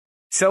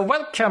So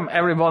welcome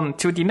everyone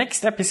to the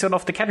next episode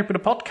of the Caterpillar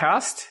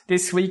podcast.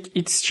 This week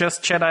it's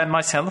just Jedi and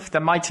myself.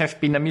 There might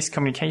have been a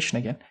miscommunication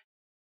again.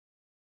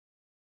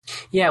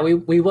 Yeah,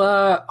 we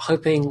were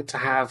hoping to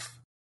have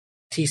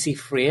TC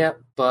Freer,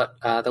 but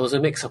there was a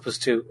mix-up as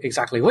to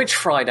exactly which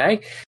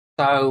Friday,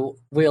 so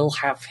we'll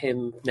have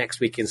him next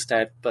week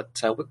instead. But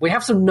we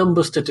have some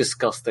numbers to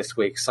discuss this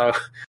week, so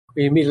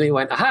we immediately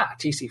went, aha,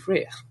 TC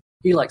Freer.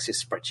 He likes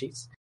his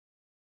spreadsheets.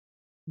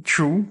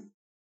 True.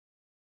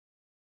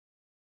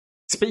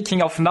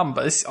 Speaking of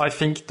numbers, I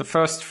think the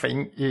first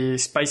thing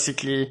is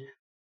basically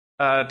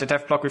the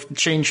devblog with the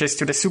changes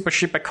to the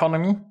supership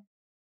economy,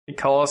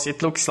 because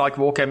it looks like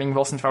Wargaming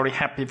wasn't very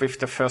happy with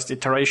the first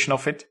iteration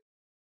of it.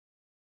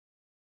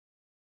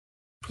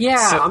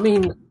 Yeah, so, I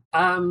mean,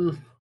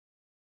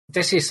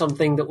 this is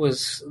something that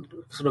was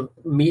sort of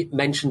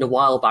mentioned a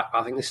while back.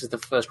 I think this is the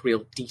first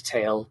real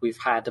detail we've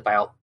had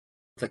about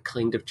the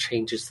kind of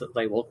changes that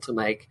they want to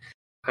make.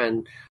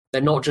 And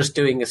they're not just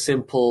doing a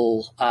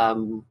simple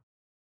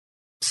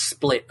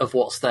split of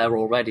what's there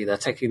already. They're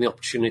taking the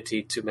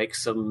opportunity to make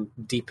some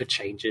deeper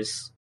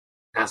changes,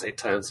 as it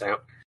turns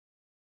out.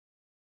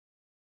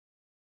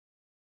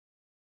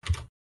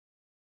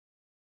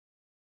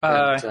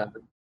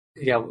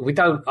 Yeah, we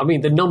don't. I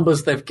mean, the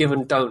numbers they've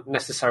given don't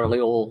necessarily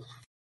all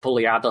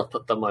fully add up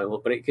at the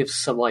moment, but it gives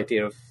some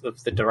idea of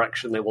the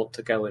direction they want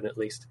to go in, at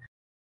least.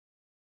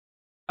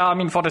 I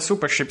mean, for the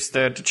super ships,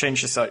 the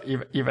changes are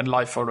even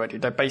live already.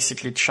 They're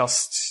basically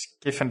just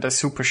given the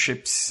super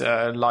ships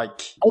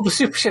like. Oh, the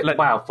super ship!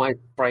 Wow, my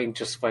brain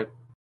just went.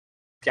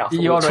 Yeah,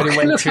 you already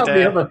went to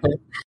the other bit.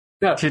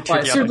 No, to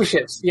right, the super other.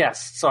 ships.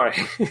 Yes, sorry,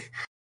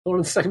 we're on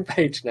the same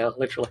page now.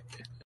 Literally,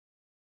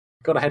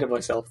 got ahead of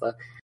myself there.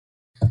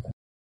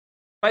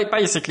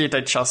 Basically,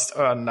 they just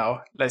earn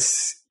now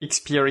less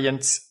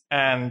experience,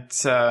 and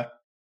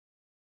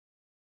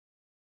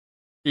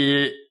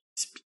the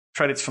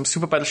credits from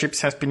super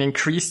battleships has been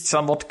increased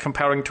somewhat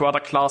comparing to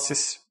other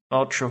classes.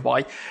 Not sure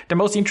why. The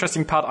most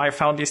interesting part I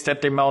found is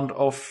that the amount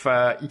of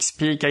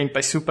XP gained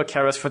by super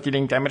carriers for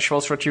dealing damage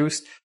was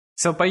reduced.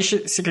 So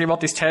basically what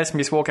this tells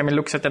me is Wargaming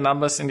looks at the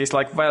numbers and is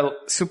like, well,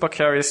 super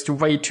carriers do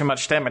way too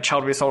much damage. How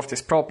do we solve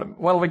this problem?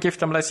 Well, we give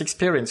them less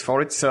experience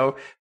for it, so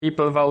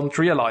people won't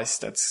realize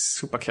that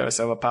super carriers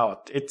are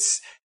overpowered.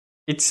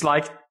 It's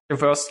like the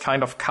worst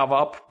kind of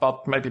cover-up,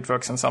 but maybe it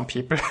works on some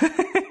people.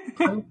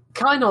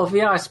 Kind of,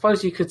 yeah. I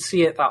suppose you could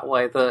see it that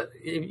way. That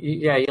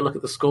yeah, you look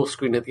at the score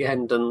screen at the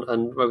end,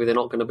 and maybe they're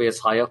not going to be as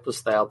high up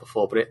as they are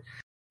before, but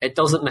it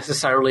doesn't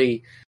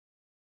necessarily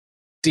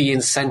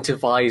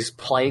de-incentivize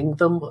playing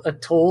them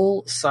at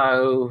all.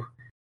 So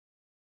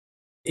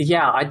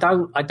yeah, I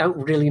don't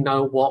really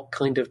know what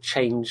kind of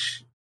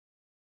change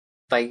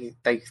they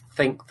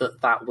think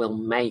that will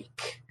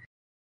make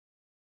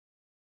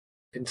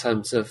in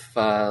terms of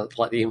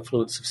like the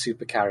influence of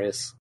super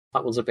carriers.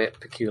 That one's a bit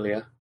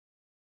peculiar.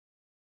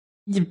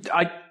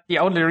 The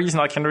only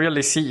reason I can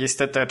really see is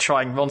that they're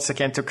trying once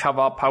again to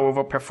cover up how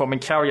overperforming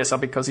carriers are,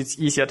 because it's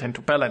easier than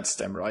to balance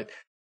them, right?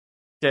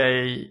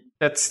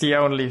 That's the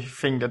only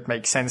thing that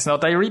makes sense. Now,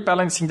 they're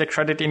rebalancing the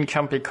credit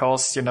income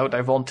because,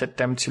 they wanted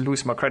them to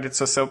lose more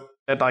credits or so,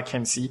 that I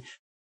can see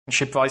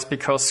ship-wise,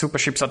 because super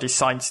ships are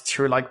designed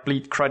to, like,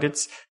 bleed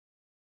credits.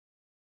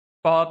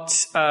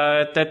 But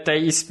that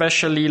they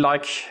especially,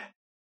 like,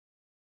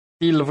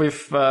 deal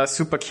with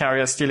super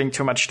carriers dealing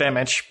too much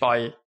damage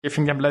by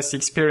giving them less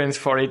experience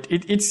for it.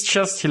 It's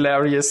just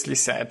hilariously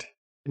sad,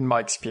 in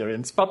my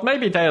experience. But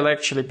maybe they'll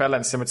actually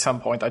balance them at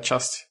some point. I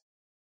just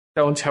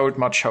don't hold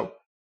much hope.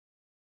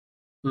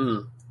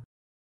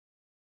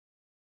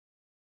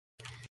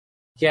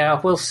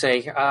 Yeah, we'll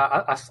see.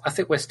 I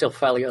think we're still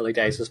fairly early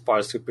days as far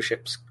as super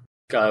ships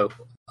go.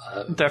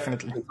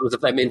 Definitely. In terms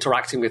of them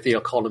interacting with the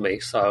economy.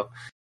 So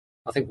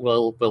I think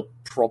we'll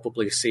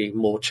probably see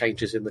more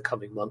changes in the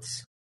coming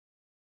months.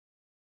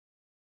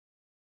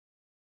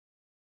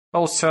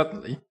 Oh,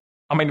 certainly.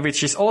 I mean,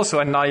 which is also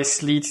a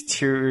nice lead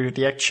to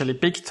the actually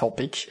big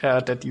topic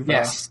that you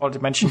already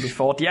mentioned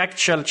before, the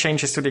actual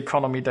changes to the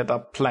economy that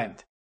are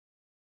planned.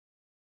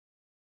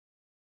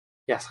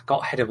 Yes, I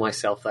got ahead of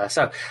myself there.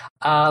 So,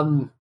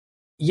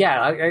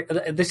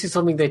 this is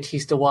something they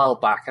teased a while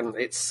back, and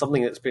it's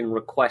something that's been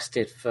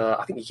requested for,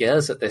 I think,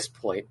 years at this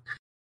point,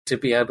 to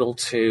be able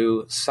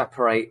to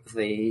separate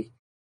the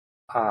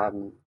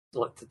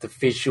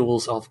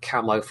visuals of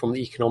camo from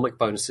the economic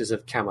bonuses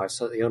of camo,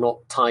 so that you're not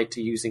tied to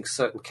using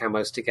certain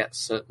camos to get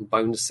certain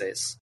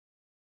bonuses.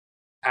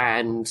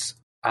 And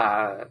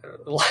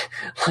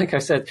like I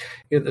said,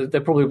 there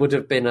probably would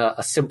have been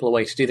a simpler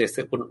way to do this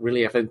that wouldn't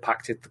really have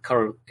impacted the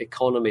current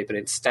economy, but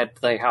instead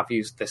they have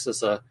used this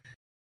as an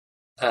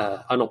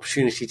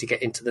opportunity to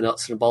get into the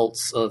nuts and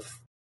bolts of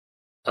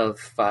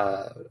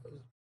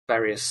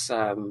various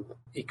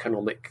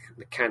economic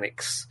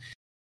mechanics.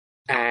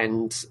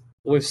 And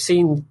we've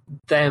seen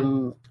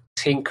them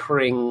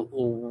tinkering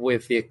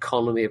with the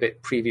economy a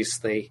bit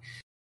previously,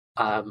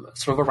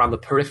 sort of around the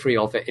periphery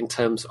of it in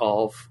terms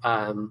of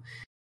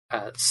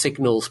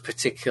signals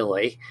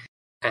particularly,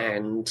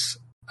 and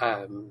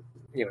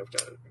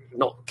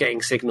not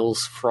getting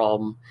signals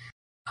from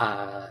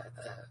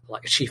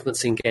like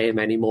achievements in game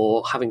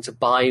anymore, having to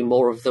buy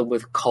more of them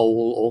with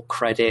coal or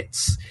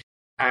credits,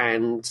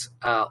 and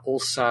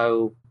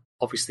also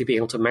obviously being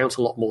able to mount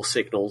a lot more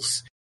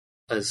signals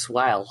as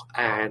well.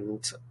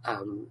 And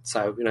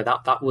so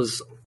that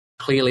was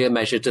clearly a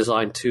measure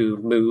designed to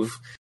move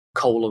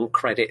coal and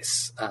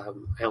credits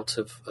out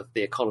of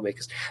the economy,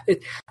 because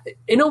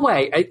in a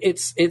way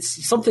it's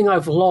something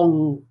I've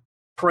long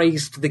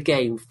praised the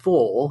game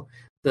for,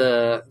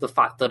 the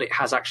fact that it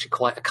has actually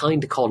quite a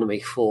kind economy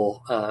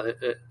for a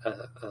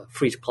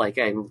free-to-play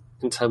game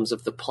in terms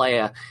of the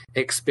player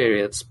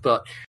experience.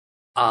 But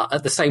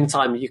at the same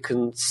time, you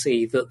can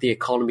see that the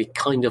economy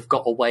kind of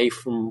got away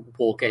from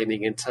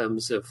wargaming in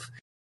terms of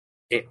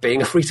it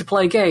being a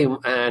free-to-play game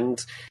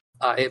and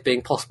it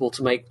being possible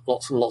to make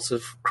lots and lots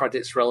of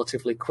credits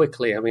relatively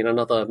quickly. I mean,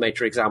 another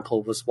major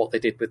example was what they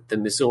did with the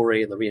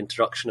Missouri and the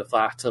reintroduction of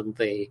that, and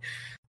the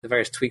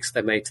various tweaks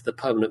they made to the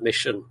permanent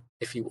mission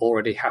if you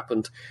already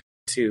happened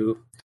to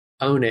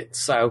own it.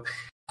 So,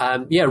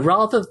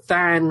 rather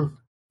than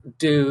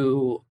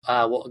do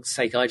what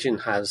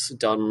Seigaijin has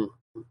done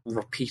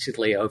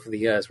repeatedly over the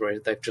years, where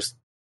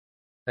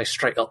they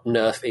straight up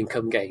nerf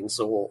income gains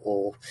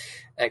or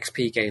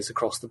XP gains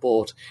across the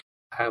board,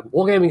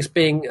 wargaming is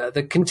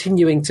they're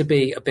continuing to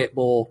be a bit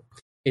more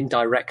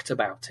indirect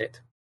about it.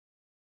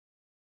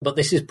 But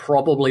this is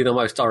probably the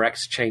most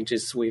direct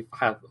changes we've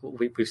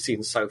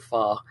seen so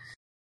far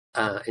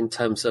in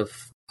terms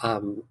of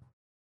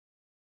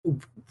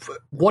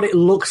what it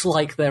looks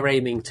like they're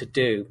aiming to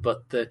do.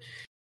 But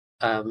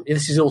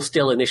this is all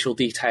still initial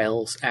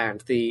details,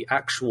 and the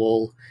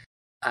actual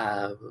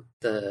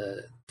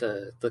the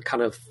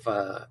kind of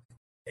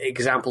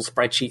example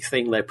spreadsheet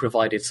thing they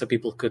provided so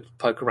people could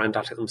poke around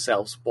at it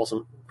themselves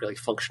wasn't really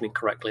functioning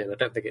correctly, and I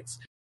don't think it's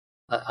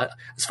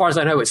as far as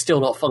I know, it's still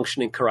not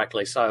functioning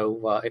correctly.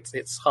 So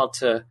it's hard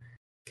to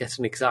get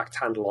an exact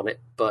handle on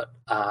it. But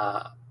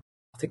I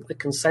think the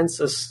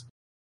consensus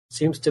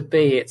seems to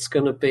be it's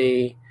going to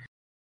be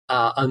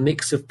a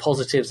mix of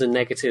positives and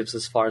negatives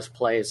as far as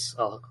players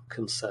are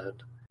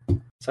concerned.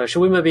 So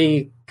shall we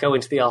maybe go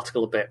into the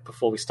article a bit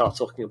before we start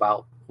talking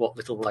about what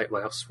Little White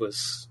Mouse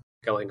was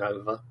going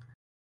over?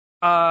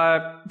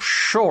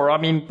 Sure. I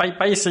mean,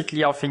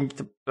 basically, I think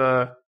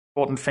the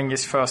important thing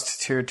is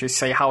first to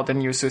say how the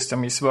new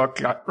system is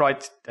working,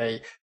 right?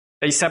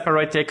 They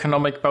separate the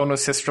economic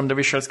bonuses from the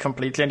visuals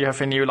completely, and you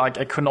have a new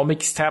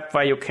economics tab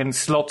where you can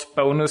slot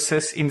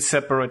bonuses in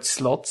separate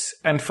slots.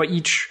 And for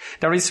each,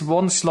 there is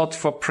one slot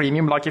for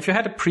premium. Like if you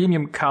had a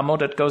premium camo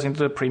that goes into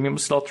the premium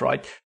slot,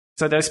 right?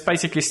 So there's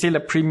basically still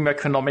a premium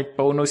economic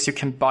bonus you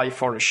can buy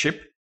for a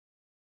ship.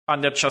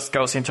 And that just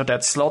goes into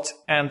that slot.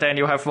 And then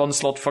you have one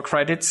slot for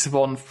credits,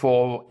 one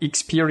for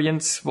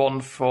experience,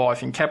 one for, I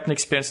think, captain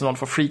experience, and one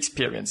for free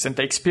experience. And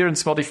the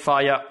experience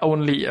modifier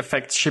only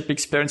affects ship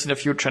experience in the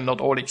future, and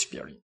not all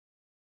experience.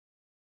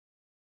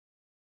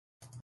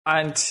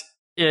 And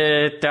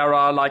there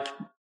are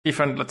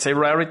different, let's say,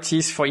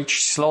 rarities for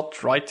each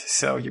slot, right?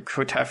 So you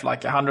could have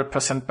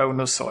 100%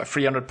 bonus or a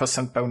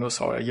 300%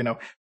 bonus, or,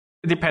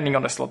 depending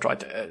on the slot,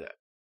 right?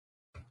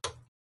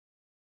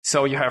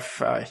 So you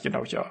have,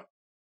 your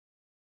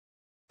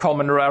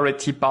common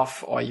rarity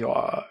buff or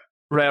your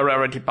rare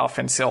rarity buff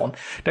and so on.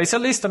 There's a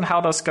list on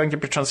how that's going to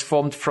be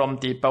transformed from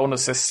the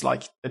bonuses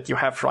that you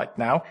have right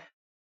now.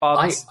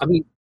 But I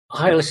mean, I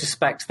highly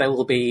suspect there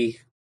will be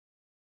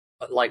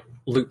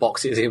loot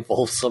boxes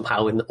involved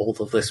somehow in all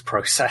of this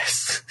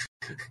process.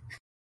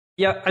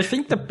 Yeah, I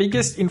think the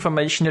biggest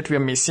information that we're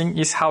missing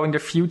is how in the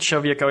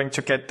future we are going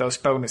to get those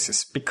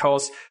bonuses,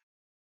 because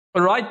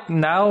right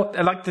now,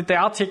 the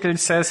article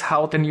says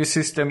how the new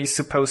system is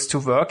supposed to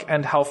work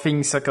and how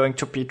things are going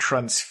to be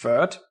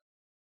transferred.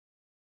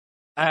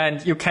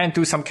 And you can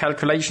do some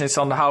calculations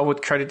on how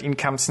would credit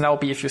incomes now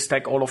be if you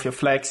stack all of your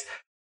flags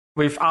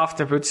with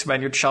afterwards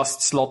when you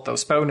just slot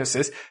those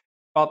bonuses.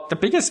 But the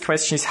biggest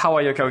question is, how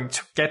are you going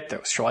to get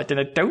those, right? And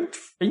I don't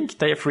think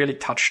they have really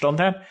touched on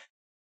that.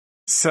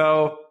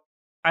 So,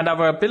 and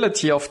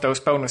availability of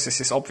those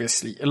bonuses is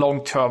obviously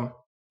long-term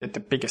the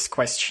biggest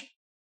question.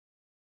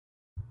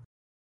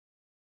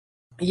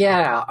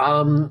 Yeah,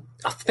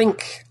 I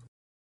think,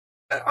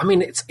 I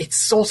mean, it's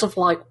sort of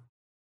like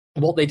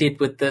what they did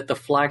with the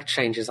flag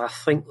changes. I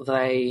think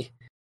they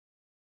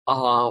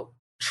are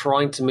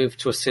trying to move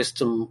to a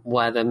system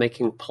where they're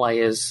making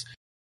players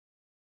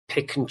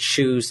pick and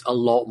choose a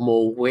lot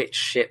more which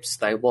ships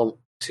they want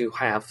to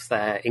have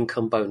their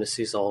income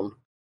bonuses on,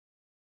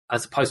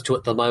 as opposed to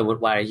at the moment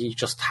where you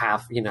just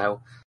have,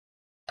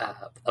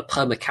 a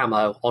perma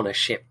camo on a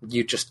ship.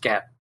 You just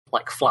get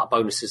flat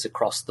bonuses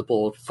across the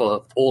board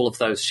for all of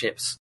those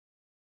ships.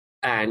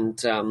 And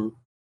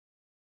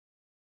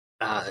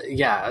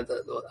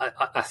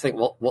I think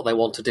what they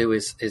want to do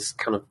is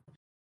kind of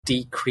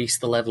decrease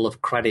the level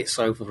of credits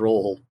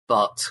overall,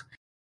 but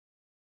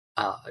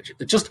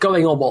just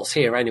going on what's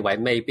here anyway,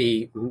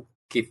 maybe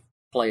give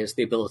players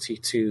the ability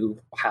to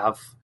have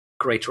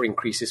greater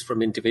increases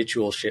from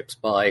individual ships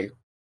by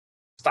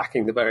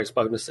stacking the various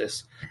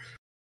bonuses,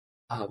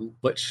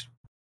 which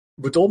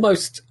would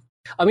almost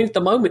I mean, at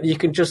the moment, you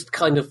can just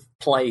kind of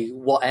play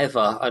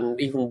whatever, and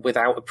even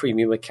without a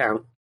premium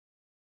account,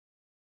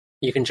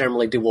 you can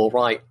generally do all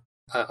right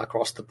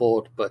across the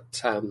board.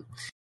 But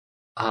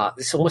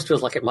this almost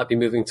feels like it might be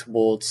moving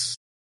towards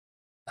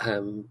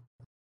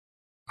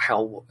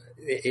how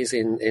it is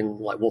in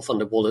like War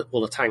Thunder, War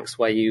of Tanks,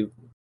 where you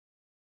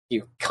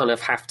kind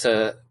of have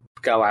to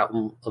go out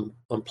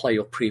and play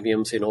your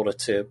premiums in order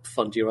to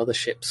fund your other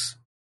ships.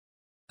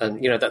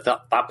 And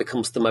that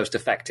becomes the most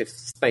effective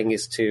thing,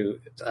 is to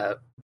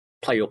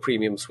play your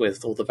premiums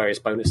with all the various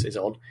bonuses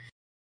on.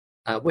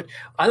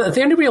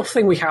 The only real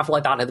thing we have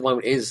like that at the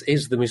moment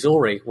is the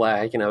Missouri,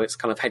 where it's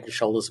kind of head and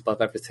shoulders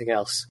above everything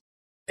else.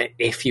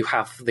 If you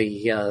have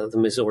the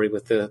Missouri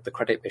with the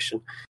credit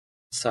mission,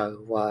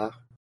 so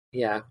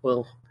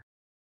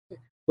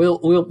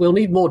we'll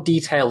need more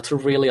detail to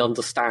really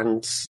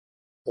understand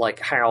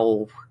like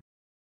how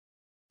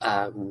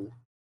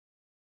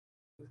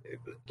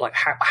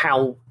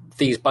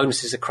these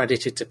bonuses are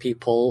credited to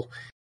people.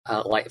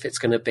 Like if it's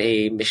going to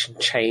be mission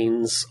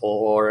chains,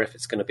 or if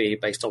it's going to be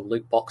based on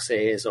loot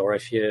boxes, or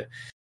if you're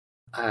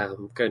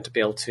going to be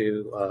able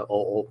to,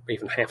 or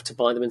even have to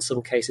buy them in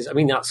some cases. I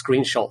mean, that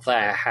screenshot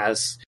there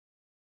has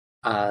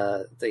like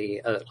a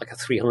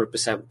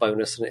 300%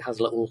 bonus, and it has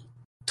a little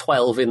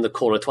 12 in the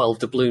corner, 12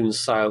 doubloons.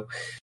 So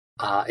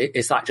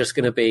is that just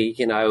going to be,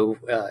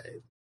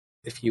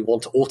 if you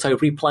want to auto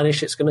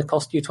replenish, it's going to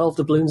cost you 12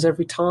 doubloons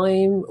every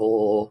time,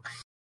 or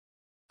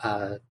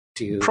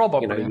do you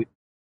probably?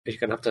 You're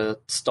going to have to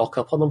stock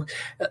up on them.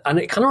 And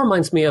it kind of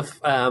reminds me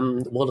of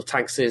World of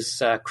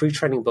Tanks' crew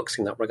training books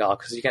in that regard,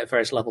 because you get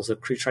various levels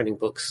of crew training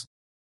books,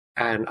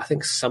 and I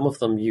think some of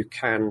them you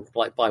can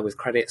like buy with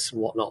credits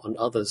and whatnot, and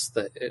others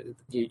that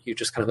you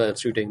just kind of earn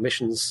through doing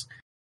missions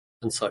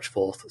and such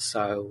forth.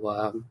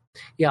 So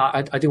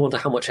I do wonder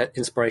how much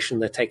inspiration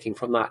they're taking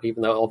from that,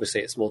 even though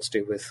obviously it's more to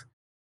do with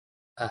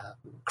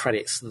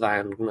credits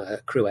than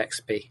crew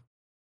XP.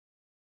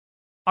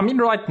 I mean,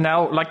 right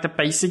now, like the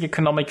basic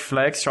economic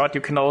flags, right?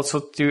 You can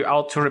also do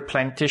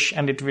auto-replenish,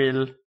 and it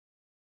will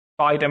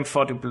buy them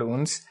for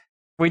doubloons,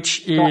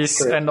 which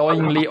is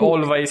annoyingly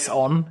always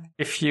on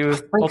if you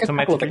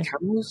automatically. A couple of the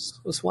camos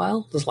as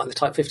well. There's like the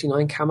Type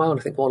 59 camo, and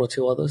I think one or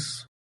two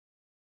others,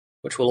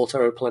 which will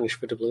auto-replenish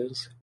for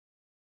doubloons.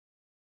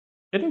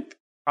 Didn't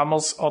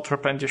camos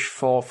auto-replenish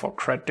for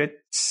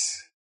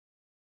credits?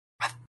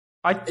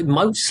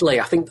 Mostly,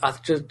 I think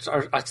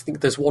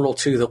there's one or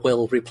two that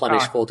will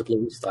replenish for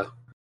doubloons, though.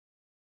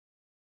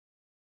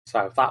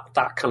 So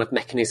that kind of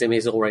mechanism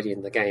is already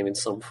in the game in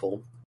some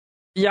form.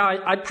 Yeah,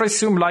 I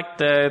presume like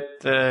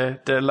the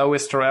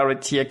lowest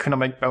rarity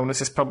economic bonus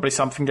is probably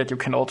something that you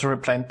can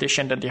auto-replenish,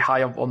 and then the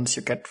higher ones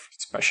you get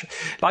special.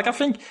 Like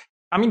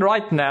I mean,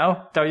 right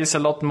now there is a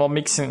lot more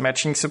mixing and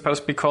matching, suppose,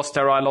 because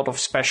there are a lot of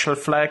special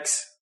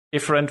flags,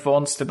 different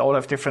ones that all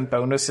have different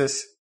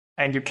bonuses,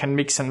 and you can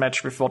mix and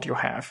match with what you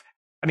have.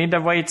 And in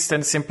a way, it's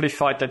then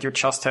simplified that you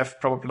just have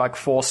probably like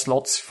 4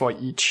 slots for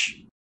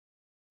each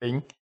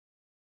thing.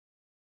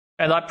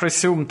 And I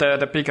presume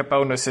the bigger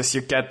bonuses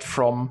you get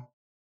from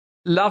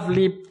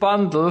lovely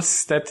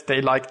bundles that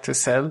they like to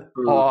sell,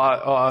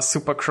 or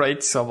super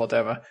crates or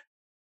whatever.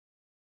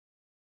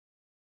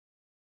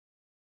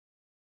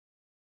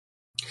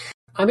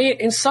 I mean,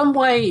 in some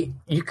way,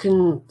 you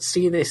can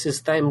see this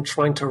as them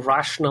trying to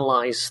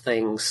rationalize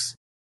things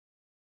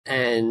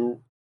and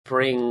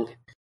bring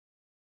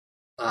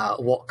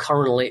what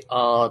currently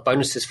are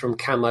bonuses from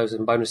camos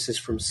and bonuses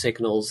from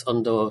signals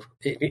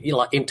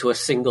into a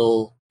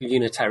single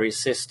unitary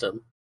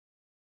system,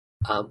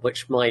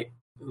 which might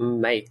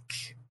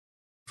make,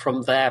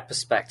 from their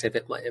perspective,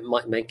 it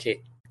might make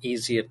it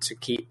easier to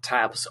keep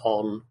tabs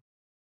on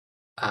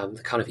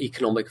the kind of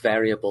economic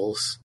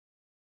variables.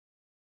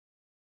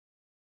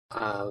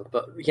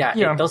 But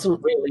it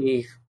doesn't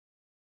really.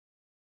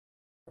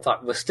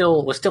 We're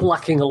still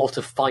lacking a lot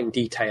of fine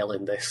detail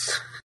in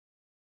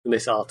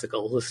this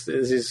article. This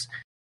is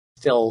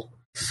still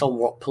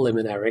somewhat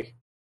preliminary.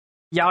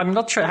 Yeah, I'm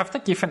not sure. Have they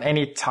given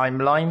any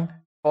timeline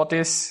for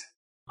this?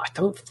 I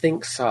don't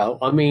think so.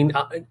 I mean,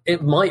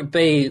 it might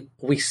be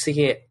we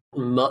see it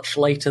much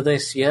later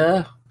this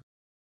year,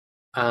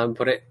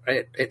 but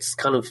it's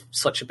kind of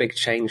such a big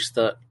change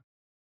that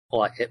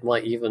like it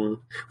might even.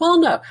 Well,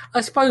 no,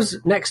 I suppose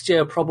next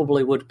year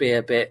probably would be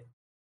a bit.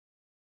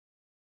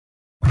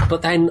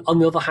 But then, on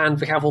the other hand,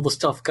 we have all the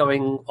stuff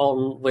going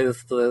on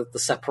with the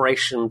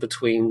separation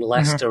between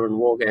Leicester and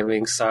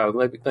Wargaming,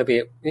 so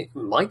maybe it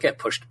might get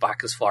pushed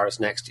back as far as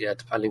next year,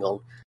 depending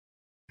on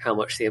how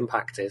much the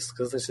impact is,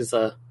 because this is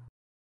a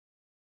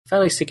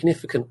fairly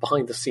significant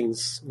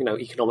behind-the-scenes,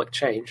 economic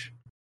change.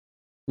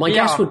 My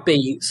guess would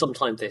be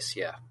sometime this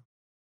year.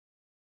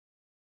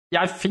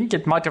 Yeah, I think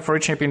it might have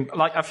originally been,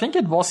 I think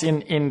it was in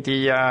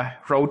the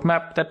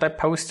roadmap that they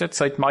posted,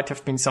 so it might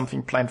have been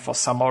something planned for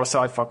summer, or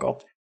so I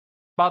forgot.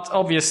 But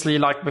obviously,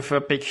 with a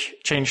big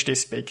change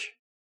this big,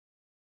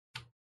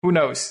 who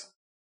knows?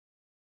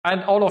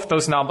 And all of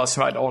those numbers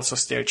might also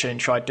still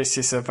change, right? This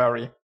is a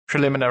very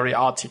preliminary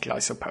article, I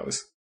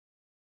suppose.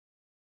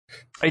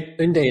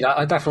 Indeed,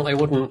 I definitely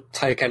wouldn't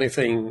take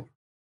anything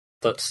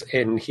that's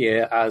in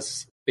here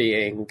as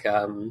being,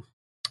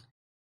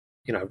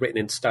 written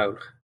in stone.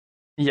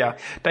 Yeah,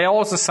 they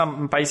also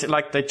some basic,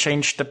 like they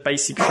changed the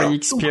basic free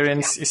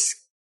experience is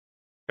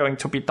going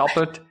to be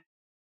doubled,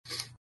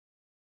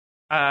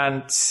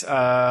 and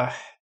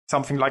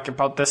something like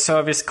about the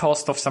service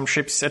cost of some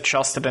ships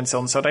adjusted and so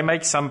on. So they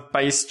make some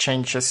base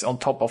changes on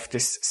top of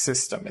this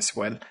system as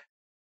well.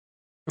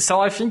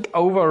 So I think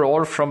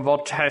overall, from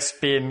what has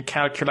been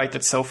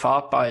calculated so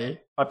far by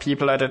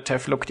people that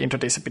have looked into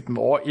this a bit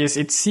more, is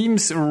it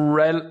seems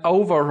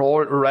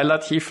overall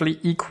relatively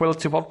equal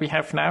to what we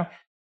have now.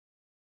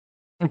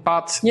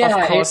 But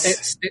of course,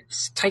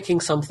 it's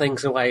taking some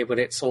things away, but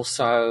it's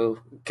also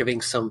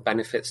giving some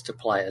benefits to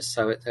players.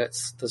 So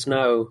there's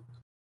no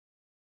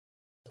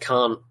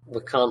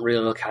we can't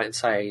really look at it and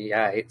say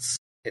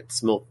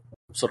it's more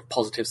sort of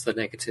positives than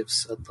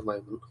negatives at the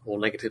moment, or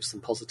negatives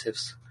than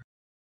positives.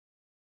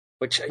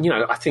 Which,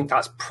 I think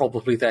that's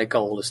probably their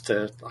goal, is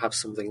to have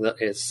something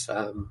that is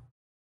that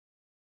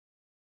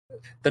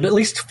at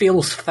least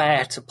feels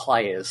fair to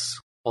players.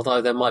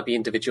 Although there might be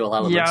individual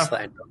elements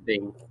that end up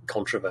being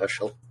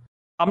controversial.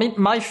 I mean,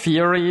 my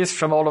theory is,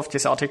 from all of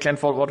this article and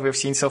what we've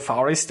seen so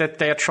far, is that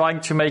they're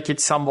trying to make it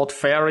somewhat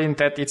fair, in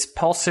that it's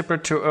possible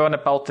to earn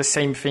about the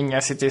same thing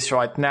as it is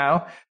right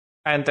now,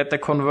 and that the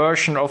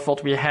conversion of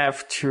what we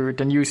have to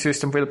the new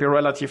system will be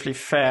relatively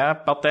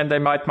fair, but then they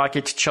might make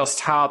it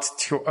just hard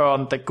to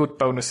earn the good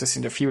bonuses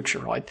in the future,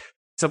 right?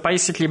 So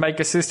basically make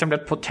a system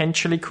that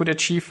potentially could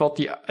achieve what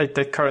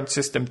the current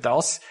system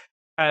does,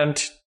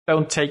 and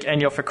don't take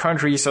any of the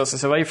current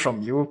resources away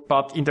from you,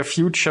 but in the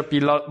future be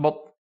a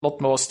lot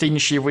more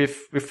stingy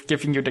with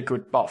giving you the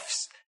good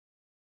buffs.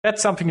 That's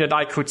something that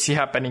I could see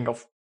happening,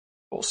 of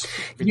course.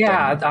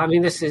 Yeah, I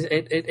mean, this is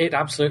it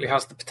absolutely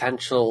has the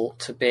potential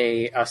to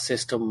be a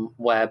system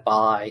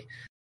whereby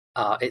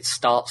it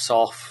starts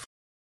off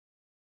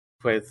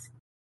with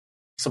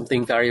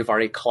something very,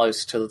 very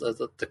close to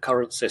the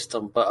current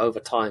system, but over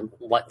time,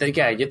 like they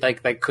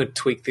could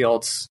tweak the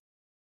odds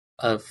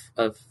of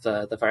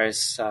the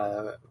various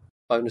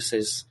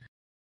bonuses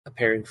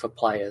appearing for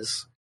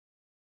players,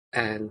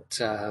 and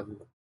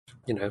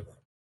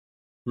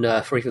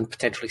nerf or even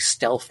potentially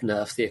stealth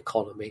nerf the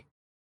economy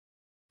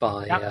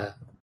by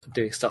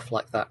doing stuff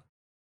like that.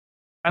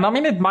 And I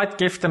mean, it might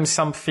give them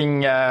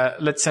something,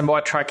 let's say, more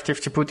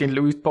attractive to put in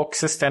loot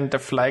boxes than the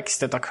flags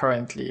that are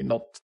currently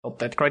not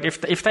that great.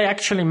 If they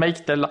actually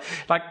make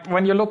like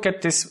when you look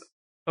at this,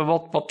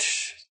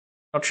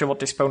 not sure what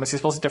this bonus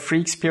is. Was it a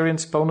free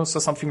experience bonus or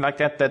something like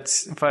that? It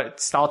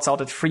starts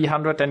out at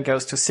 300, then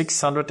goes to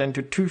 600, then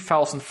to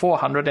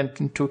 2,400,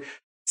 and to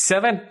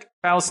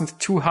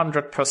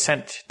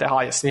 7,200%, the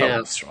highest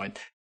bonus, right?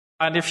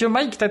 And if you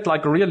make that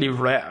like really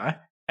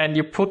rare, and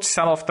you put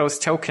some of those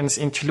tokens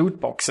into loot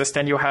boxes,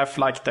 then you have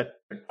like the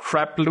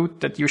crap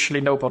loot that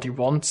usually nobody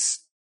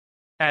wants,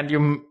 and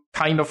you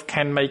kind of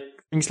can make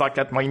things like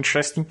that more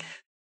interesting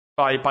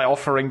by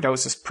offering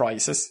those as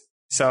prizes.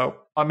 So,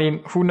 I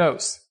mean, who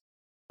knows?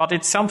 But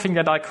it's something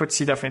that I could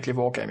see definitely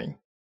Wargaming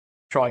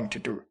trying to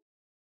do.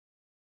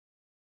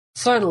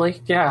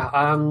 Certainly, yeah.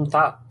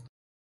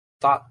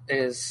 That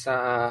is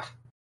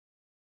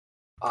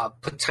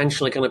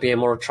potentially going to be a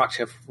more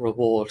attractive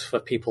reward for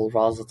people,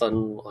 rather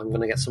than I'm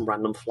going to get some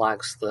random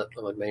flags that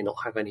I may not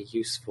have any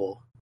use for.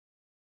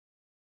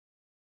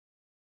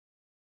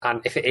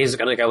 And if it is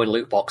going to go in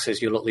loot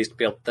boxes, you'll at least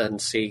be able to then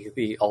see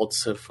the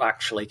odds of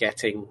actually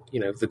getting,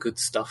 the good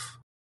stuff.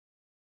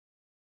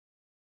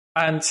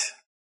 And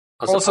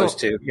as opposed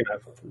to,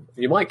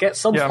 you might get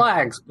some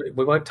flags, but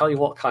we won't tell you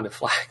what kind of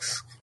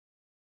flags.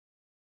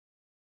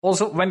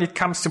 Also, when it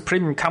comes to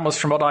premium camos,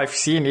 from what I've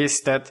seen,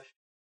 is that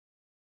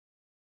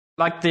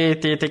like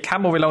the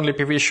camo will only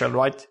be visual,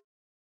 right?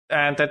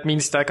 And that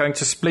means they're going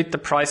to split the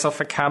price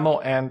of a camo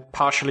and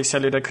partially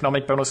sell you the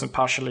economic bonus and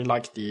partially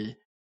like the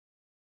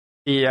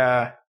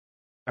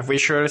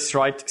visuals,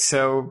 right?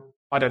 So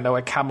I don't know,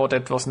 a camo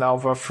that was now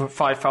worth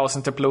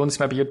 5,000 doubloons,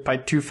 maybe you'd pay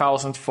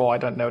 2,000 for, I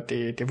don't know,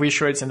 the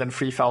visuals, and then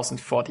 3,000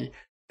 for the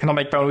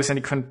economic bonus, and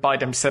you can buy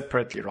them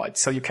separately, right?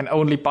 So you can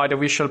only buy the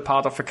visual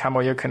part of a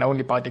camo, you can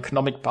only buy the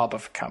economic part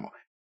of a camo.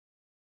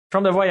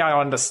 From the way I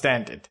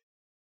understand it.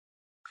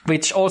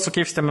 Which also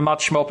gives them a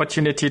much more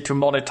opportunity to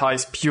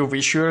monetize pure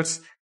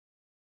visuals,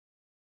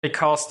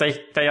 because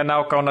they are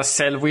now gonna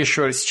sell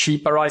visuals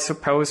cheaper, I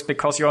suppose,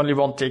 because you only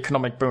want the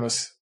economic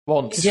bonus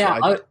once,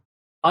 right?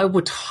 I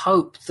would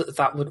hope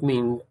that would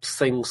mean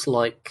things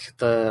like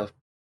the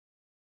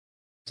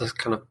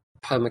kind of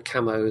perma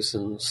camos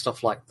and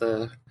stuff like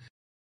the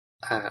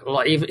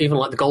like even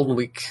like the Golden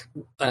Week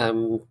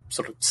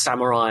sort of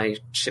samurai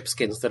ship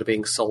skins that are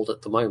being sold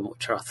at the moment,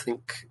 which are, I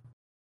think,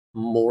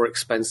 more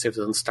expensive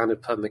than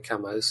standard perma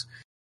camos.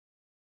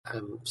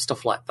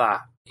 Stuff like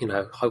that,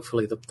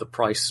 hopefully the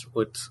price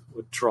would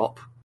drop.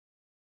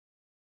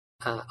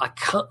 I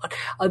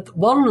think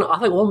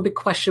one big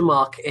question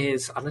mark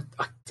is, and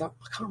I can't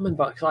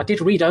remember, because I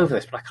did read over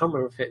this, but I can't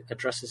remember if it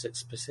addresses it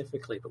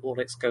specifically, but what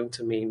it's going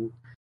to mean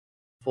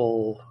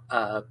for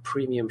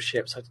premium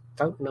ships. I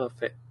don't know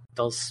if it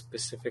does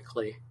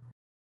specifically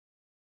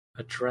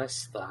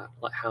address that?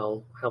 Like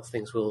how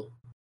things will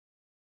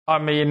I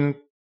mean,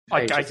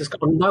 change? There's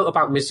got a note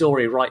about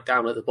Missouri right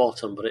down at the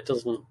bottom, but it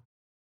doesn't.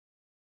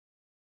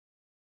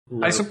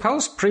 I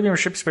suppose premium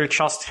ships will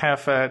just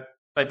have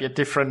maybe a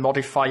different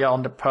modifier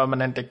on the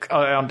permanent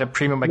on the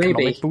premium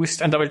economic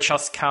boost, and they will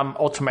just come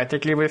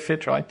automatically with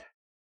it, right?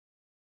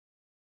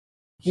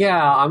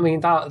 Yeah, I mean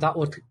that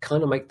would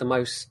kind of make the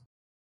most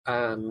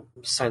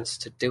sense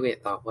to do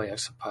it that way, I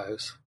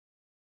suppose.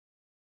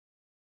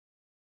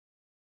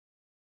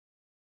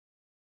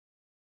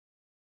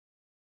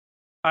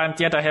 And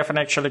yet I have an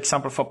actual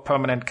example for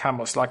permanent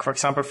camos. Like, for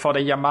example, for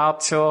the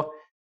Yamato,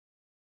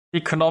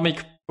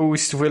 economic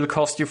boost will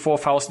cost you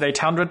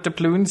 4,800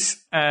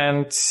 doubloons.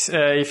 And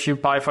if you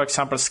buy, for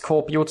example,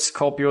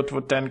 Scorpiot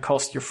would then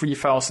cost you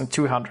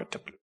 3,200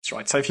 doubloons,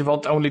 right? So if you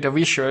want only the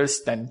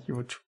visuals, then you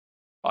would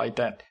buy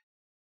that.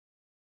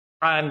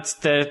 And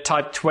the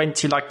Type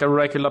 20, like the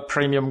regular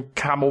premium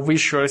camo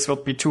visuals,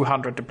 would be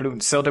 200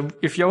 doubloons. So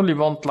if you only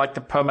want like the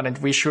permanent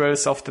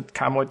visuals of the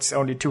camo, it's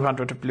only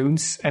 200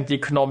 doubloons, and the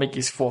economic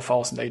is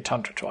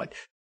 4,800, right?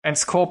 And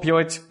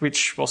Scorpioid,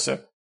 which was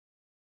a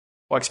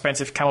more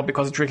expensive camo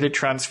because it really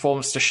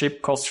transforms the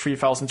ship, costs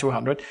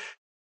 3,200.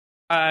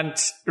 And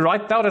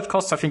right now that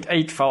costs, I think,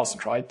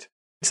 8,000, right?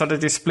 So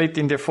that is split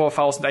in the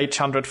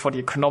 4,800 for the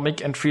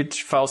economic and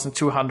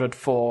 3,200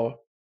 for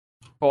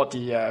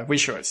the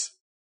visuals.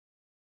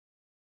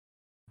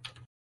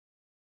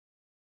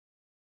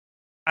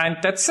 And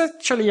that's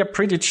actually a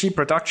pretty cheap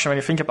reduction when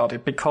you think about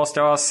it, because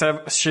there are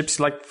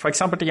ships like, for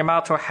example, the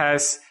Yamato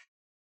has,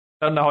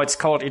 I don't know how it's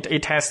called,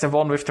 it has the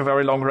one with the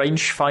very long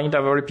range finder,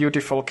 very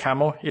beautiful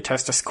camo. It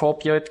has the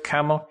Scorpioid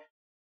camo.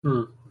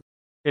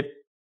 It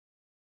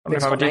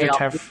did it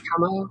have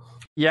camo?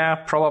 Yeah,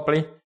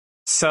 probably.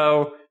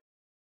 So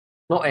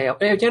not AL.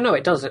 Yeah, no,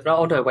 it does.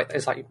 Oh no, wait,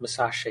 it's like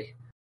Musashi.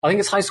 I think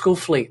it's High School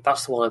Fleet.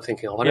 That's the one I'm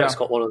thinking of. I know it's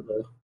got one of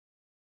the.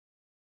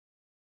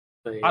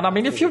 And I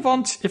mean, if you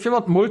want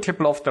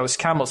multiple of those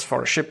camos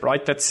for a ship,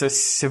 right? That's a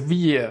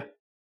severe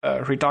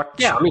reduction.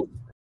 Yeah, I mean,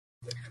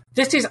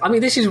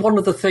 this is one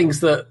of the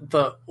things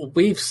that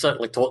we've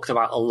certainly talked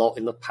about a lot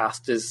in the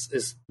past.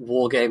 Is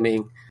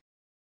wargaming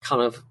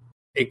kind of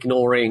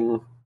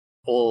ignoring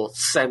or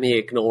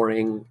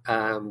semi-ignoring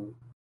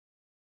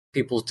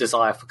people's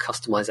desire for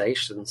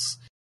customizations?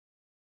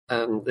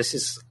 This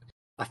is,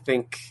 I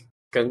think,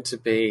 going to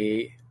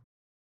be.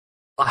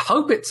 I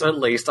hope it's at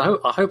least. I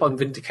hope I'm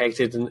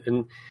vindicated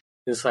in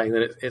saying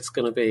that it's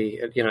going to be.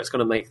 It's going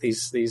to make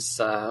these just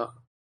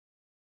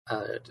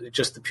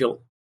the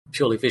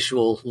purely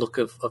visual look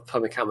of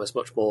permacamos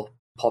much more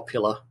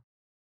popular.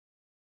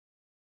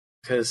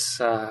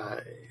 Because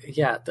at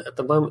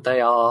the moment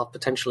they are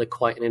potentially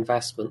quite an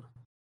investment.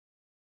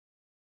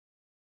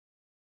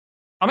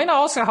 I mean, I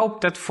also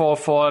hope that for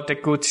the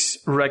good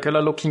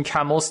regular looking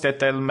camos that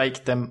they'll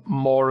make them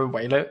more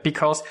available,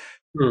 because.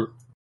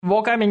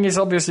 Wargaming is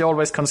obviously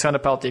always concerned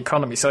about the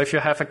economy. So if you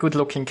have a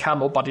good-looking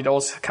camo, but it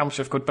also comes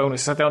with good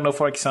bonuses. I don't know,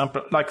 for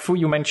example, like Fu,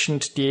 you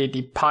mentioned the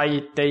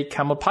Pi Day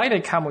camo. Pi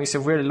Day camo is a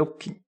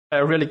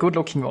really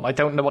good-looking one. I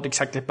don't know what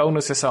exactly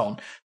bonuses are on.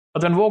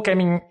 But when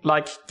Wargaming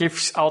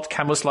gives out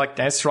camos like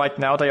this, right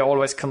now they are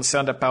always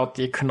concerned about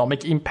the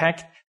economic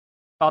impact.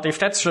 But if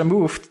that's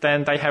removed,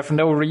 then they have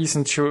no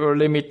reason to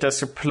limit the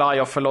supply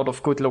of a lot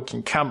of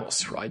good-looking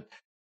camos, right?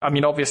 I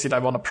mean, obviously they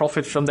want to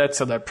profit from that,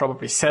 so they'll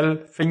probably sell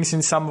things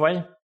in some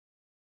way.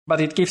 But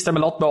it gives them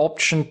a lot more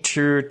option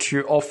to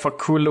offer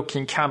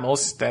cool-looking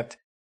camos that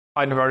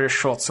are in a very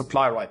short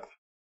supply right now.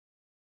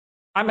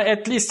 I'm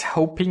at least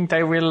hoping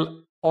they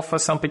will offer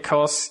some,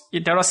 because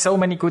there are so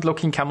many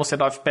good-looking camos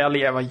that I've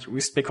barely ever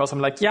used, because I'm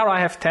like, yeah, I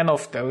have 10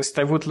 of those.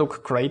 They would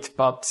look great,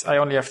 but I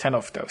only have 10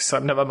 of those, so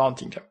I'm never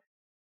mounting them.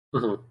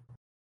 Mm-hmm.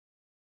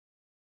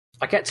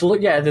 I get to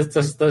look. Yeah,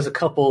 there's a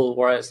couple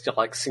where it's just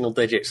like single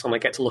digits, and I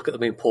get to look at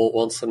them in port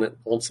once in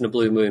a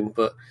blue moon,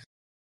 but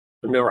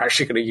I'm never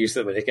actually going to use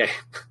them in a game.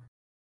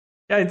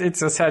 Yeah, it's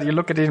so sad. You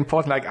look at it in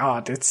port like,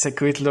 that's a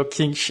good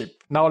looking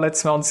ship. Now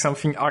let's mount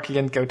something ugly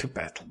and go to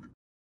battle.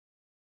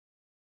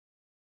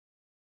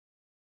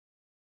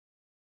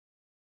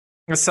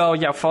 So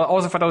yeah,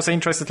 for those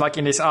interested, like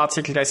in this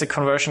article, there's a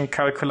conversion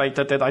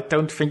calculator that I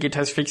don't think it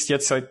has fixed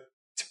yet. So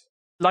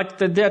I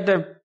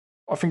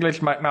think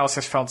Little Mouse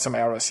has found some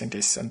errors in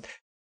this, and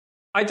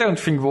I don't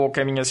think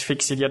Wargaming has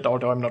fixed it yet,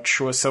 although I'm not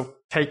sure. So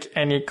take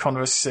any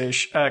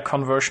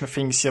conversion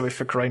things here with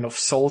a grain of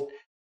salt.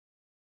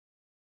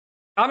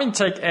 I mean,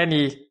 take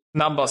any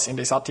numbers in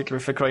this article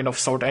with a grain of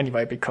salt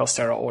anyway, because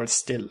they are all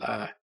still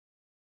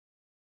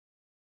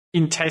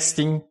in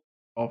testing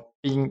or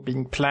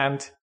being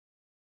planned.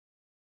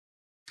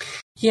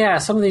 Yeah,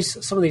 some of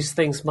these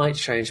things might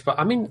change, but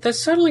I mean,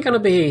 there's certainly going to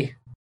be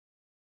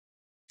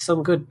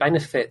some good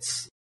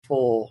benefits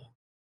for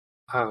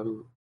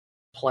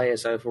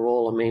players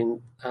overall. I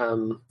mean,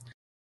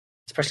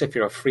 especially if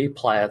you're a free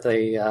player,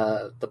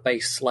 the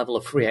base level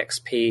of free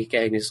XP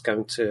gain is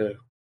going to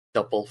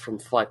double from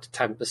 5 to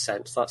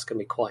 10%. So that's going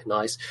to be quite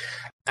nice.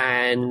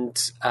 And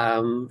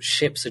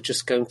ships are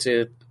just going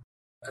to,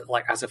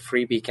 as a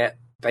freebie, get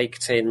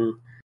baked in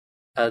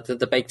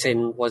the baked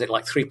in, was it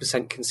like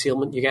 3%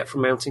 concealment you get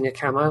from mounting a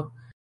camo?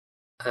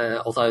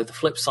 Although the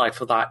flip side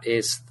for that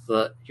is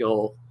that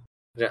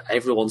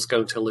everyone's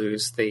going to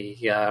lose the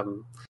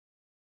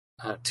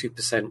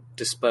 2%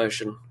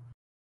 dispersion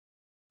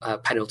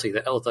penalty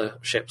that other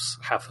ships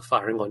have for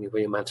firing on you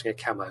when you're mounting a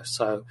camo.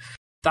 So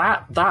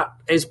that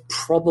is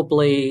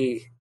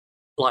probably,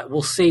 like,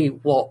 we'll see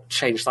what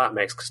change that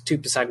makes, because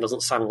 2%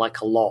 doesn't sound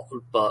like a lot,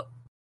 but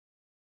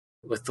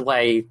with the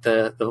way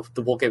the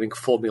wargaming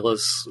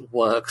formulas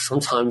work,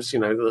 sometimes,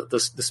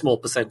 the small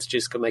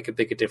percentages can make a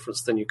bigger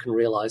difference than you can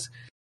realize.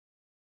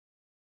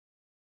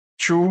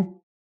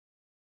 True.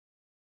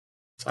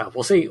 So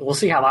we'll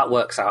see how that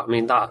works out. I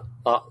mean, that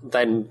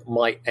then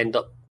might end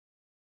up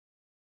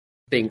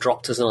being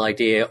dropped as an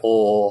idea,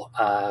 or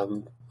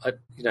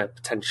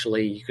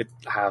potentially you could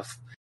have,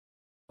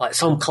 like,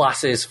 some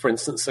classes, for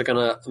instance, are going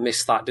to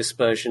miss that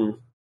dispersion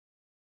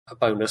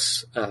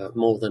bonus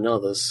more than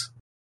others.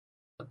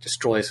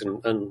 Destroyers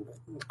and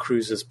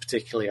cruisers,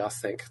 particularly, I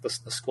think the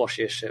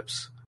squashier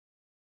ships,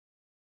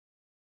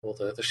 or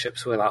the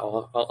ships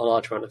without a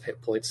large amount of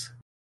hit points.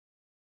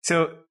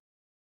 So,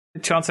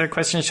 to answer your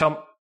question, Sean,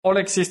 all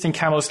existing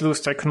camos lose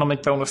their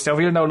economic bonus. There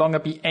will no longer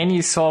be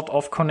any sort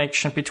of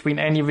connection between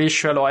any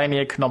visual or any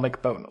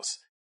economic bonus.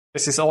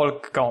 This is all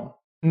gone.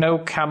 No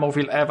camo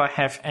will ever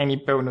have any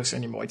bonus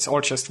anymore. It's all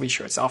just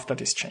visuals after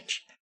this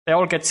change. They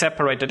all get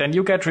separated, and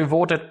you get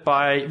rewarded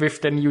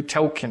with the new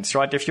tokens,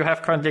 right? If you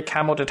have currently a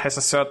camo that has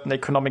a certain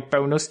economic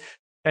bonus,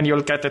 then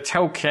you'll get a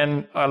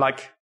token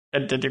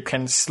that you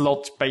can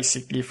slot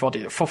basically for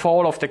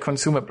all of the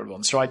consumable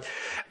ones, right?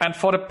 And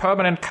for the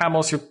permanent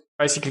camos, you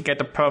basically get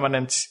a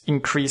permanent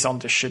increase on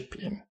the ship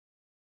in.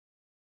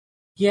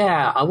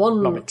 Yeah,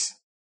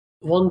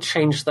 one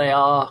change they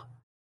are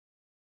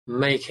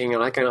making,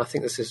 and again, I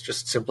think this is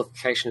just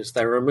simplification, is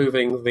they're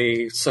removing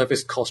the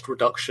service cost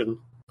reduction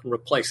and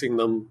replacing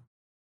them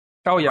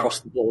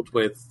across the board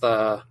with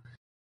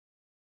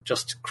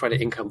just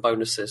credit income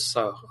bonuses.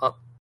 So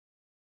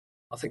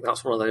I think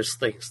that's one of those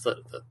things that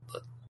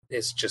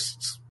is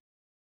just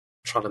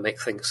trying to make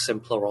things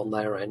simpler on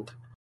their end.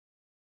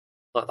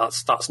 But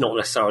that's not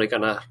necessarily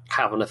going to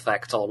have an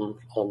effect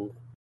on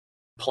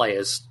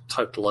players'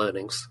 total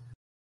earnings.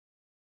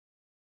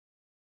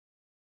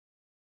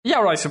 Yeah,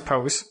 I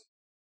suppose.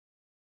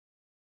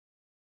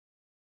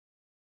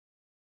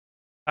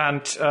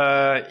 And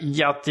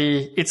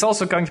it's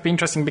also going to be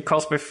interesting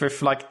because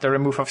with like the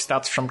remove of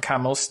stats from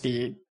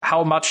camos,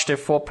 how much the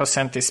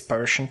 4%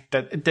 dispersion,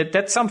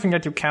 that's something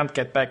that you can't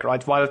get back,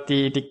 right? While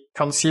the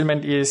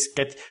concealment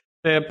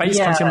the base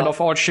concealment of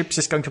all ships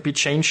is going to be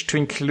changed to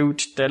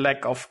include the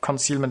lack of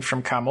concealment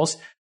from camos.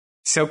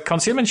 So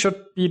concealment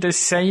should be the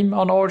same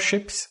on all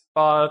ships,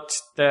 but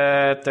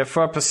the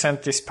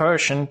 4%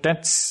 dispersion,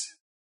 that's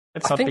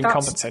not being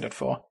compensated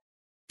for.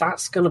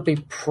 That's going to be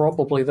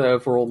probably the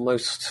overall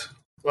most,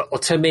 well,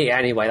 to me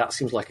anyway, that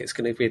seems like it's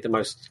going to be the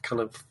most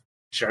kind of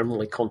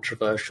generally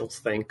controversial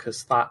thing,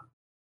 because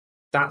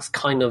that's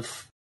kind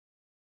of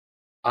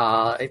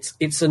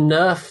it's a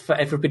nerf for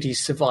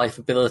everybody's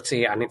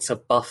survivability, and it's a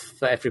buff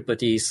for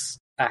everybody's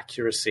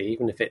accuracy,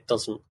 even if it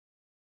doesn't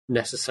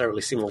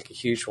necessarily seem like a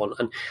huge one.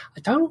 And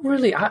I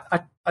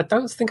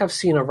don't think I've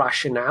seen a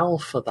rationale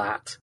for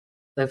that.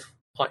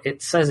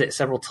 It says it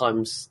several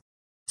times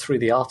through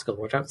the article,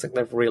 but I don't think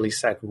they've really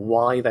said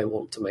why they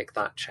want to make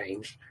that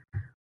change.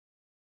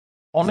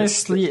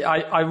 Honestly,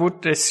 I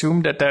would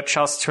assume that they're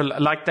just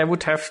they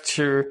would have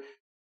to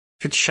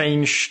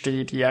change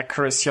the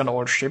accuracy on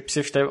all ships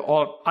if they,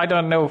 or I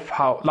don't know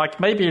how,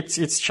 maybe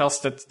it's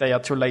just that they are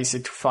too lazy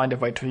to find a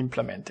way to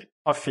implement it.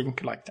 I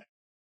think like that.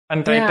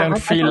 And they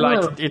don't feel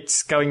like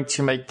it's going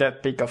to make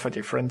that big of a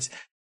difference.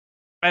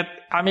 But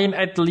I mean,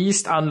 at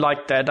least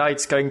unlike Data,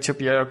 it's going to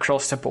be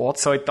across the board,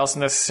 so it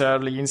doesn't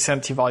necessarily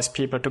incentivize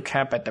people to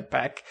camp at the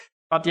back.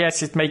 But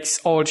yes, it makes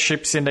all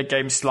ships in the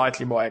game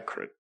slightly more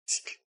accurate,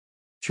 basically.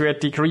 To a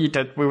degree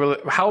that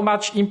how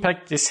much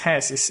impact this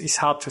has is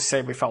hard to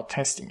say without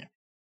testing it.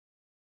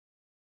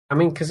 I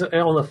mean, because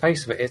on the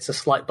face of it, it's a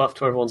slight buff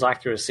to everyone's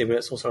accuracy, but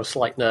it's also a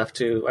slight nerf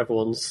to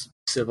everyone's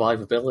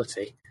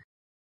survivability.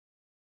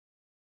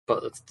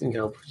 But,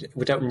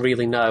 we don't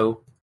really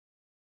know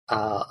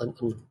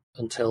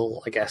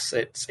until, I guess,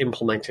 it's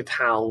implemented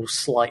how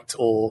slight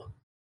or,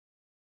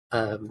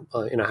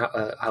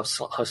 how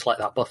slight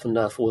that buff and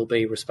nerf will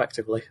be,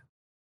 respectively.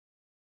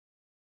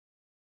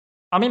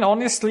 I mean,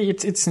 honestly,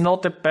 it's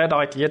not a bad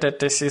idea that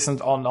this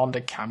isn't on the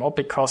camo,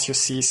 because you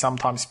see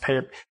sometimes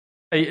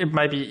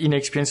maybe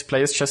inexperienced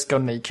players just go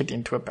naked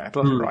into a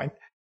battle, right?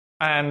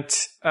 And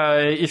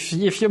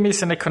if you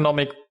miss an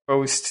economic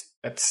boost,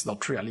 that's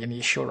not really an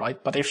issue,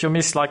 right? But if you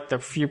miss the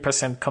few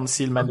percent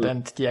concealment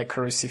and the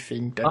accuracy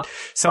thing,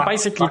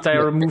 basically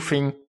they're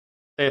removing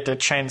the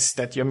chance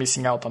that you're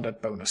missing out on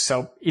that bonus.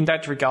 So in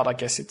that regard, I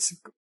guess it's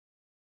good.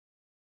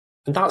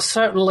 And that's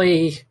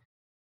certainly,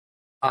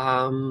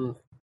 I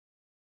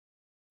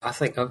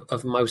think,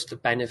 of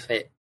most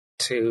benefit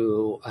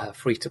to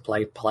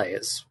free-to-play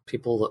players,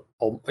 people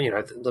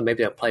that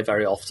maybe don't play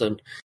very often,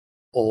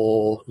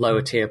 or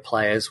lower tier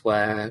players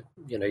where,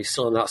 you're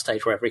still in that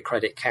stage where every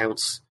credit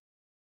counts,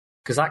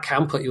 because that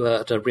can put you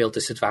at a real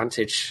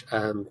disadvantage,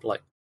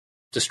 like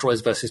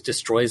destroys versus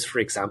destroys, for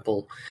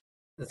example.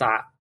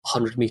 That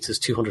 100 meters,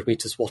 200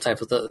 meters,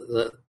 whatever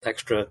the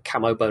extra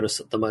camo bonus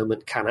at the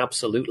moment can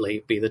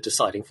absolutely be the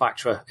deciding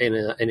factor in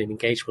an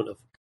engagement of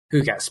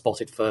who gets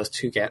spotted first,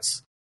 who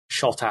gets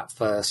shot at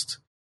first,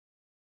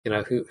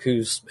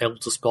 who's able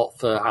to spot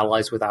for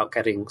allies without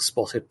getting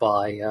spotted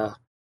by,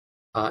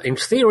 in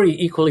theory,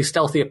 equally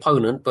stealthy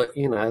opponent, but,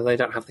 they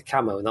don't have the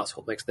camo, and that's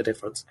what makes the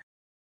difference.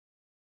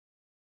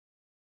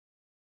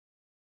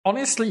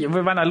 Honestly,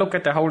 when I look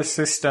at the whole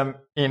system,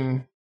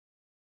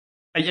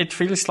 it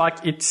feels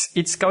like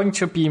it's going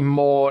to be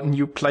more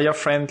new player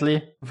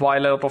friendly,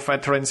 while a lot of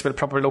veterans will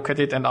probably look at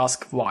it and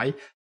ask why.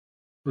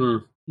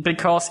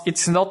 Because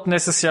it's not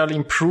necessarily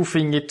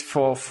improving it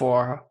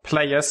for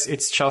players,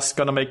 it's just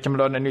going to make them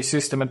learn a new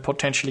system and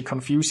potentially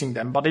confusing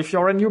them. But if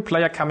you're a new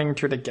player coming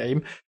into the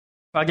game,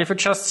 like if you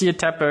just see a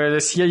tab where it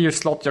is here you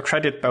slot your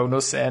credit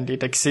bonus and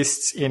it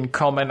exists in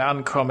common,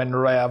 uncommon,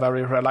 rare,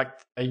 very rare, like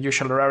a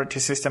usual rarity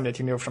system that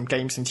you know from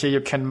games, and here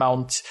you can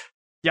mount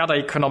the other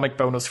economic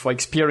bonus for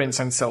experience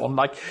and so on.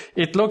 Like,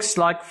 it looks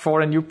like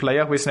for a new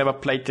player who's never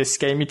played this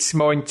game, it's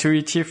more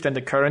intuitive than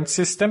the current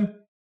system.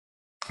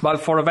 While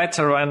for a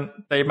veteran,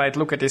 they might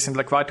look at this and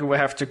like, why do we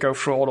have to go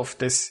through all of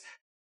this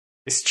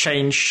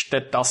change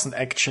that doesn't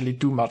actually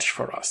do much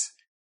for us?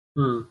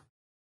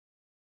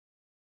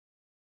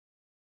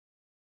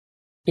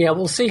 Yeah,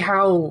 we'll see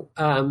how,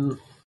 I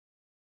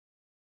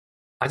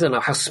don't know,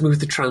 how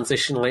smooth the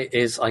transition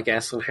is, I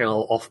guess, and how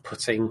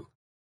off-putting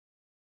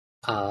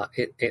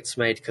it's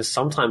made, because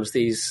sometimes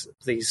these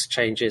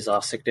changes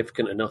are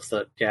significant enough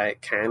that,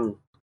 it can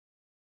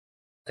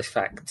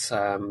affect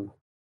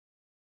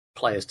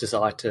players'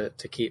 desire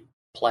to keep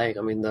playing.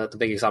 I mean, the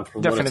big example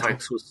from World of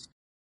Tanks was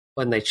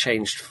when they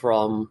changed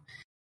from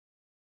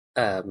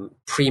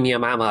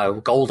premium ammo,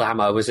 gold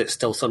ammo as it's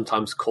still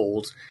sometimes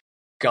called,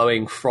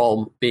 going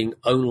from being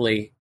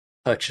only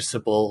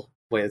purchasable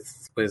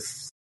with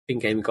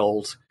in-game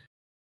gold,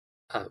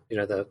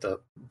 the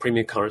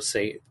premium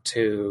currency,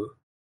 to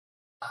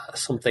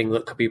something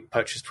that could be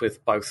purchased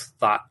with both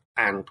that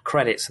and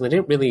credits. And they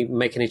didn't really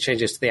make any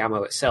changes to the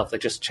ammo itself. They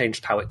just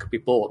changed how it could be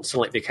bought, and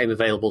suddenly it became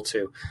available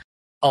to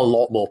a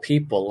lot more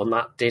people, and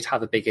that did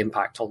have a big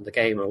impact on the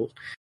game. And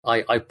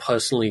I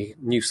personally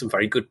knew some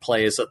very good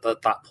players at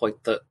that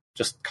point that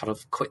just kind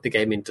of quit the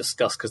game in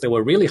disgust, because they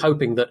were really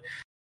hoping that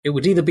it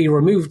would either be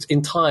removed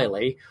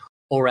entirely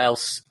or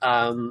else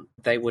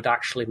they would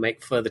actually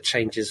make further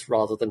changes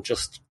rather than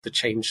just the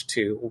change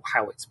to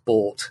how it's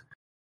bought.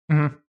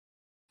 Mm-hmm.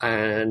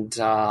 And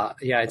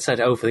instead,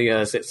 over the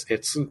years, it's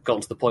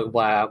gotten to the point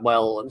where,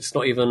 well, it's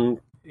not even,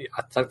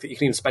 I don't think you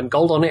can even spend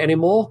gold on it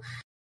anymore,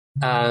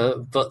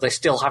 but they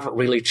still haven't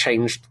really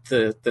changed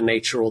the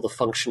nature or the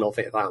function of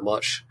it that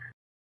much.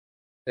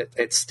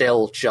 It's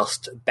still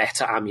just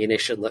better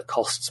ammunition that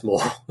costs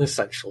more,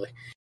 essentially.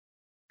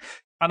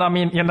 And I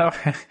mean,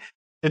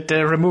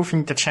 the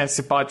removing the chance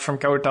to buy it from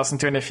gold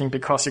doesn't do anything,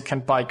 because you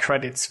can buy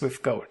credits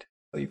with gold.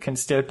 So you can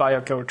still buy a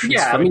gold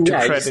transfer to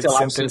credits. You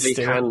still absolutely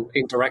can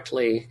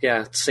indirectly,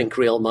 sink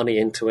real money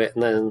into it,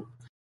 and then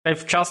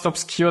they've just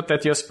obscured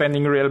that you're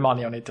spending real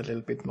money on it a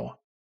little bit more.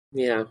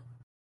 Yeah.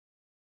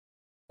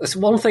 There's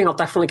one thing I'll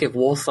definitely give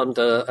War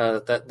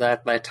Thunder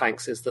their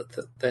tanks is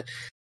that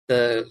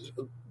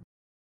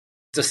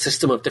the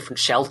system of different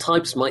shell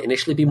types might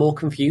initially be more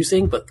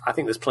confusing, but I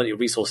think there's plenty of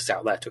resources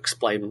out there to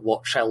explain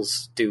what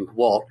shells do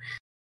what,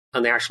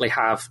 and they actually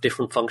have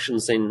different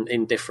functions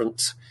in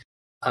different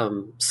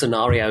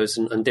scenarios,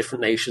 and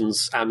different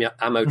nations'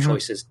 ammo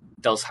choices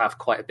does have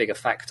quite a big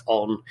effect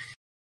on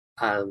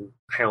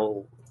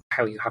how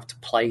you have to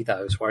play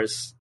those.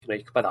 Whereas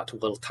you compare that to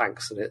little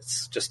tanks, and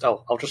it's just,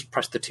 I'll just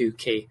press the 2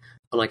 key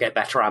and I get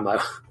better ammo.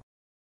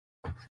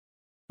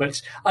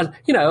 But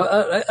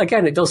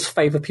again, it does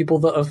favour people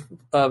that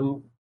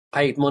have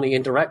paid money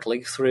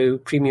indirectly through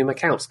premium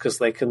accounts, because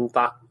they can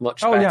that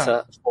much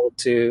better afford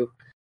to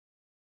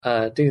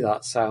do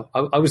that. So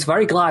I was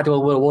very glad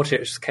when World War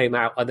II came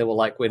out and they were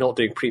like, we're not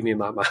doing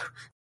premium ammo.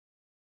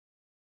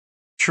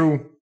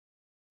 True.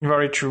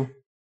 Very true.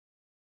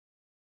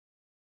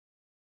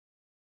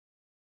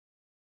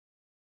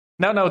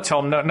 No,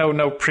 Tom,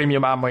 no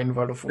premium ammo in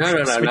World of Warcraft.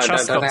 No,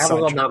 they haven't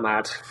gone that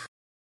mad.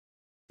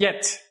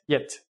 Yet.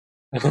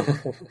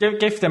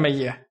 Give them a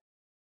year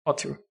or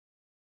two.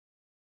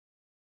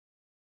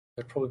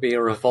 There'd probably be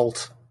a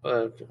revolt,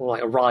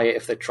 like a riot,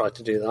 if they tried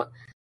to do that.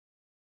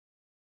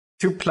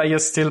 2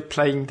 players still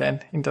playing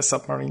then in the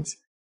submarines.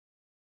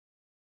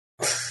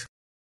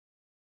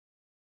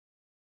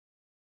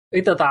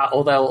 Either that,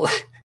 or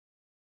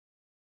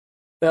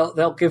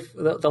they'll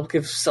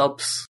give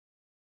subs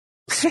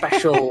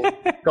special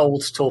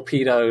gold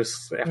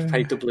torpedoes they have to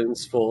pay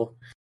doubloons for.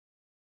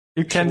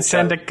 You can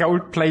send a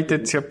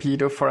gold-plated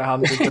torpedo for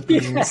 100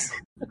 doubloons.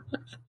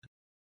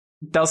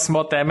 Does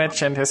more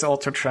damage and has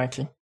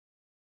auto-tracking.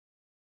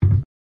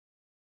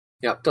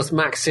 Yeah, does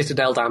max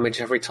Citadel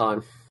damage every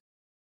time.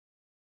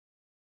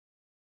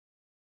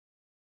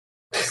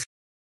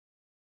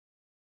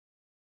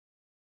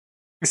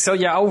 So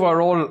yeah,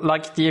 overall,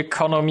 like the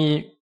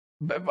economy,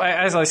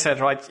 as I said,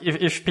 right,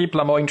 if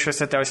people are more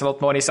interested, there is a lot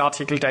more in this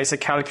article. There is a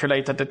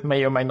calculator that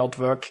may or may not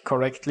work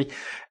correctly.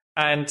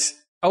 And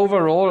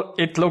overall,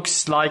 it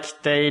looks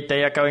like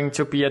they are going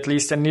to be at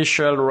least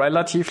initial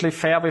relatively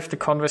fair with the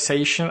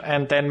conversation,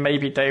 and then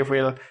maybe they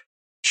will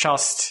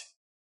just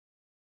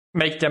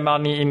make their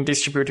money in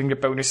distributing the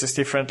bonuses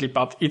differently.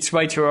 But it's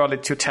way too early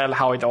to tell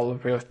how it all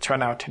will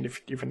turn out and if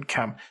it even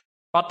can.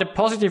 But the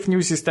positive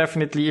news is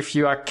definitely if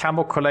you are a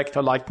camo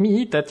collector like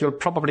me, that you'll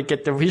probably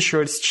get the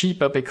visuals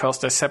cheaper because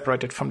they're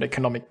separated from the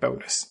economic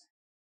bonus.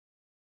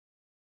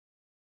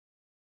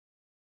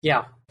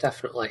 Yeah,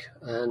 definitely.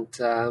 And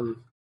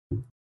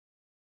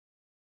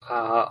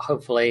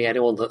hopefully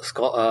anyone that's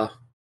got a...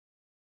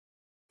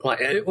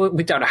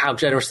 we don't know how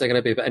generous they're going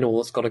to be, but anyone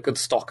that's got a good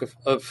stock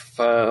of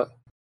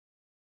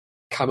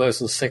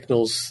camos and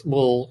signals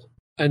will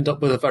end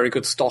up with a very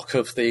good stock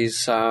of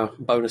these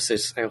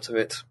bonuses out of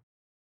it.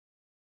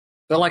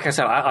 But like I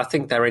said, I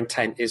think their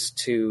intent is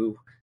to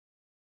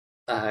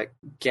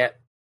get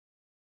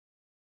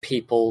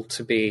people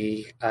to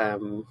be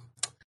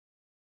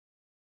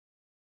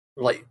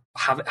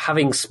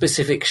having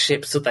specific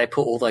ships that they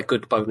put all their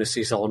good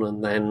bonuses on,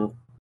 and then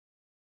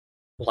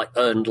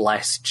earn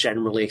less,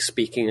 generally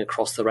speaking,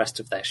 across the rest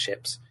of their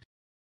ships,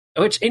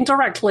 which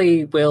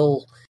indirectly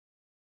will.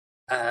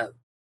 I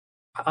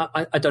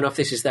don't know if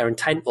this is their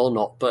intent or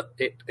not, but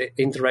it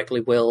indirectly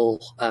will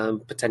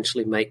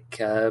potentially make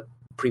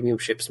premium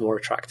ships more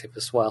attractive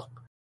as well.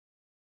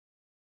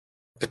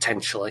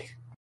 Potentially.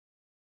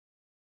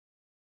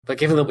 But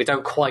given that we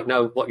don't quite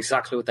know what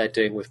they're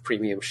doing with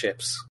premium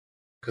ships,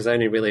 because they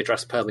only really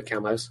address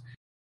perma-camos,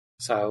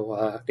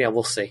 so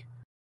we'll see.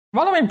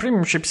 Well, I mean,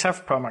 premium ships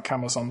have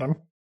perma-camos on them.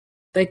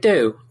 They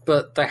do,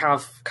 but they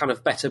have kind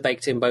of better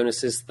baked-in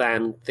bonuses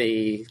than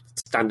the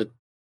standard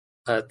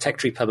tech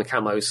tree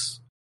perma-camos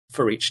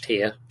for each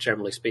tier,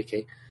 generally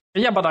speaking.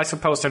 Yeah, but I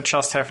suppose they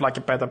just have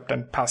a better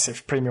than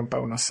passive premium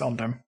bonus on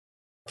them.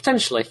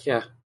 Potentially,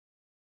 yeah.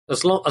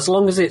 As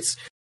long as it's,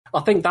 I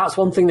think that's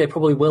one thing they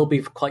probably will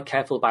be quite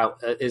careful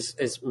about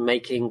is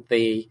making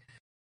the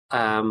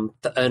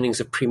earnings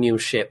of premium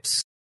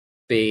ships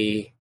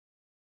be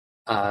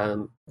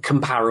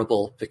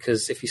comparable.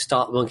 Because if you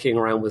start monkeying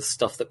around with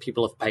stuff that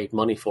people have paid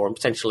money for, and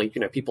potentially,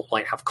 people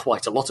might have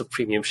quite a lot of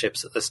premium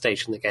ships at this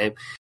stage in the game,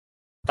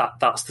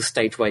 that's the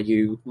stage where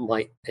you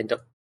might end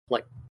up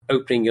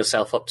opening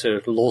yourself up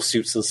to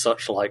lawsuits and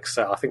such like.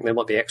 So I think they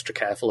might be extra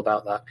careful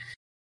about that.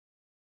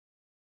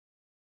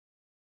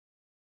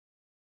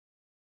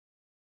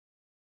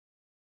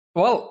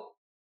 Well,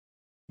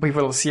 we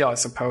will see, I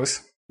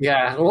suppose.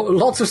 Yeah,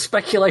 lots of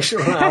speculation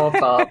on our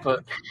part,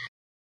 but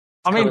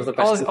I mean,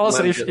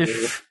 also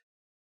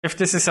if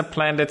this is a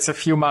plan that's a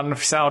few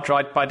months out,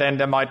 right, by then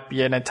there might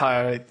be an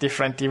entirely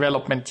different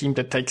development team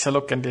that takes a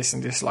look at this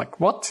and is like,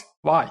 what?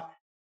 Why?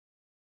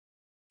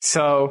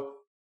 So,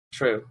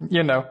 true.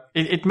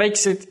 It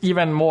makes it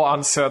even more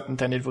uncertain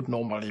than it would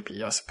normally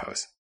be, I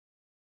suppose.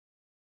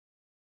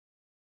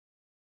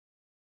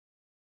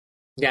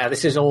 Yeah,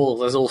 there's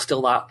all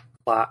still that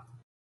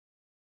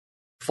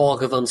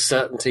fog of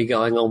uncertainty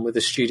going on with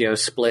the studio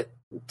split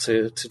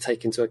to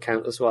take into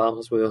account as well,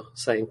 as we were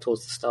saying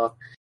towards the start.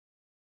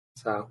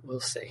 So we'll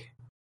see.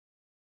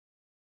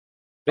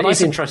 But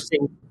it's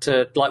interesting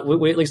to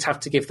we at least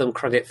have to give them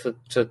credit for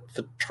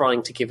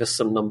trying to give us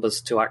some numbers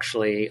to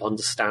actually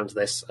understand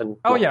this and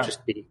not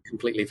just be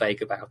completely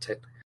vague about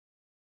it.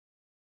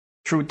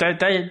 True.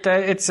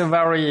 It's a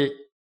very.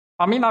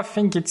 I mean, I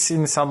think it's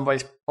in some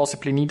ways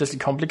possibly needlessly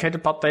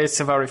complicated, but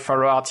it's a very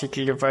thorough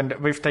article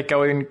with they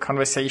go in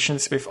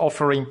conversations with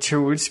offering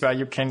tools where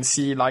you can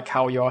see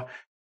how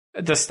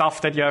the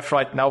stuff that you have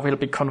right now will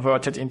be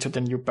converted into the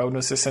new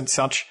bonuses and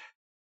such.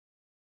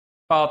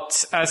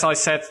 But as I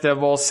said, there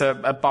was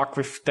a bug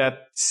with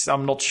that.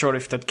 I'm not sure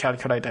if that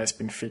calculator has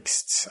been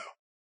fixed. So,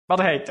 but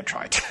hey, they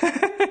tried.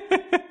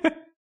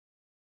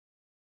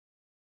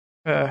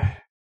 An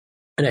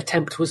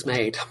attempt was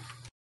made.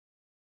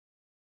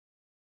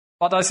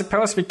 But I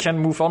suppose we can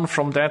move on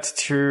from that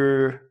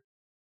to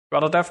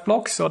other dev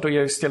blogs, or do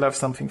you still have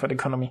something for the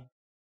economy?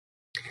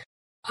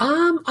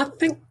 I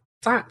think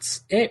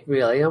that's it,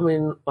 really. I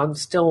mean, I'm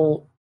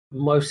still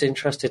most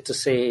interested to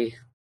see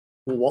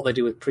what they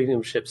do with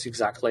premium ships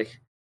exactly.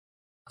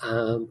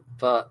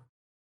 But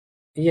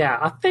yeah,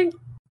 I think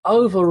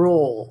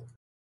overall,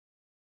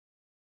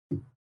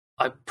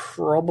 I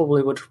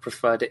probably would have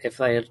preferred it if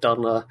they had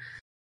done a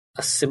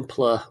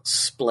simpler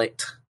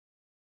split.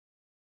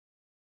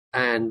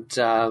 And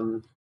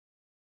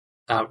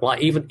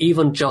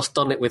even just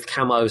done it with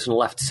camos and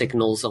left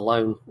signals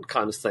alone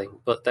kind of thing.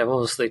 But they've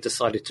obviously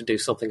decided to do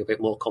something a bit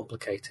more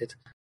complicated.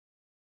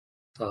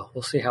 So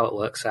we'll see how it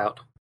works out.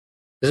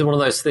 This is one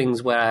of those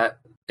things where,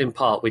 in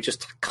part, we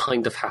just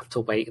kind of have to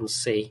wait and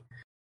see.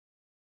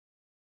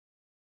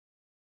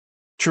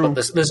 True.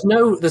 But there's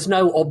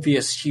no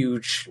obvious,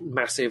 huge,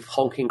 massive,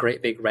 honking,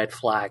 great big red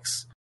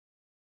flags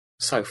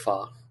so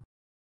far.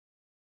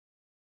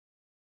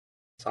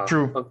 So,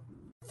 true. I'm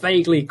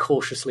vaguely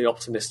cautiously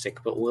optimistic,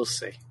 but we'll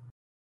see.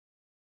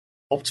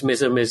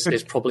 optimism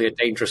is probably a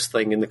dangerous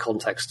thing in the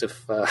context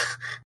of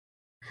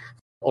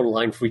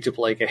online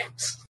free-to-play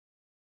games.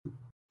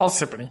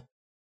 Possibly.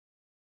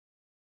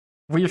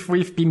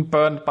 We've been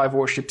burned by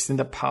warships in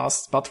the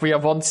past, but we are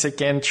once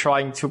again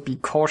trying to be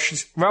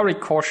very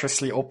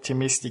cautiously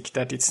optimistic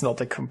that it's not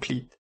a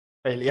complete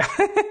failure.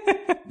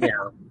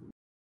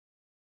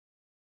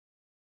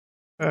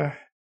 Yeah.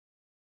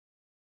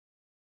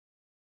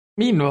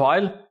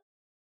 Meanwhile,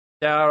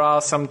 there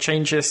are some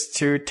changes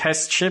to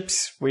test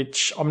ships,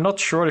 which I'm not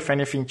sure if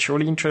anything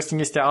truly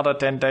interesting is there other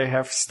than they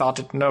have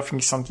started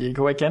nerfing San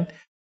Diego again.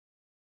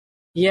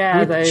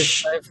 Yeah,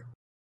 they've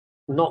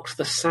knocked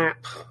the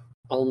sap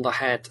on the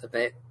head a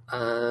bit,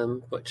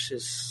 which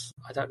is,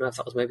 I don't know if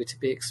that was maybe to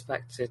be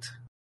expected.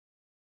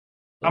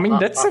 I mean,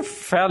 that's a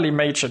fairly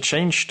major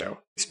change, though.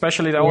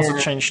 Especially they also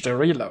changed the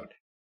reload.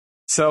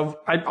 So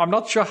I'm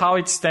not sure how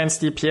it stands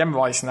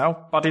DPM-wise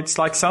now, but it's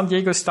like San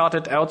Diego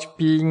started out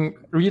being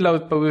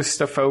reload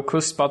booster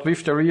focused, but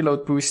with the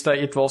reload booster,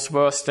 it was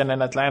worse than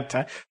an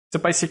Atlanta. So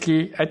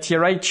basically, a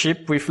tier 8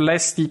 ship with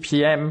less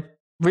DPM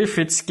with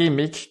its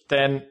gimmick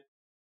than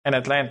an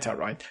Atlanta,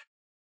 right?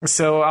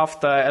 So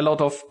after a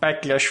lot of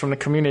backlash from the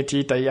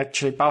community, they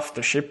actually buffed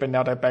the ship, and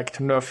now they're back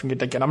to nerfing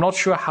it again. I'm not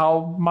sure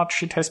how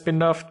much it has been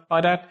nerfed by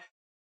that.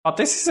 But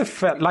this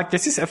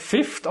is a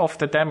fifth of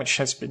the damage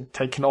has been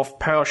taken off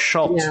per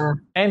shot,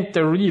 and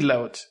the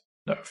reload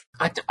nerf.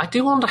 I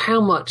do wonder how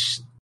much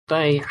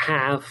they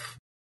have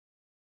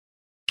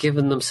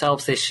given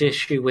themselves this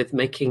issue with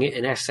making it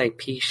an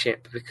SAP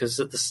ship,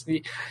 because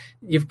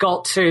you've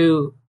got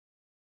to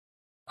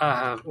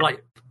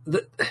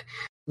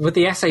with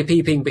the SAP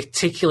being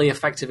particularly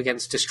effective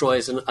against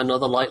destroyers and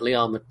other lightly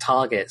armored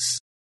targets.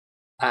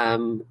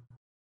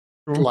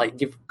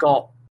 Like you've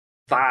got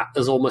that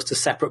as almost a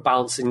separate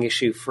balancing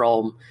issue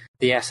from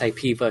the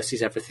SAP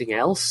versus everything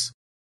else.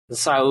 And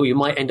so you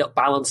might end up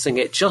balancing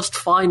it just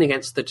fine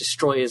against the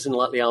destroyers and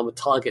lightly armored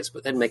targets,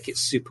 but then make it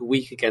super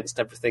weak against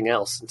everything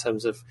else in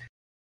terms of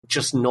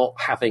just not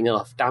having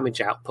enough damage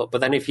output. But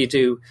then if you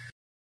do,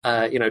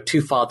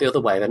 too far the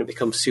other way, then it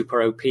becomes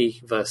super OP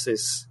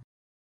versus,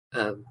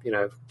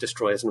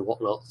 destroyers and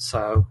whatnot.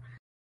 So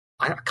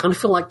I kind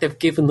of feel like they've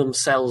given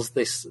themselves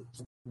this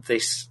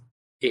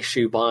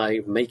issue by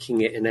making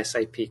it an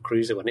SAP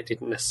cruiser when it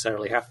didn't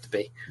necessarily have to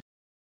be.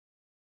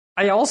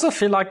 I also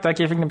feel like they're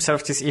giving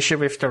themselves this issue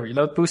with the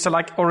reload booster.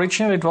 Like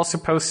originally it was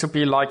supposed to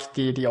be like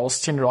the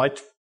Austin, right?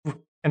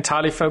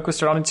 Entirely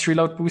focused around its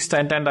reload booster,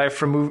 and then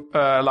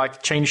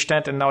they've changed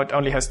that, and now it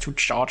only has 2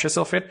 charges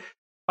of it.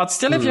 But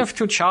still, if you have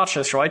 2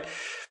 charges, right?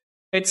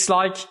 It's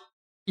like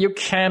you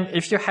can,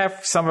 if you have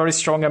some very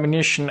strong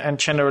ammunition and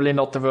generally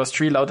not the worst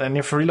reload, and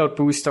if reload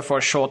booster for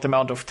a short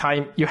amount of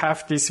time, you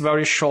have this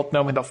very short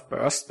moment of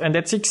burst, and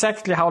that's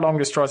exactly how long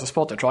destroyers are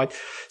spotted, right?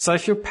 So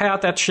if you pair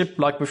that ship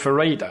like with a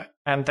raider,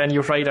 and then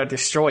you raid a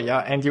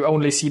destroyer, and you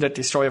only see that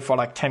destroyer for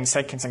like 10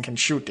 seconds and can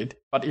shoot it,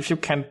 but if you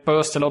can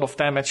burst a lot of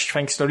damage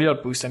thanks to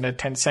reload booster in the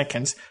 10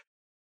 seconds,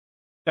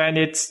 then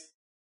it's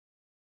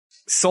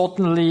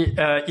certainly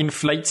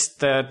inflates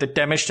the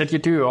damage that you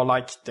do, or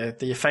like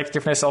the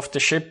effectiveness of the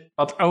ship,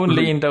 but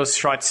only in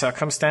those right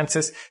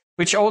circumstances,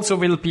 which also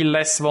will be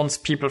less once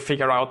people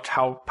figure out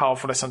how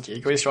powerful the San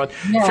Diego is, right?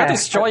 If you're a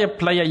destroyer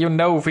player, you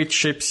know which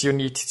ships you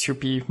need to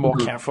be more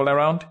careful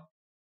around.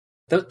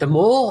 The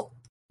more,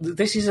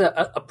 this is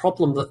a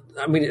problem that,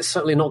 I mean, it's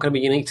certainly not going to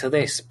be unique to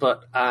this,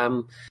 but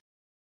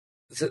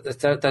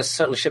there's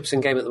certainly ships in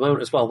game at the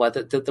moment as well, where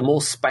the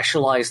more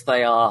specialized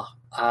they are,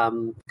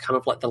 kind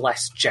of like the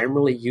less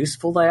generally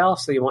useful they are.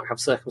 So you might have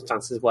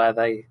circumstances where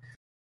they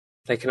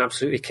can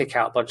absolutely kick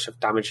out a bunch of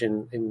damage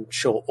in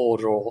short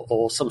order,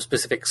 or some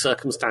specific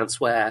circumstance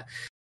where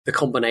the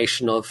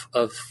combination of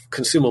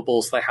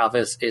consumables they have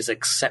is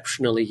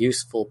exceptionally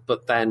useful,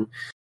 but then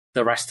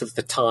the rest of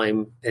the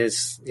time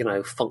is,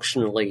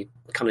 functionally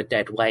kind of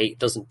dead weight,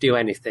 doesn't do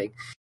anything.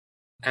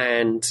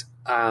 And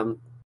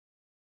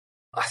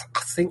I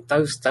think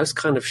those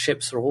kind of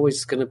ships are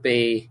always going to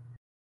be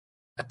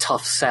a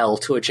tough sell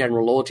to a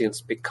general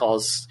audience,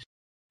 because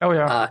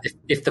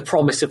if the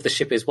promise of the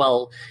ship is,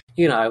 well,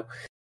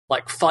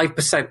 like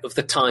 5% of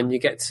the time you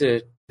get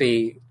to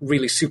be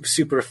really super,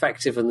 super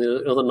effective, and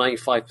the other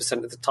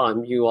 95% of the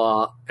time you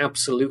are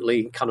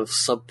absolutely kind of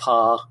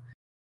subpar,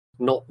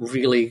 not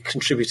really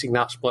contributing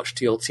that much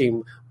to your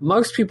team,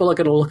 most people are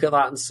going to look at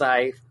that and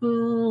say,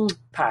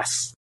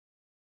 pass.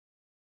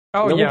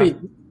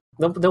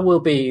 There will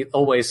be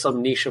always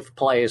some niche of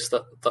players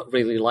that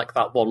really like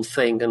that one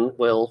thing and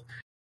will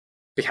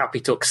be happy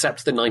to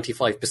accept the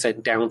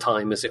 95%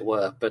 downtime, as it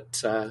were.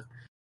 But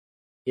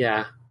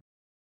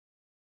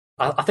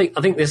I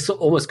think this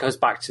almost goes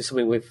back to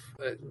something we've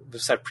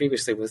said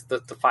previously, with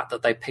the fact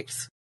that they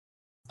picked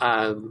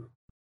a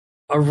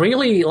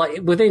really,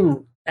 like,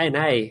 within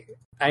NA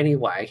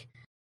anyway,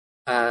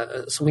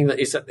 something that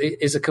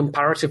is a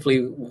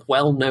comparatively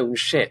well-known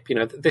ship.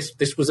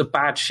 This was a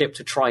bad ship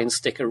to try and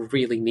stick a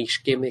really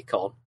niche gimmick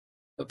on.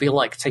 It'd be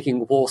like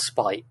taking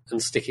Warspite and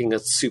sticking a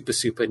super,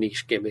 super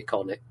niche gimmick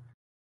on it.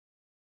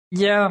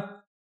 Yeah,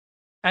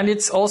 And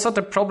it's also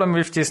the problem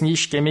with these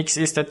niche gimmicks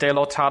is that they're a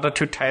lot harder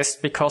to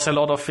test because a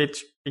lot of it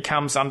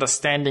becomes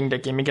understanding the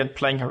gimmick and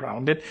playing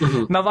around it.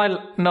 Mm-hmm. Now,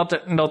 while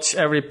not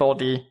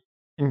everybody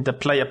in the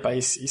player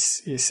base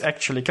is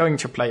actually going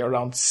to play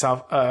around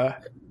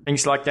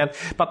things like that,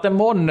 but the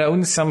more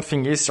known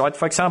something is, right?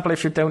 For example,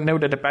 if you don't know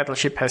that a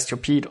battleship has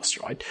torpedoes,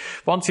 right?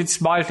 Once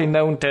it's widely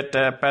known that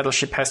the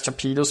battleship has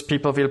torpedoes,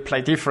 people will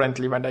play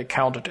differently when they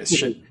counter this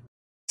ship.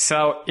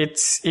 So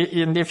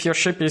and if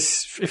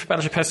a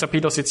battleship has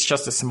torpedoes, it's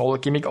just a small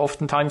gimmick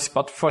oftentimes.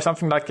 But for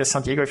something like the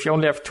San Diego, if you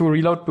only have 2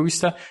 reload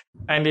booster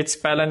and it's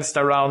balanced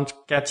around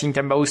getting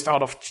the most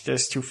out of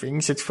these 2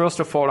 things, it's first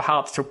of all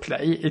hard to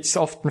play. It's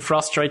often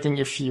frustrating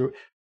if you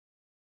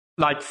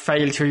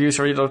fail to use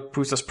reload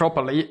boosters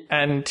properly,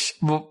 and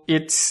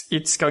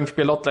it's going to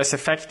be a lot less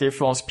effective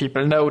once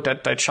people know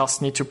that they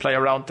just need to play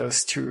around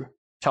those 2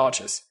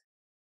 charges.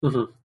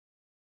 Mm-hmm.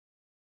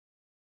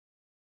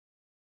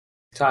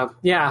 So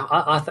yeah,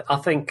 I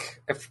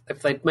think if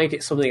they'd made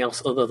it something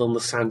else other than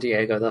the San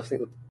Diego, then I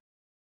think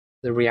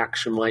the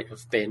reaction might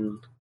have been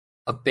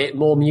a bit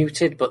more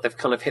muted. But they've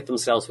kind of hit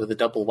themselves with a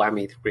double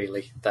whammy,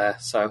 really, there.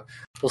 So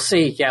we'll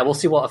see. Yeah, we'll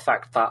see what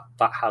effect that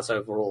has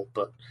overall.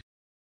 But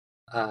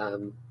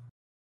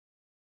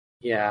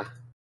yeah,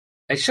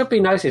 it should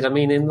be noted. I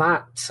mean, in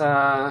that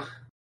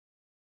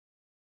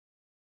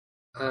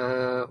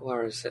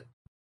where is it?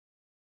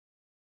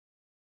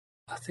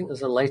 I think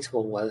there's a later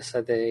one where they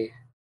said they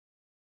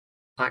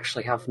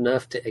actually have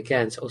nerfed it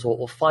again. So it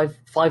was 5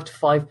 to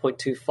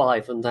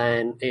 5.25, and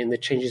then in the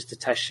changes to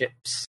test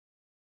ships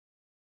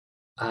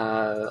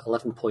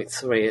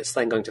 11.3, it's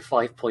then going to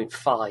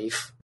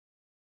 5.5.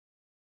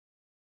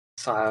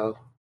 So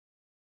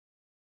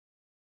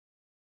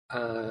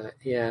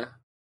yeah.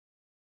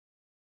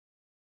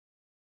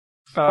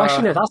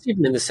 Actually, no, that's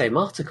even in the same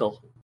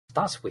article.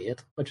 That's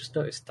weird. I just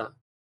noticed that.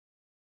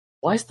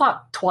 Why is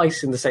that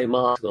twice in the same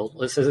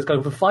article? It says it's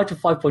going from 5 to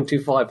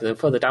 5.25, and then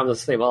further down the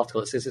same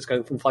article it says it's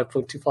going from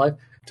 5.25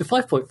 to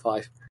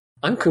 5.5.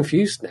 I'm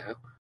confused now.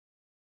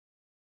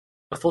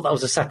 I thought that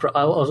was a separate...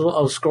 I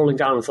was scrolling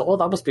down and thought, oh,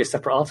 that must be a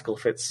separate article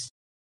if it's...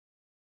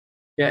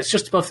 Yeah, it's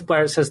just above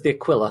where it says the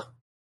Aquila.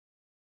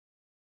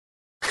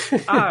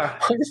 Why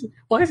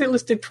is it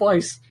listed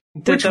twice?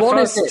 Which one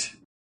is it?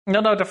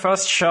 No, the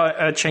first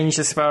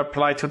changes were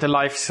applied to the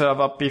live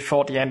server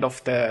before the end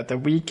of the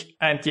week,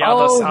 and the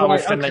others are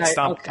with the next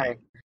update. Okay.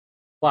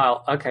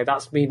 Wow, okay,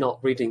 that's me not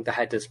reading the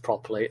headers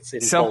properly. It's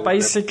in so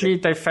basically,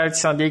 they felt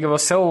San Diego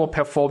was so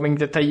overperforming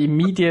that they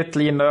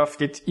immediately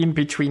nerfed it in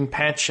between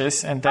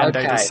patches, and then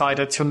they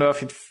decided to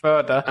nerf it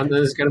further. And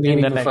there's going to be an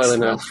even further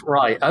nerf.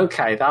 Right,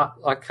 okay,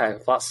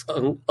 that's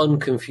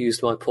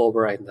unconfused my poor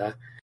brain there.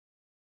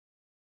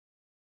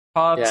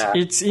 But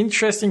it's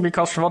interesting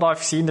because from what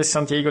I've seen, the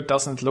San Diego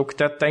doesn't look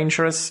that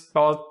dangerous.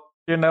 But,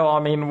 I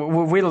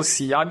mean, we'll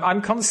see.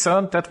 I'm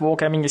concerned that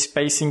Wargaming is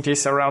basing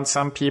this around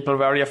some people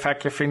very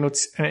effectively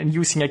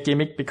using a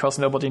gimmick because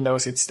nobody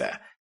knows it's there.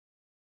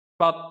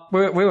 But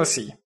we'll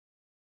see.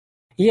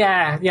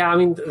 Yeah, I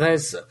mean,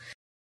 there's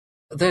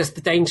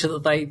the danger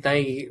that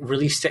they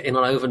released it in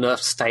an over-nerfed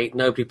state,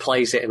 nobody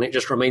plays it, and it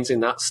just remains in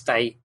that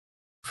state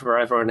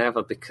forever and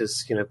ever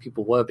because,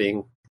 people were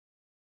being...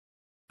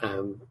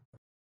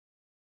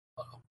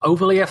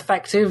 overly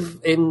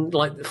effective in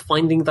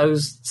finding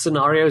those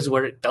scenarios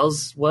where it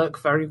does work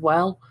very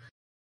well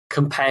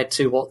compared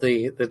to what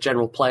the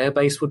general player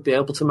base would be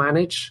able to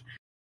manage.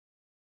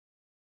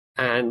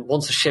 And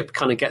once a ship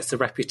kind of gets the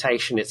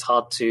reputation, it's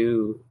hard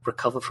to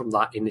recover from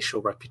that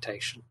initial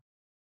reputation.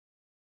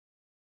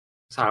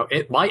 So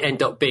it might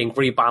end up being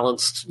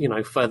rebalanced,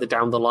 further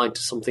down the line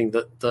to something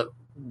that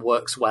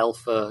works well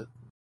for,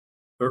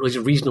 or at least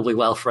reasonably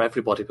well for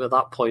everybody. But at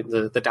that point,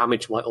 the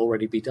damage might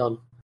already be done,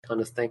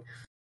 kind of thing.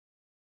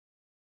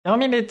 I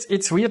mean,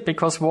 it's weird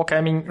because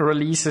Wargaming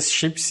releases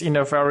ships in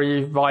a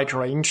very wide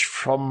range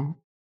from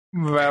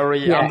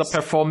very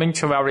underperforming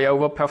to very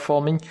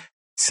overperforming.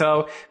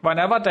 So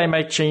whenever they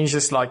make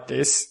changes like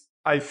this,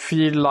 I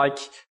feel like,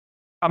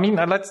 I mean,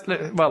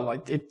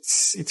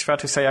 it's fair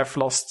to say I've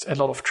lost a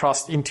lot of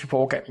trust into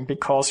Wargaming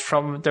because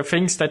from the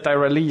things that they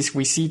release,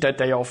 we see that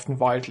they are often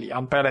wildly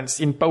unbalanced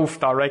in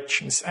both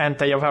directions and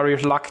they are very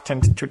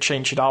reluctant to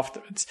change it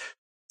afterwards.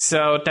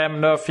 So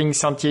them nerfing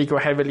San Diego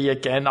heavily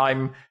again,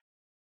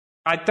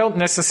 I don't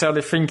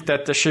necessarily think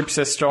that the ship's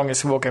as strong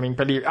as Wargaming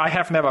believe. I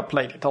have never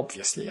played it,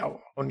 obviously. I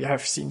only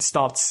have seen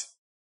stats.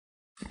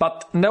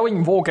 But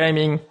knowing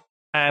Wargaming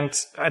and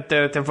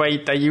the way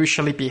they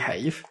usually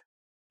behave,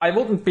 I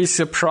wouldn't be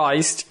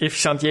surprised if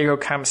San Diego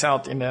comes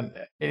out in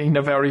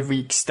a very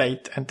weak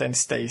state and then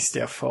stays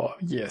there for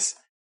years.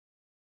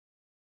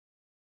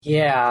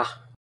 Yeah.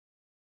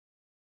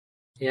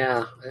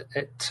 Yeah,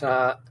 it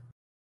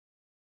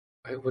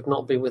would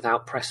not be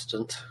without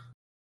precedent,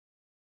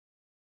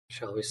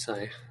 shall we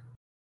say?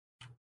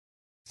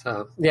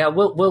 So yeah,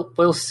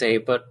 we'll see,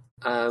 but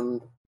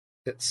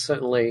it's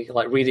certainly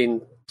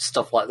reading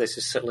stuff like this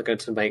is certainly going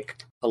to make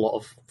a lot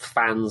of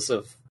fans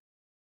of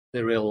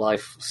the real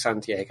life San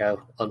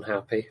Diego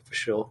unhappy for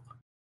sure.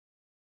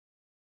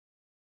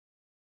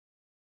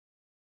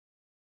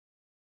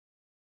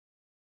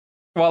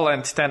 Well,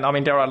 and then, I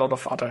mean, there are a lot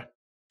of other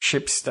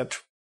ships that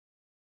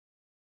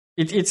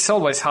it's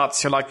always hard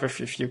to like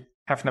if you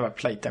have never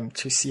played them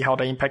to see how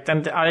they impact.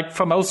 And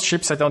for most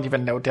ships, I don't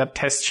even know their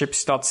test ship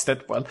stats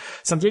that well.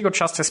 San Diego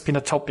just has been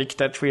a topic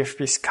that we have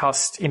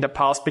discussed in the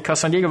past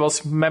because San Diego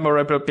was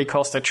memorable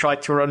because they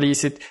tried to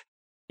release it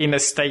in a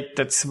state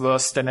that's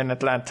worse than an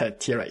Atlanta at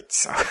tier 8.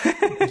 So.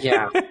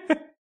 Yeah.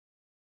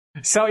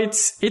 So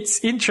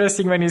it's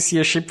interesting when you see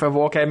a ship for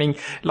wargaming,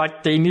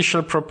 like the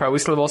initial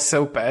proposal was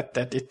so bad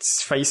that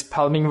it's face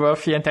palming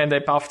worthy, and then they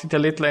buffed it a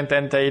little and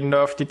then they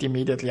nerfed it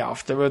immediately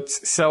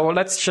afterwards. So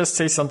let's just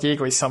say San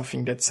Diego is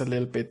something that's a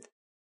little bit,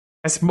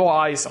 has more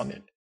eyes on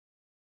it.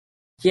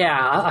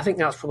 Yeah, I think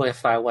that's probably a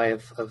fair way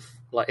of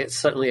like, it's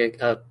certainly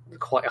a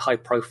quite a high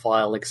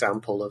profile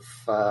example of,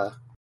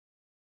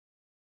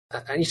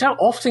 and you don't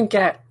often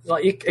get,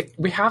 like,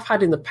 we have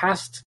had in the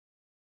past,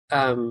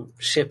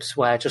 ships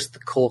where just the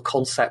core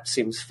concept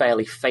seems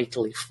fairly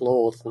fatally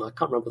flawed, and I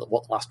can't remember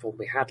what the last one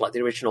we had, like the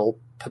original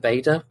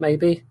Pobeda,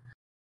 maybe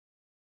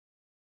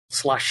 /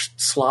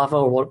 Slava,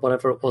 or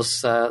whatever it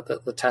was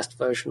that the test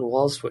version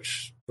was,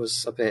 which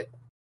was a bit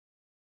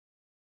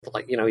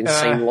like,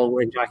 insane long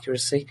range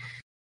accuracy,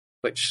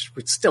 which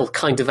we still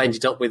kind of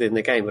ended up with in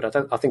the game, but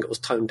I think it was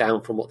toned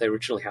down from what they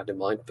originally had in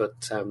mind.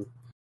 But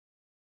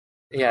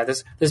yeah,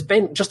 there's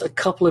been just a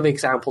couple of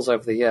examples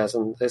over the years,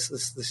 and this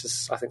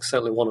is I think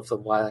certainly one of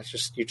them where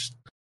you just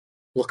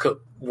look at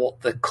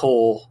what the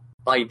core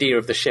idea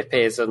of the ship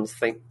is and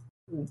think,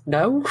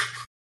 no,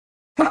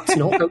 that's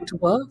not going to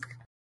work.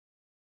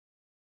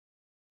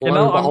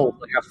 Lo and behold,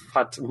 they have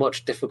had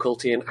much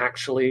difficulty in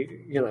actually,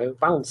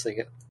 balancing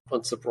it,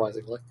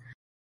 unsurprisingly.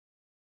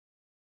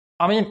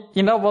 I mean,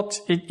 you know what?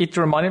 It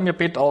reminded me a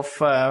bit of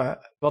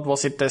what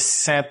was it? The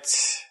set.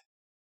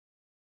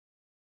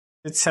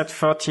 It's at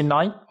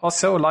 39 or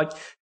so, like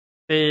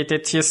the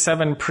tier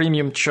 7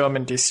 premium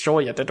German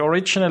destroyer that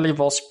originally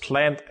was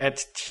planned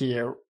at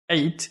tier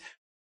 8.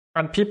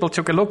 And people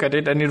took a look at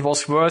it and it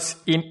was worse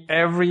in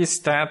every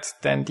stat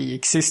than the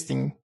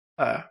existing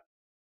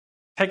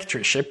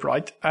Tectri ship,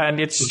 right? And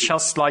it's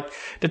just like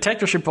the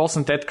Tectri ship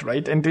wasn't that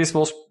great and this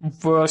was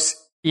worse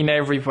in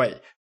every way.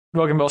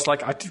 Logan was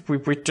like,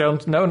 we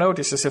don't, no,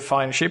 this is a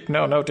fine ship.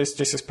 No, this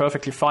is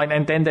perfectly fine.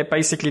 And then they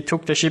basically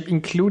took the ship,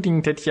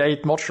 including the tier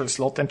 8 module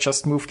slot, and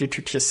just moved it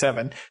to tier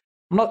 7.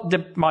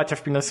 There might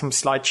have been some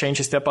slight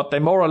changes there, but they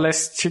more or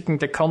less took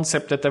the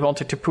concept that they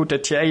wanted to put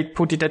at tier 8,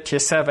 put it at tier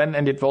 7,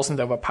 and it wasn't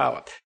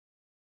overpowered.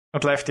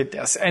 Not left it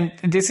there. And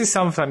this is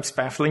sometimes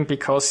baffling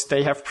because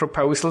they have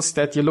proposals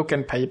that you look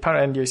on paper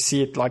and you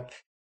see it like,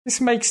 this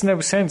makes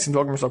no sense. And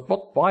Logan was like,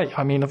 what? Why?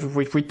 I mean,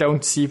 we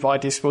don't see why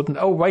this wouldn't.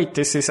 Oh, wait,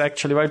 this is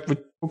actually right. We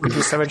could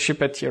do 7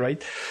 ship at tier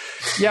 8.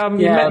 Yeah,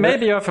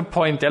 maybe you have a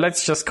point there.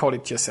 Let's just call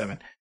it tier 7.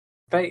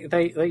 They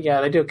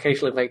do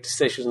occasionally make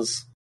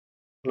decisions.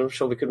 And I'm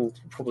sure we can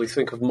probably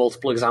think of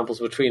multiple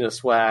examples between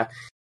us where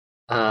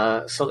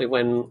certainly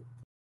when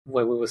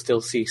we were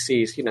still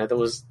CCs, there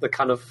was the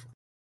kind of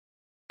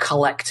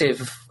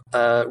collective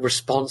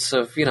response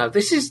of,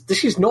 this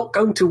is not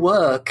going to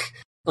work.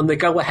 And they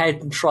go ahead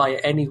and try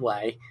it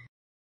anyway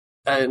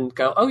and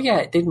go, oh yeah,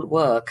 it didn't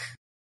work.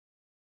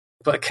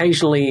 But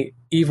occasionally,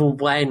 even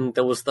when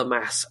there was the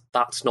mass,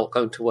 that's not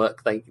going to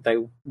work, they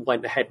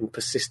went ahead and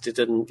persisted,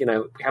 and, we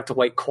had to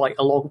wait quite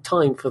a long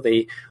time for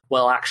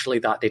well, actually,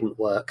 that didn't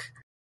work.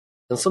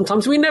 And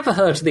sometimes we never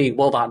heard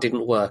well, that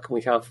didn't work. And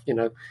we have,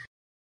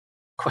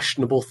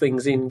 questionable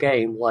things in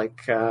game,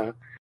 like I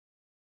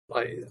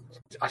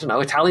don't know,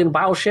 Italian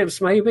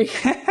battleships, maybe?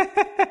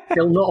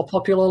 Still not a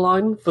popular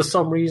line for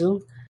some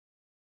reason.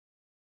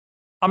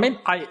 I mean,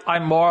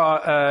 I'm more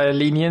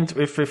lenient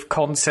with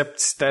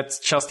concepts that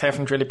just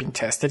haven't really been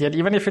tested yet.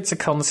 Even if it's a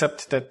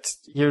concept that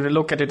you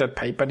look at it at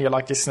paper and you're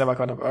like, this is never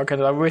going to work,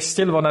 and we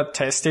still want to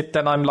test it,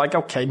 then I'm like,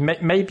 okay,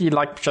 maybe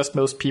like just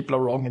most people are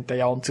wrong and they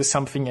are onto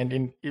something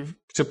and it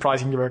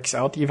surprisingly works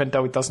out, even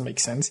though it doesn't make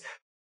sense.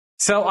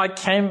 So I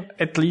can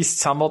at least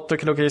somewhat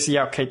look at this,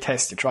 yeah, okay,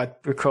 test it, right?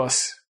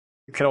 Because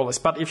you can always.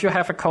 But if you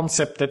have a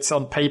concept that's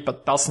on paper,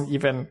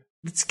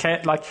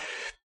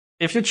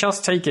 if you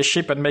just take a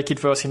ship and make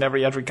it worse in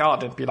every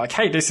regard and be like,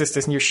 hey, this is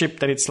this new ship,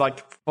 then it's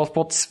like,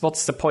 what's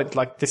the point?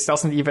 Like, this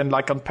doesn't even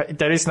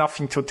there is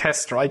nothing to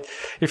test, right?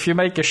 If you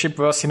make a ship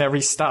worse in every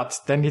stat,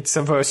 then it's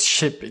a worse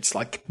ship. It's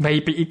like,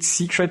 maybe it's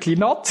secretly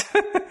not.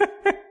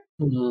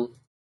 Mm-hmm.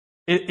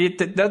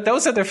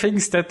 Those are the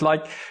things that,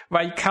 like,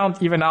 where you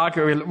can't even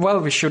argue, well,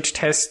 we should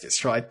test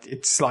this, right?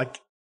 It's like,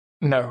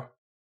 no.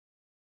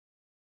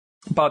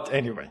 But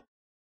anyway.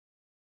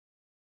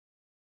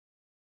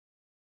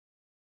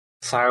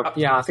 So,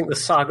 yeah, I think the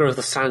saga of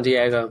the San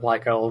Diego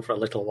might go on for a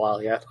little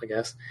while yet, I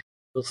guess.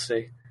 We'll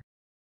see.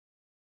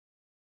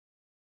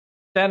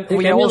 Then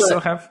we also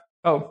have...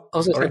 Oh, I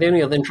was going to say, the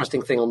only other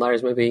interesting thing on there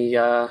is maybe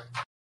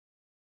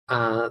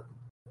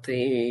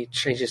the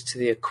changes to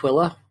the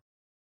Aquila,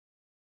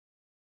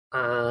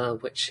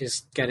 which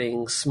is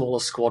getting smaller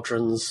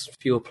squadrons,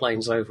 fewer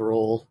planes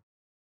overall.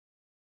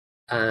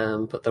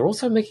 But they're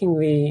also making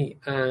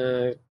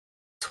the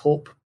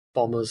Torp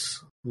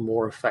bombers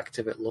more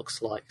effective, it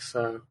looks like.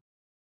 So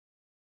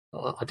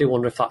I do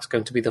wonder if that's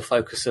going to be the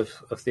focus of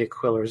the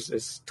Aquila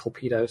is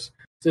torpedoes.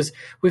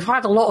 We've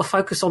had a lot of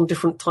focus on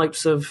different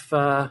types of,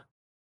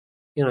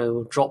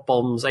 drop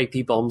bombs,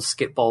 AP bombs,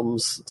 skip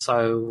bombs.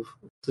 So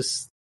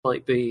this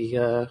might be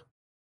a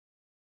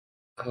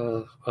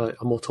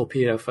more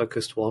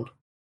torpedo-focused one.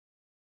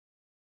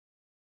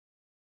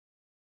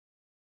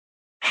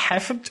 I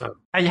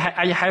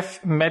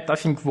have met, I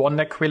think, one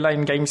Aquila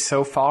in games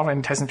so far, and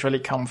it hasn't really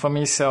come for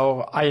me,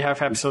 so I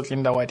have absolutely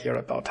no idea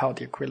about how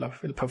the Aquila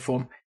will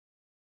perform.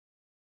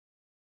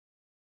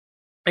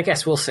 I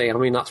guess we'll see. I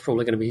mean, that's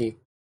probably going to be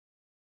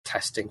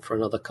testing for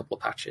another couple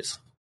of patches.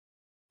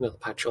 Another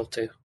patch or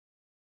two.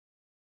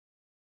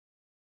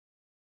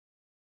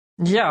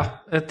 Yeah,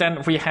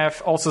 then we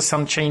have also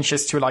some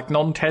changes to like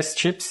non-test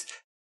ships,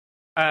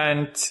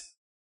 and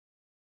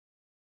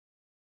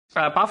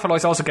Buffalo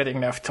is also getting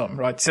nerfed, Tom,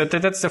 right? So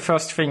that's the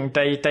first thing.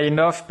 They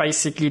nerf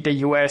basically the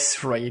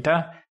US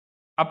Raider.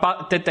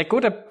 But the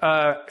good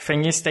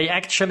thing is they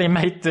actually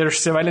made their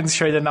surveillance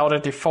Raider now the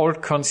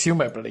default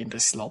consumable in the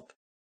slot.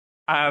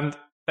 And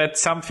that's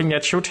something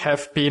that should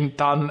have been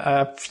done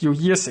a few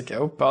years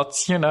ago. But,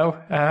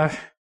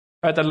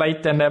 better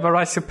late than never,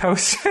 I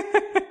suppose.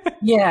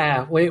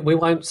 Yeah, we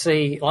won't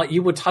see. Like,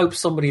 you would hope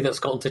somebody that's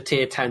gotten to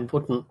tier 10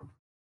 wouldn't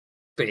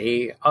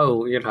be,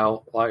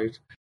 I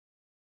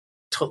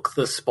took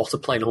the spotter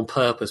plane on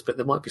purpose, but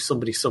there might be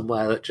somebody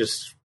somewhere that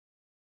just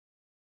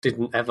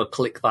didn't ever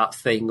click that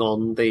thing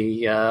on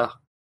the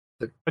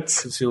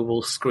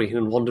consumable screen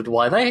and wondered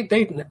why they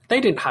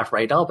didn't have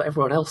radar, but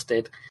everyone else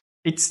did.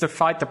 It's the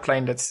fighter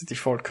plane that's the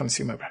default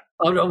consumable.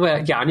 Oh no,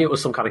 well, yeah, I knew it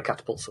was some kind of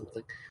catapult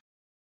something.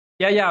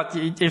 Yeah.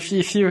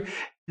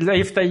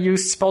 If they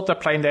use spotter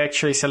plane, they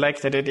actually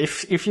selected it.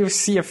 If you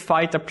see a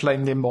fighter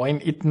plane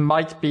Lemoyne, it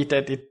might be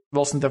that it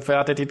wasn't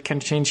aware that it can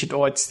change it,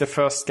 or it's the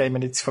first game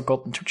and it's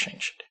forgotten to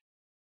change it.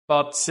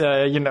 But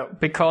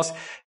because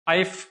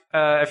I've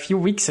a few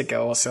weeks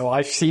ago or so,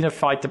 I've seen a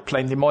fighter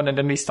plane Lemoyne, and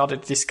then we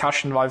started a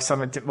discussion why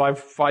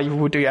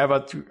would you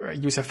ever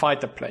use a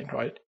fighter plane,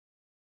 right?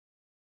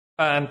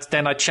 And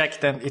then I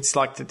checked, and it's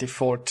like the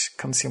default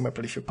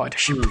consumable if you buy the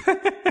ship.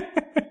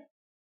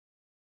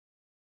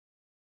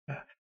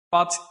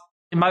 But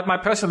my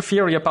personal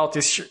theory about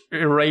this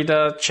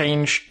Raider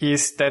change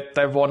is that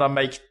they want to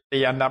make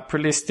the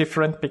Annapolis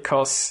different,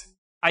 because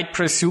I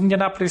presume the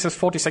Annapolis has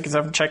 40 seconds. I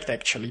haven't checked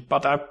actually,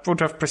 but I would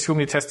have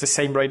presumed it has the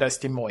same radar as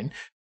Des Moines.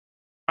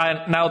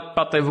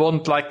 But they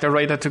want like the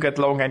radar to get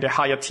longer in the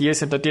higher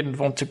tiers, and they didn't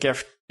want to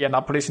give the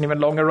Annapolis an even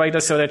longer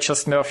radar, so they're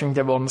just nerfing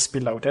the ones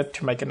below that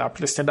to make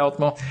Annapolis stand out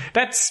more.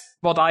 That's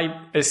what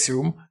I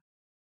assume.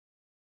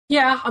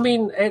 Yeah, I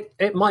mean,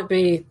 it might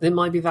be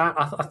that.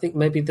 I think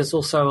maybe there's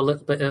also a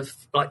little bit of,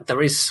 like,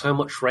 there is so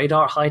much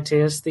radar at high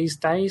tiers these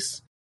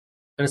days,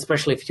 and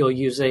especially if you're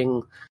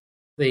using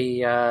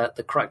the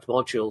correct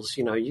modules,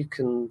 you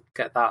can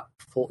get that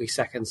 40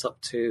 seconds up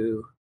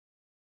to,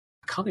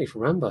 I can't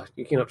even remember,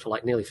 you can get up to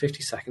like nearly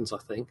 50 seconds, I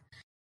think.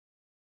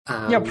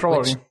 Yeah,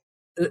 probably.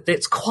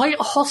 It's quite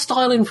a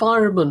hostile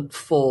environment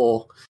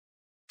for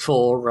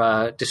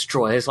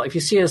destroyers. Like, if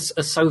you see a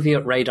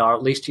Soviet radar,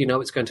 at least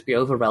it's going to be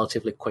over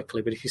relatively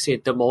quickly. But if you see a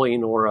Des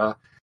Moines or a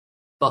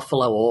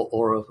Buffalo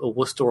or a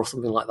Worcester or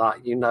something like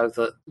that,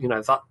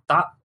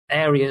 that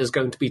area is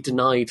going to be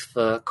denied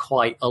for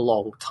quite a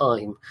long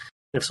time.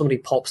 And if somebody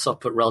pops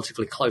up at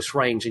relatively close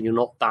range and you're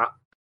not that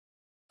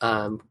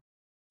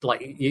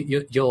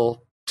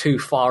you're too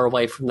far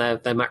away from their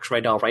max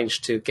radar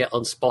range to get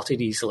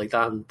unspotted easily,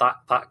 then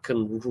that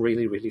can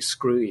really, really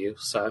screw you.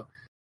 So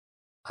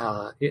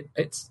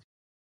it's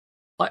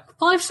like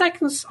 5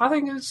 seconds, I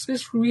think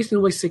it's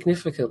reasonably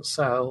significant.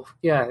 So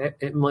yeah,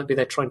 it might be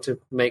they're trying to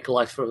make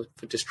life for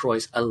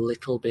destroyers a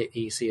little bit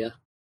easier.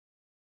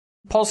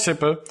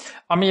 Possible.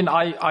 I mean,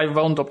 I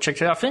won't object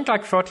to it. I think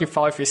like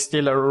 35 is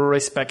still a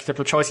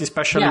respectable choice,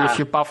 especially if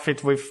you buff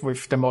it with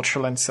the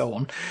module and so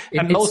on.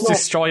 And most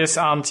destroyers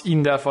aren't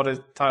in there for the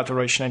entire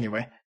duration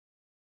anyway.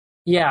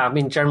 Yeah, I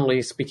mean,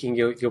 generally speaking,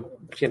 your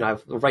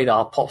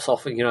radar pops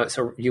off, it's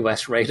a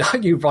US radar.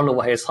 You run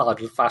away as hard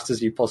and fast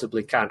as you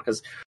possibly can,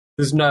 because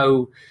there's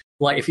no,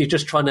 like, if you're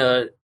just trying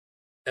to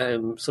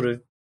sort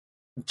of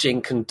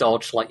jink and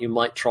dodge like you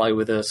might try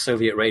with a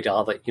Soviet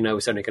radar that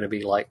is only going to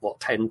be like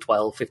 10,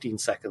 12, 15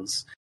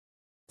 seconds.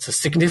 It's a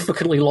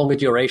significantly longer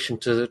duration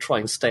to try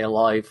and stay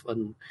alive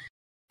and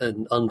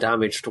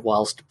undamaged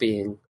whilst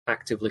being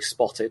actively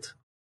spotted.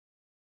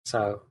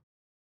 So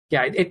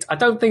yeah, I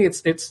don't think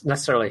it's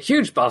necessarily a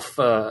huge buff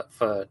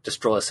for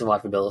destroyer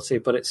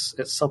survivability, but it's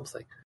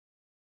something.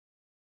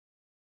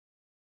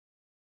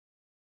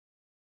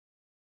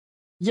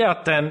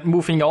 Yeah, then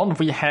moving on,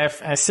 we have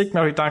a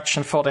sigma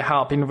reduction for the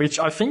Harbin, which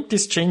I think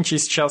this change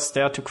is just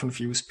there to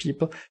confuse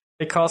people,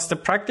 because the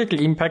practical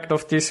impact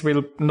of this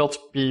will not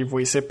be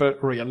visible,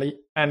 really.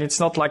 And it's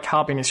not like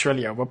Harbin is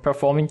really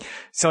overperforming.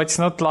 So it's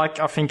not like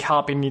I think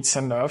Harbin needs a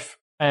nerf,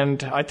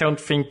 and I don't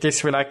think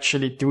this will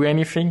actually do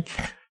anything.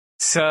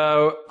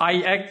 So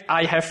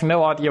I have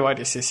no idea why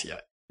this is here.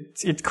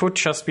 It could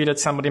just be that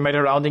somebody made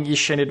a rounding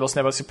issue and it was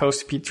never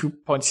supposed to be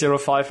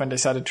 2.05 and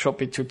decided to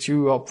drop it to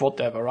 2 or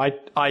whatever.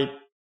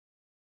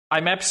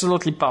 I'm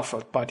absolutely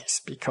baffled by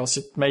this because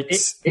it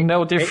makes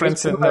no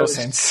difference and no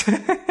sense.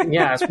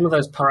 Yeah, it's one of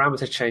those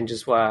parameter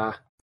changes where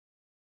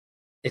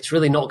it's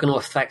really not going to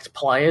affect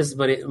players,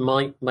 but it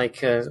might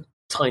make a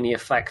tiny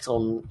effect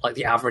on like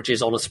the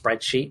averages on a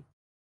spreadsheet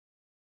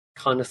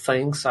kind of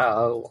thing.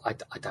 So I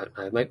don't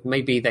know.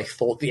 Maybe they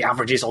thought the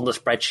averages on the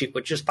spreadsheet were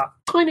just that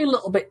tiny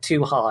little bit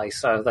too high,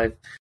 so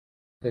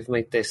they've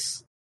made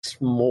this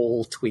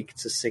small tweak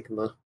to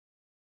Sigma.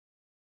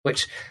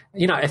 Which,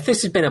 if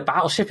this had been a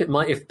battleship, it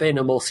might have been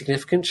a more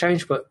significant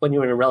change. But when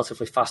you're in a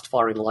relatively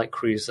fast-firing light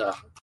cruiser,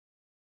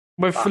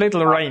 with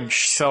little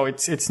range, so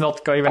it's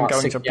not even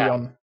going to be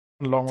on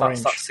long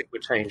range. That Sigma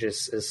change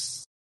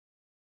is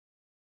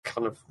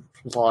kind of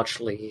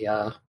largely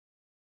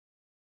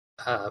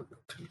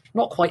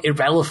not quite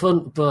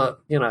irrelevant, but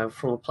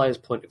from a player's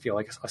point of view,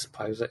 I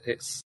suppose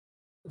it's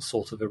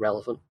sort of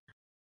irrelevant.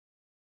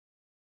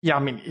 Yeah, I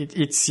mean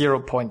it's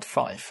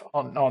 0.5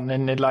 on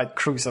a light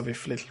cruiser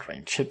with little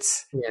range.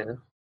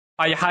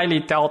 I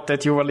highly doubt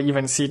that you will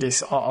even see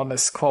this on a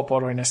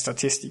scoreboard or in a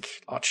statistic.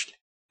 Largely,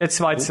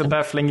 that's why it's so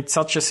baffling. It's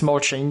such a small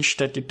change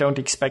that you don't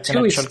expect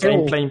an actual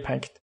gameplay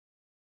impact.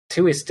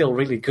 2 is still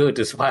really good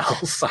as well.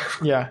 So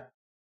yeah.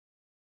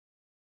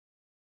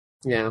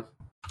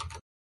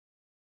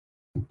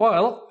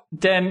 Well,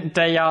 then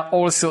they are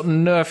also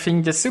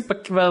nerfing the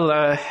super.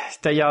 Well,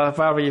 they are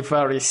very,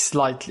 very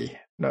slightly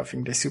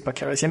nerfing the super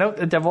carriers.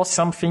 There was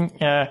something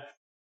that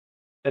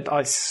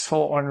I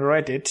saw on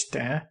Reddit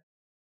there.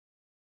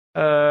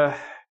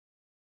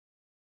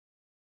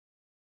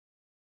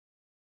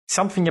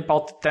 Something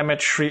about the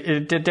damage.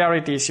 There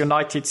it is.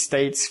 United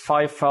States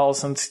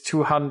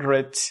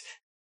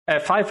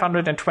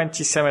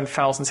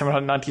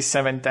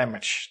 527,797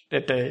 damage.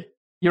 The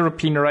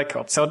European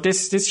record. So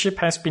this ship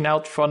has been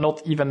out for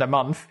not even a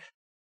month.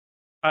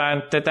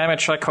 And the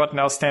damage record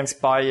now stands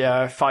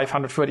by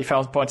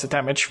 530,000 points of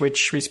damage,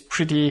 which is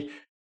pretty.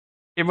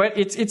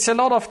 It's a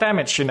lot of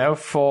damage,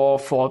 for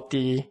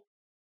the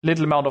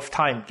little amount of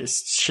time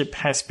this ship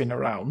has been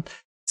around.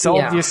 So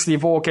obviously,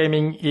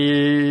 Wargaming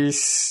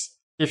is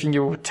giving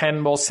you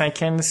 10 more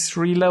seconds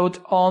reload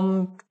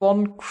on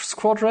one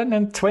squadron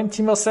and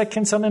 20 more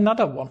seconds on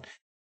another one.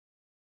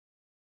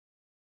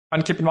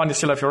 And keep in mind, you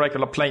still have your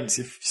regular planes.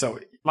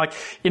 Like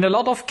in a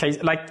lot of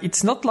cases, like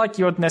it's not like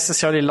you're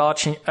necessarily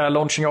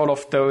launching all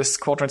of those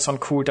squadrons on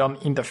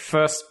cooldown in the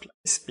first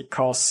place,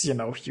 because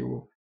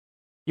you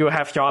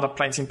have your other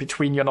planes in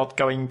between. You're not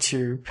going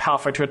to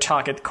halfway to a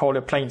target call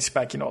your planes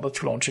back in order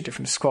to launch a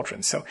different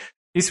squadron. So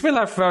this will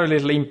have very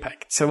little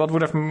impact. So what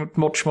would have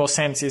much more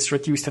sense is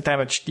reduce the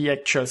damage the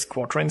actual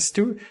squadrons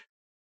do.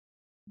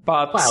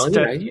 But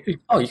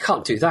you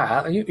can't do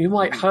that. You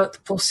might hurt the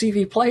poor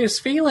CV players'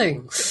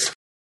 feelings.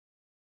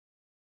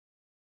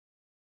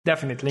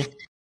 Definitely.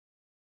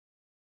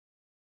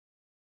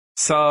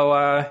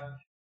 So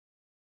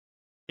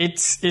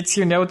it's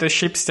the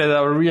ships that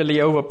are really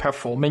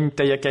overperforming,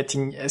 they are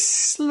getting a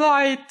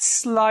slight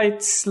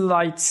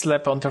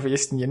slap on the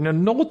wrist.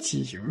 Naughty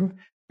you.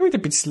 Do it a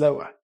bit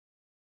slower.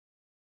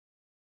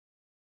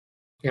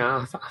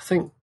 Yeah, I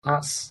think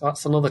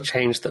that's another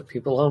change that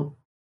people aren't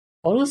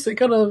honestly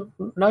gonna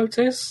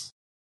notice.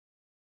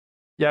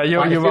 Yeah, you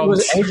won't. If it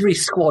was every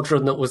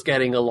squadron that was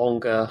getting a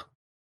longer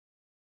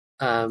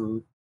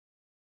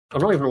or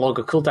not even a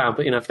longer cooldown,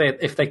 but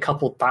if they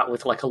coupled that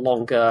with like a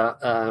longer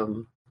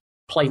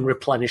plane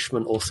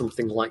replenishment or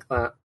something like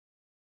that,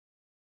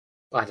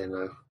 I don't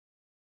know.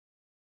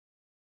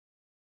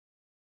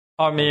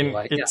 I mean,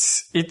 anyway,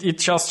 it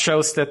just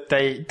shows that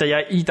they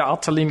are either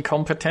utterly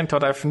incompetent or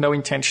they have no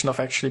intention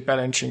of actually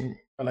balancing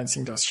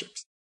those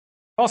ships.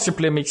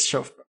 Possibly a mixture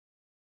of both.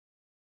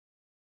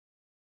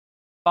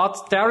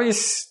 But there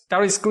is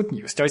good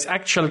news. There is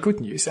actual good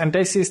news, and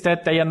this is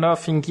that they are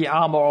nerfing the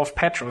armor of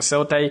Petro.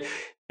 So they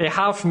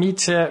have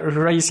meter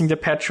raising the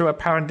Petro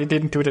apparently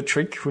didn't do the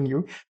trick. Who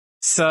knew?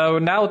 So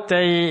now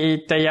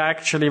they are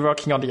actually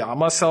working on the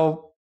armor.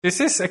 So this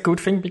is a good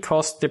thing,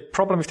 because the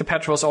problem with the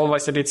Petro was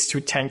always that it's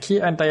too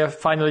tanky, and they are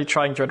finally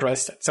trying to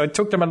address that. So it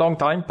took them a long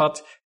time,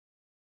 but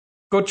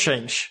good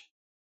change.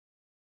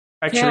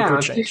 Actually,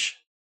 good change.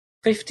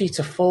 50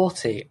 to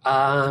 40.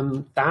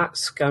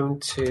 That's going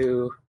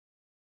to,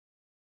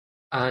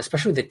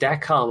 especially with the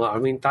deck armor. I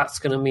mean, that's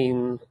going to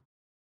mean.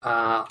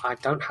 I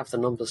don't have the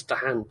numbers to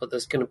hand, but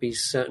there's going to be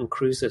certain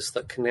cruisers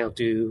that can now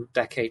do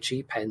deck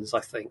HE pens, I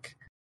think.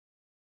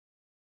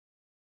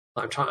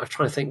 I'm trying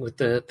to think with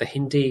the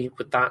Hindi,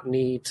 would that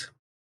need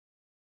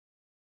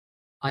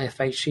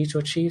IFHE to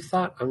achieve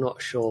that? I'm not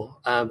sure.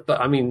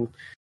 But I mean,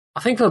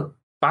 I think for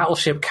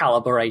battleship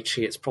caliber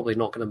HE, it's probably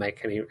not going to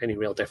make any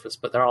real difference.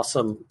 But there are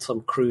some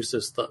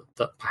cruisers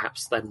that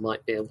perhaps then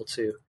might be able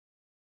to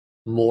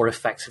more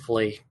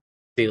effectively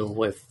deal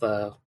with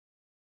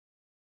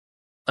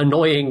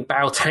annoying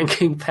bow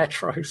tanking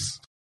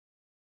Petros.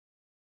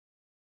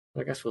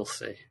 I guess we'll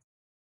see.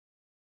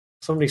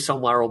 Somebody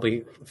somewhere will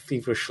be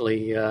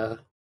feverishly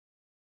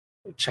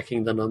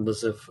checking the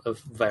numbers of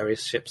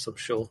various ships, I'm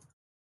sure.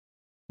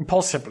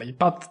 Possibly,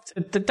 but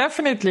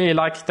definitely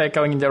like they're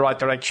going in the right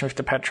direction with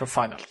the Petro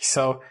finally.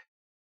 So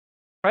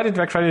credit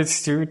where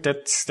credit's due.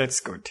 That's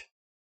good.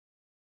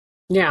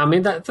 Yeah, I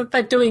mean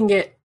they're doing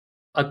it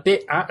a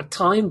bit at a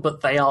time,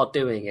 but they are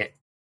doing it,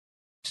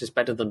 which is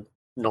better than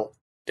not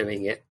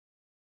doing it.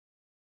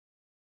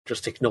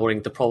 Just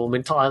ignoring the problem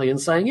entirely and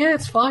saying, "Yeah,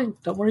 it's fine.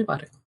 Don't worry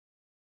about it."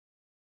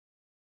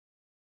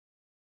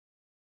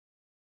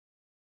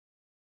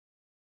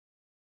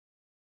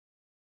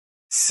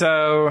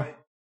 So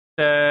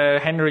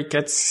Henry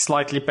gets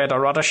slightly better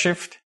rudder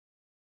shift,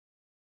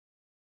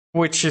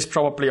 which is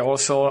probably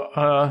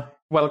also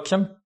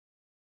welcome.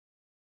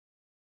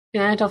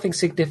 Yeah, nothing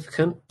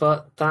significant,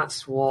 but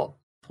that's what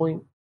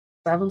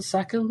 0.7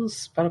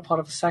 seconds, better part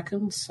of a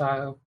second.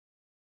 So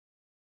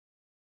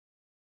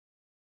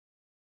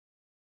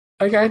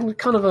again,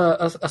 kind of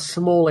a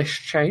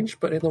smallish change,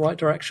 but in the right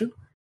direction.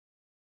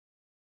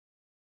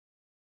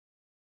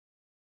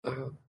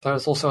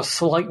 There's also a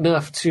slight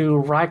nerf to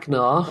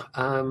Ragnar.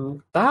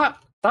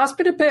 That's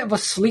been a bit of a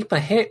sleeper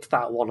hit,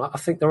 that one. I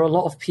think there are a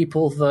lot of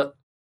people that...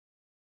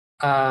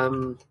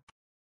 I've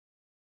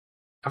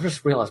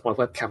just realised my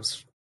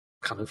webcam's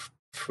kind of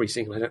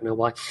freezing, and I don't know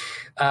why.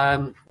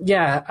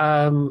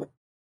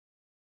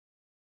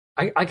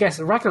 I guess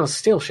Ragnar's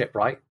steel ship,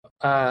 right?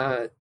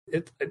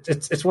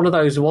 It's one of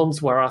those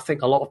ones where I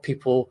think a lot of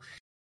people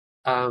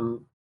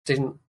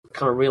didn't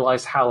kind of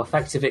realize how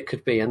effective it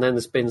could be, and then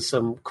there's been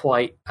some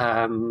quite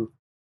popular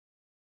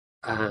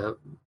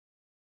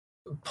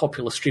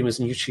streamers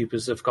and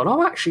YouTubers have gone,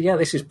 oh, actually, yeah,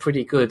 this is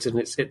pretty good, and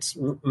it's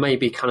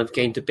maybe kind of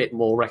gained a bit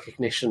more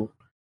recognition.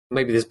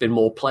 Maybe there's been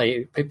more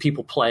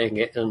people playing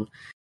it, and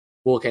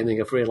Wargaming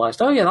have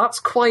realized, oh yeah,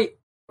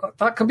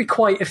 that can be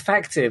quite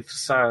effective.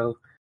 So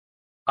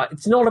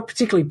it's not a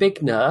particularly big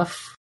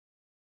nerf,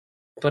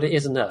 but it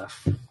is a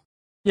nerf.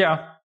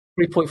 Yeah.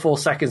 3.4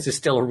 seconds is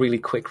still a really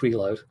quick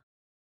reload.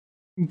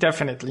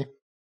 Definitely.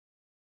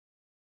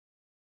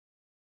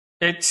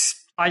 I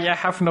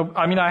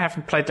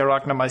haven't played the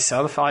Ragnar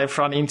myself. I've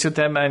run into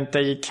them and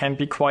they can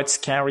be quite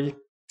scary.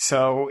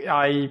 So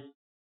I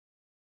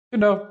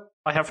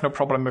have no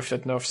problem with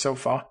that nerf so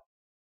far.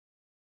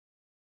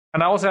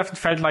 And I also haven't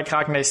felt like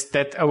Ragnar is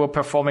that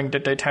overperforming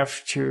that they'd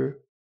have to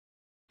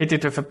hit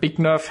it with a big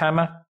nerf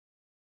hammer.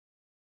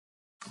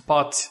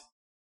 But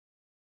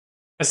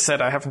as I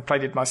said, I haven't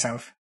played it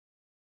myself.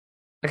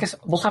 I guess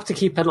we'll have to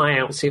keep an eye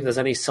out and see if there's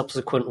any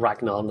subsequent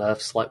Ragnar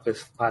nerfs like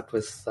we've had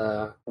with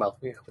the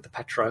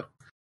Petro.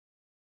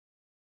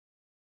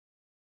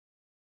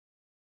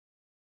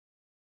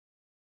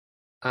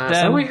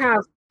 So we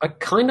have a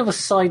kind of a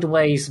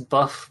sideways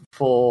buff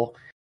for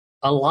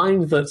a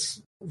line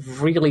that's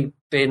really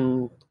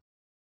been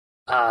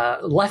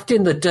left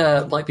in the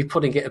dirt, might be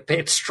putting it a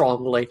bit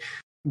strongly,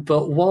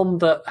 but one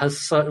that has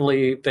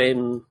certainly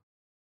been,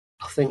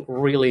 I think,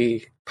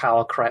 really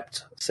power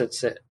crept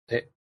since it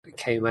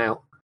came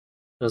out.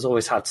 Has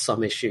always had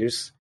some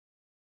issues.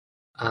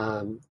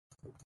 The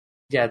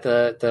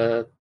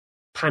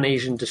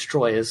Pan-Asian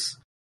destroyers.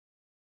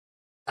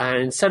 And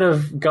instead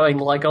of going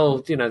like,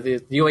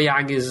 the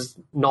Yueyang is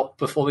not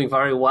performing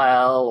very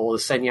well, or the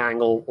Shenyang,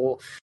 or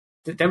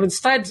they've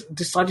instead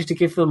decided to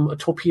give them a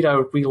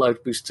torpedo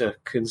reload booster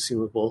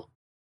consumable,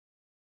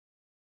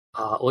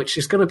 which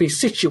is going to be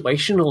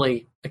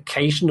situationally,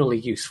 occasionally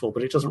useful,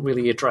 but it doesn't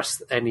really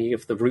address any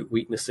of the root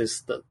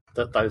weaknesses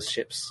that those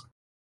ships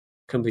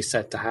can be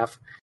said to have.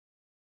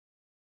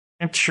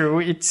 True,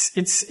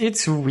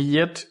 it's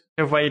weird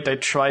the way they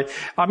try.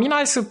 I mean,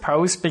 I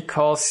suppose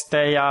because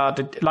they are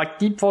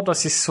Deep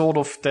Waters is sort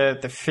of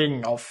the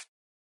thing of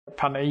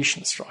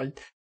Pan-Asians, right?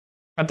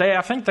 And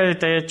I think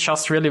they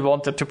just really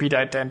wanted to be the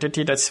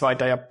identity. That's why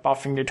they are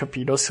buffing the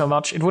torpedoes so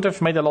much. It would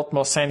have made a lot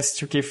more sense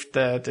to give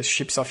the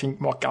ships, I think,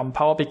 more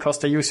gunpowder, because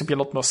they used to be a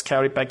lot more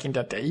scary back in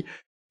the day.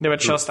 They were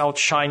just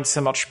outshined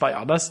so much by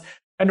others.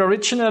 And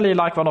originally,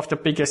 one of the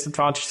biggest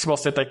advantages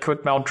was that they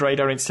could mount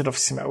radar instead of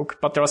smoke.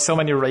 But there are so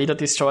many radar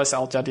destroyers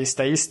out there these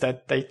days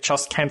that they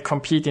just can't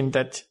compete in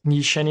that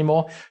niche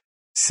anymore.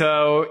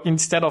 So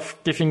instead of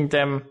giving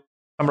them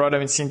some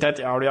relevance in that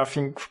area, I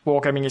think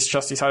Wargaming is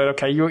just decided,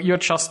 okay, you're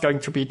just going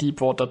to be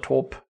deep water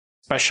torp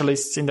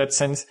specialists in that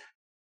sense.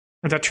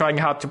 And they're trying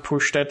hard to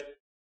push that.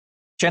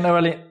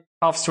 Generally,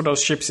 buffs to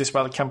those ships is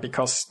welcome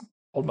because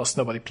almost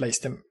nobody plays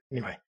them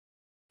anyway.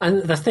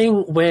 And the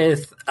thing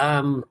with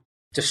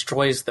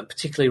destroyers that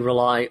particularly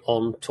rely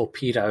on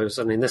torpedoes,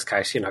 and in this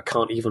case,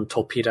 can't even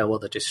torpedo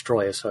other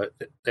destroyers, so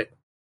it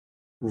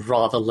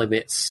rather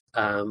limits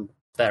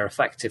their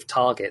effective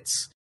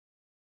targets.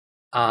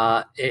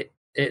 It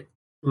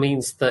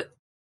means that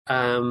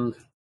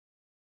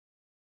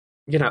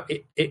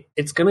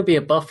it's going to be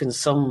a buff in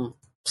some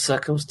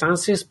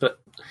circumstances, but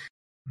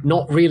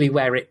not really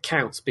where it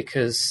counts,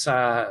 because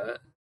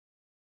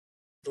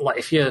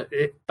if you're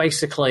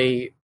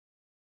basically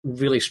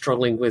really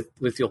struggling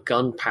with your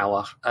gun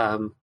power,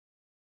 and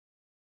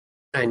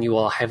you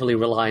are heavily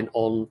reliant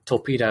on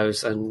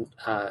torpedoes, and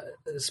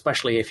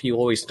especially if you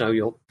always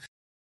know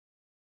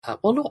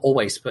well, not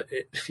always, but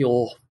if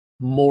you're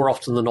more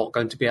often than not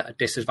going to be at a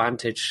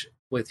disadvantage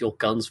with your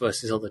guns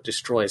versus other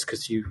destroyers,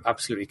 because you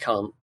absolutely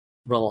can't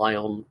rely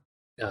on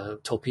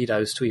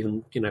torpedoes to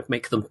even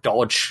make them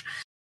dodge,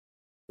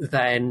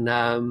 then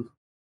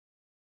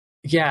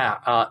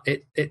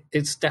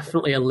it's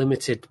definitely a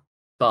limited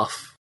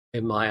buff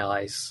in my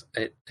eyes.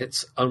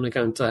 It's only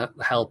going to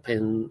help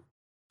in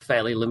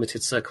fairly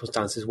limited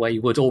circumstances where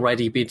you would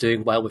already be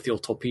doing well with your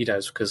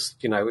torpedoes, because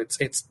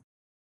it's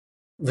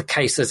the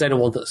case as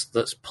anyone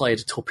that's played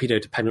a torpedo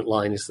dependent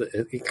line is that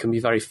it can be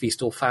very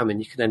feast or famine.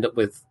 You can end up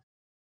with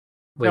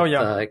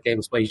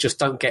games where you just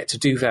don't get to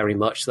do very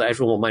much, that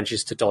everyone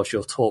manages to dodge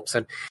your torps.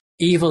 And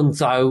even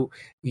though,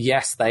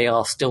 yes, they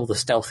are still the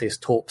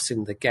stealthiest torps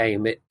in the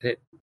game, it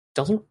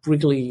doesn't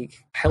really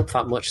help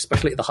that much,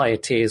 especially at the higher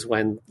tiers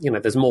when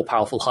there's more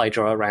powerful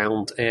Hydra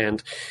around,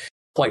 and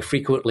quite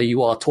frequently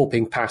you are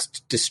torping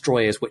past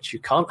destroyers which you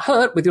can't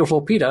hurt with your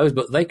torpedoes,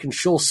 but they can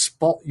sure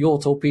spot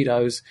your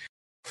torpedoes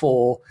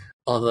for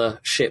other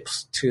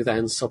ships to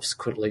then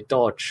subsequently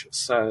dodge.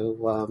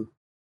 So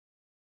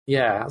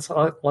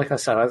so like I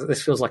said,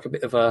 this feels like a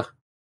bit of a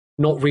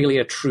not really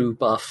a true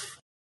buff.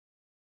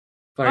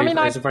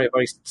 It's a very,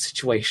 very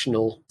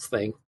situational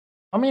thing.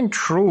 I mean,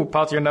 true,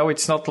 but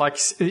it's not like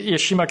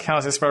Ishima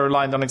Class is very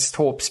reliant on its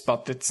torps,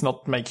 but it's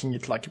not making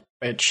it like a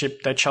bad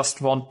ship. They just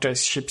want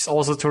those ships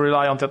also to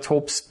rely on their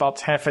torps,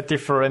 but have a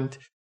different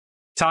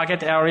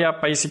target area.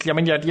 Basically,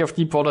 the idea of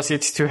Deep Waters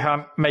is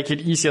to make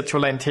it easier to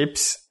land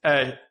hits.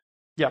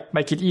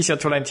 Make it easier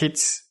to land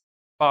hits,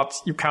 but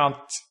you can't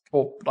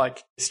torp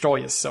like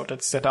destroyers, so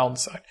that's the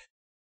downside.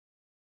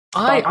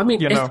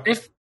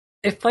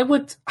 If they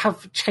would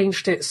have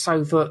changed it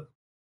so that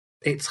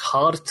it's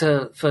hard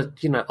for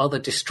other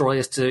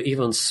destroyers to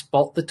even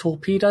spot the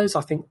torpedoes,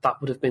 I think that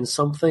would have been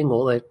something.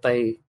 Or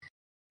they.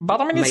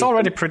 But it's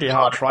already pretty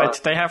hard, right?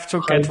 They have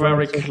to get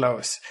very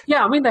close.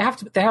 Yeah, they have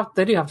to.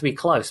 They do have to be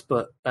close,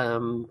 but there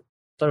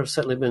have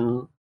certainly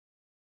been,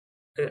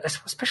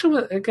 especially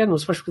with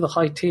the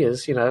high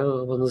tiers.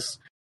 When there's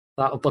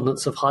that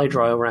abundance of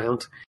Hydra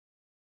around.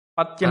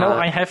 But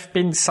I have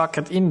been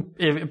sucked in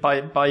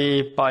by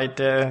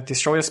the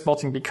destroyer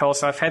spotting,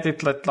 because I've had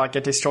it like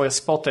a destroyer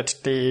spotted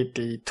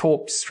the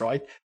torps,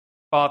 right?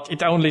 But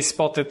it only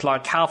spotted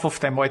like half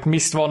of them, or it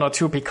missed one or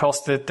two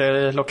because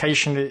the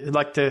location,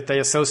 like they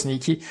are so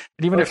sneaky.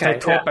 But even if they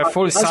torp a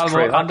full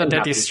salvo under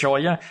the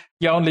destroyer,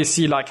 you only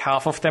see like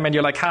half of them, and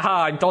you're like,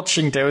 haha, I'm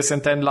dodging those,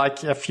 and then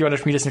like a few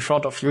hundred meters in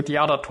front of you, the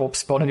other torp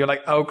spawn, and you're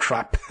like, oh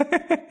crap.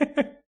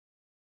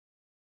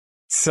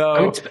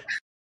 So.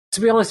 To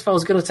be honest, if I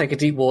was going to take a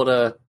deep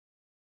water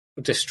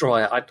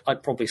destroyer,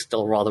 I'd probably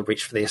still rather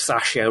reach for the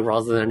Asashio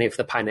rather than any of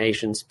the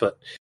Pan-Asians. But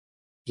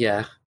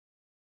yeah,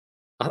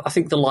 I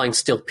think the line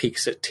still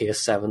peaks at tier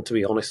 7, to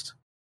be honest.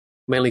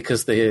 Mainly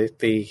because the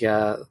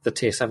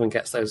tier 7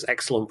 gets those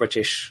excellent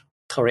British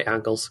turret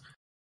angles.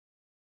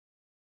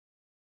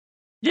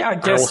 Yeah, I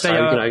guess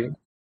also,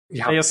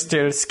 they are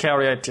still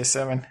scary at tier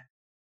 7.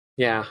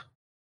 Yeah,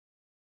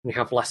 you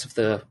have less of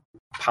the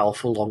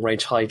powerful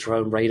long-range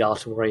Hydra and radar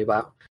to worry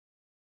about.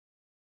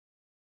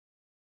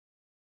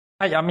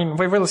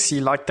 We will see.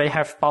 Like, they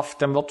have buffed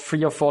them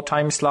 3 or 4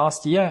 times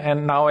last year,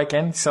 and now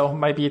again, so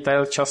maybe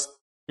they'll just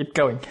keep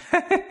going.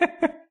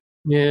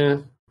 Yeah.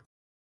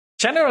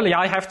 Generally,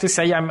 I have to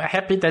say I'm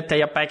happy that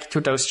they are back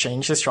to those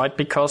changes, right?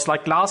 Because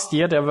like last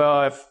year, there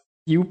were a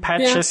few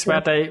patches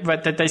where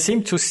they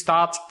seem to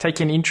start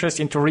taking interest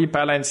into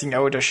rebalancing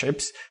older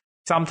ships.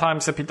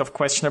 Sometimes a bit of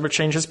questionable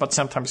changes, but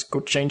sometimes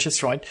good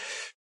changes, right?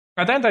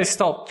 And then they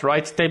stopped,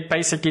 right? They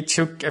basically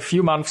took a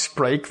few months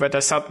break where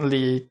they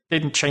suddenly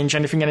didn't change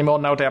anything anymore.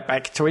 Now they're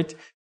back to it.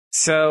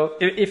 So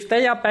if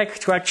they are back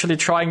to actually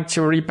trying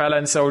to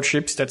rebalance old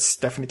ships, that's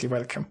definitely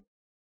welcome.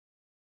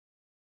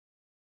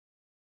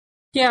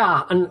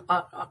 Yeah, and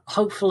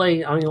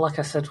hopefully, like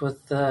I said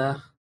with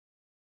the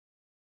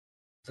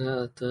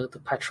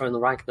Petra and the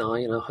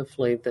Ragnar,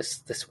 hopefully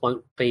this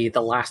won't be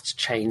the last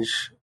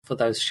change for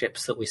those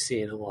ships that we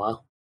see in a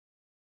while.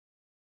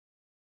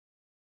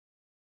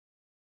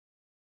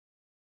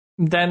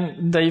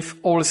 Then they've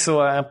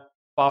also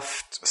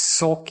buffed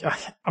Sok.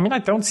 I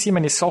don't see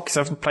many Soks.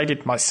 I haven't played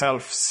it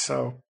myself,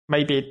 so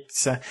maybe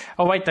it's...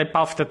 they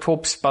buffed the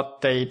torps,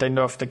 but they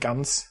nerfed the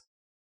guns.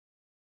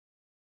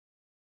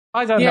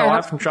 I don't know. I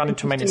haven't run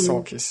into many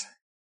Sokis.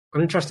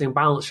 An interesting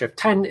balance shift.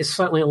 10 is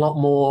certainly a lot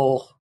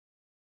more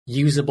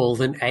usable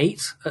than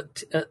 8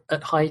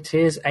 at high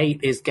tiers. 8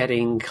 is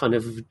getting kind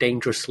of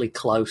dangerously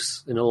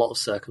close in a lot of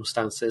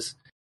circumstances.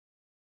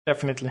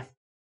 Definitely.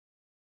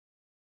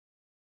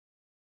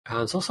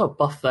 There's also a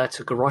buff there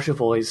to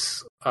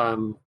Gorozhevoy's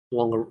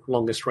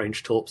longest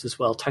range torps as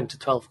well, 10 to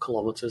 12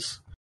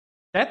 kilometers.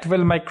 That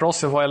will make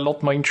Gorozhevoy a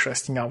lot more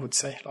interesting, I would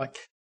say. Like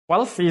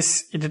 12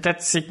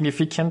 that's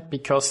significant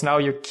because now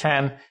you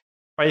can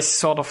base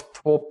sort of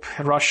torp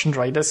Russian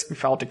raiders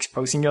without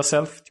exposing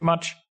yourself too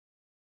much.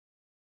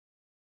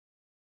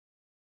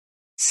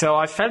 So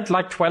I felt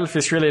like 12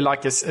 is really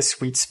like a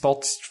sweet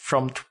spot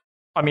from...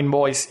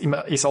 more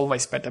is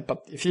always better,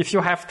 but if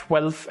you have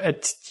 12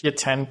 at tier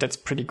 10, that's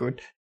pretty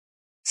good.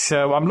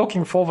 So I'm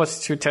looking forward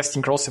to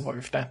testing crossover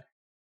with that.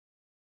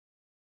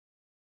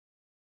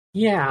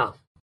 Yeah.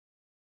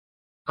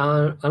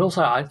 And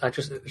also, I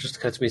just it just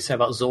occurred to me to say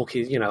about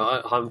Zorky. You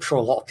know, I'm sure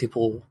a lot of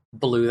people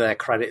blew their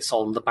credits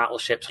on the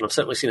battleships, and I've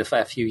certainly seen a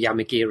fair few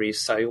Yamagiris.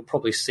 So you'll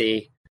probably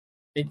see,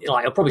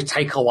 it'll probably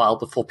take a while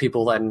before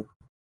people then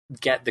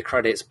get the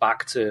credits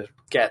back to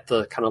get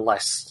the kind of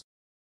less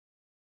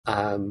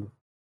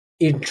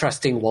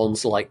interesting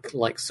ones like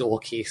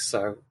Zorky.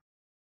 So,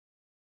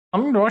 I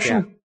mean,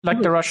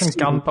 the Russian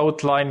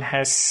gunboat line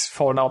has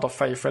fallen out of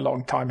favor a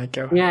long time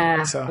ago.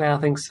 Yeah, I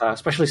think so.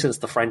 Especially since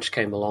the French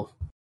came along.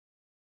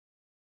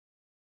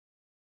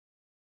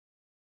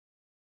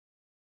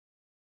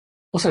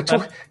 Also,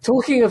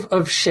 talking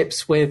of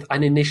ships with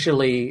an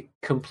initially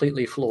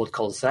completely flawed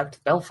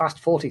concept, Belfast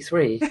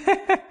 43,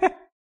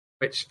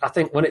 which I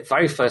think when it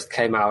very first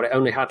came out, it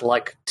only had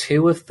like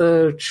 2 of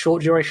the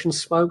short duration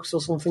smokes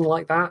or something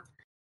like that.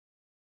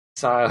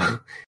 So,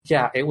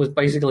 yeah, it was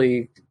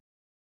basically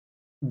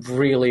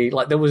really,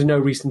 like, there was no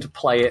reason to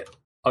play it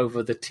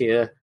over the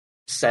tier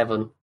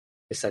 7,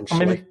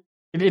 essentially. I mean,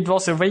 it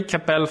was a weaker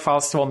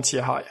Belfast 1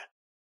 tier higher.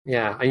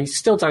 Yeah, and you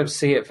still don't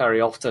see it very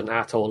often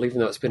at all, even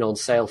though it's been on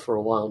sale for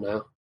a while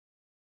now.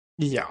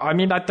 Yeah, I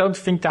mean, I don't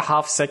think the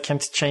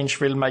half-second change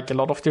will make a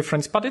lot of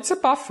difference, but it's a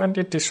buff, and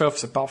it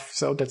deserves a buff,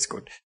 so that's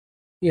good.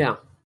 Yeah.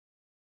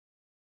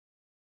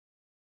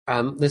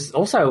 There's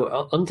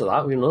also, under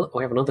that, we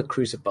have another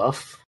cruiser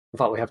buff. In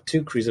fact, we have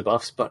 2 cruiser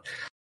buffs, but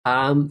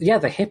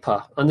the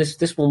Hipper. And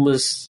this one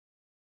was,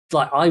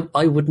 like,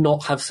 I would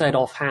not have said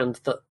offhand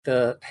that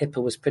the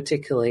Hipper was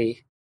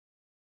particularly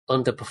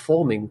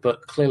underperforming,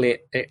 but clearly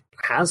it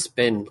has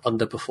been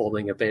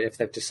underperforming a bit if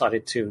they've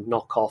decided to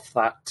knock off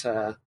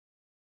that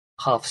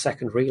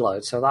half-second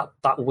reload. So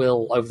that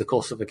will, over the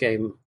course of a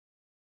game,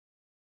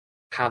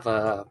 have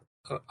I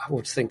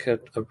would think, a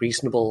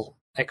reasonable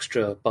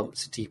extra bump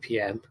to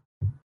DPM.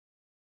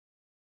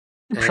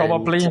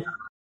 Probably. And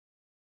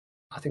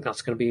I think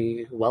that's going to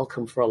be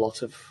welcome for a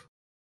lot of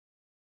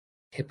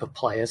Hipper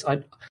players.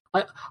 I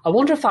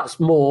wonder if that's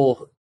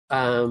more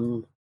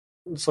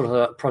sort of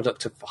a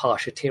product of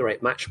harsher tier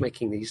 8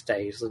 matchmaking these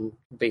days and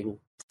being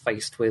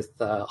faced with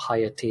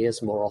higher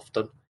tiers more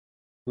often.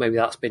 Maybe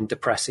that's been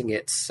depressing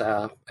its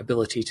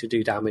ability to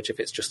do damage if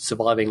it's just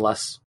surviving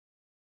less.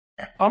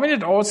 I mean,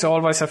 it also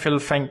always, I feel,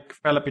 fell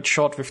a bit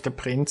short with the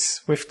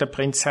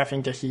Prince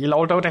having the heal,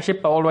 although the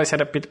Hipper always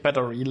had a bit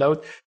better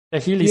reload. The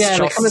heal is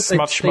just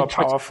much more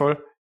powerful.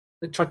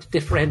 They tried to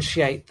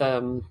differentiate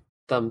them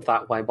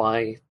that way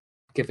by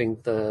giving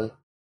the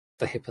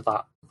Hipper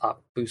that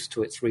boost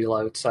to its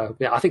reload. So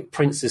yeah, I think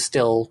Prince is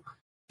still.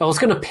 If I was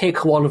going to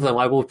pick one of them,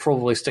 I would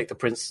probably stick the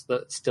Prince.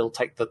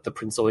 Take the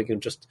Prince Eugen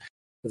just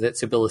with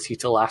its ability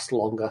to last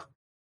longer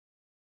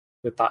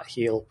with that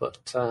heal.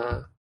 But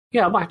I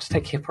might have to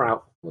take Hipper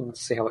out and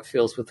see how it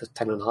feels with the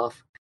 10.5.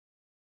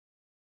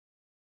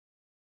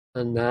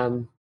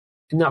 And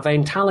in that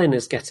vein, Talon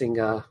is getting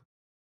a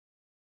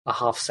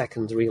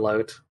half-second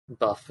reload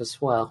buff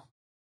as well,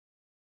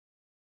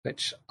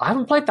 which I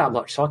haven't played that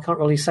much, so I can't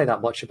really say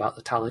that much about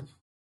the Talon.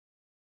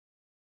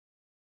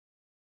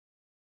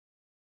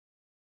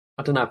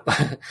 I don't know.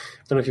 I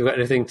don't know if you've got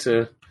anything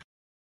to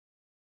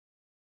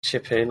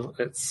chip in.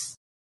 It's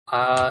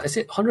is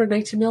it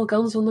 180 mil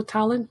guns on the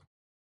Talon?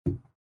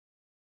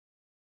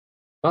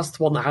 That's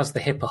the one that has the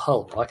Hipper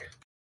hull, right?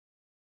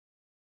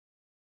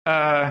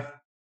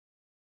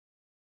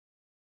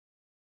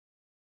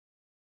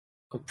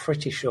 I'm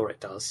pretty sure it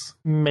does.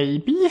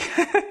 Maybe.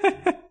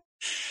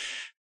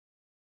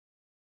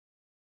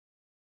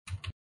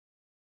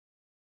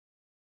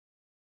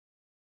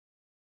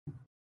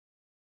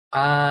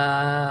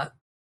 I'm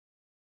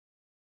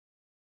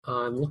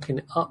looking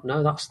it up.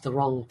 No, that's the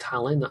wrong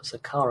Talon. That's a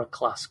Kara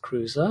class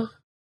cruiser.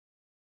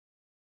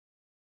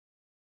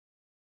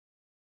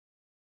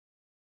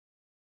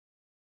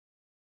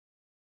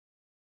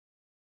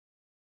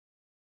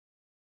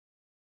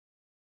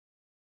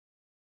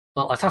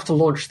 Well, I'd have to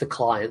launch the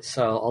client,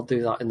 so I'll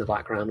do that in the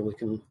background and we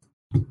can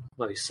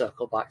maybe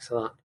circle back to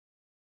that.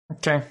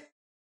 Okay.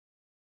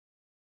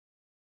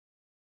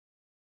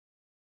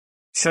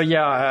 So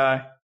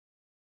yeah,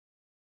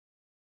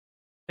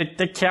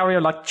 the carrier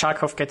like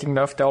Chekhov getting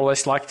nerfed, I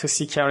always like to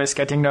see carriers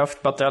getting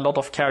nerfed, but there are a lot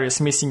of carriers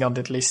missing on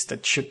that list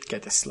that should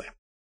get a slap,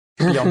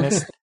 to be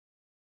honest.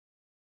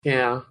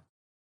 Yeah.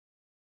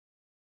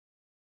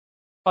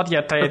 But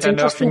yeah, they're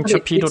nerfing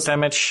torpedo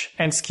damage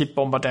and skip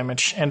bomber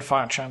damage and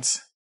fire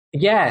chance.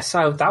 Yeah,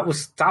 so that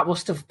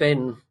must have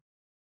been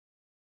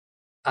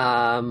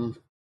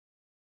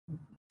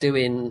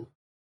doing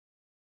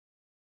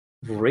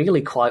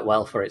really quite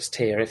well for its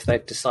tier if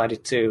they've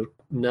decided to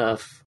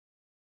nerf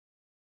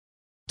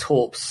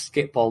torps,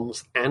 skip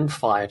bombs, and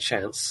fire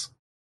chance.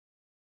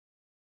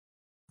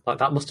 Like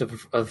that must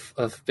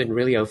have been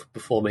really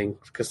overperforming,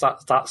 because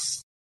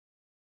that's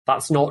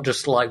not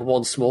just like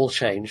one small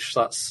change.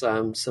 That's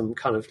some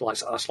kind of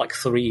that's like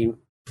 3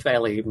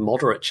 fairly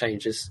moderate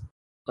changes,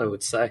 I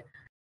would say.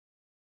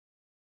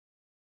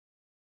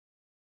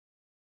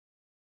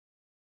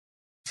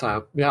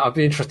 So yeah, I'd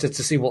be interested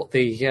to see what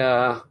the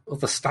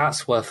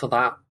stats were for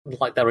that,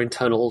 like their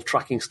internal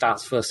tracking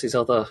stats versus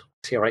other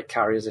Tier 8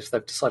 carriers if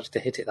they've decided to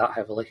hit it that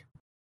heavily.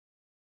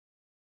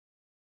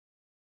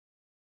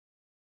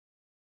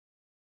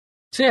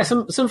 So yeah,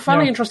 some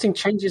fairly interesting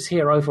changes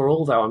here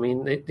overall, though. I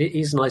mean, it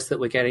is nice that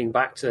we're getting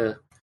back to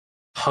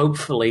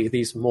hopefully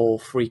these more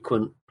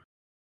frequent,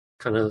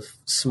 kind of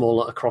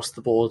smaller across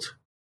the board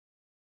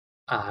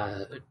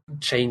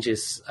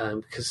changes,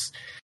 because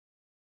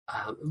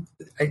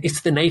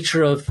it's the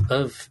nature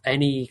of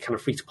any kind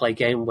of free to play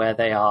game where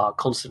they are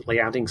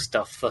constantly adding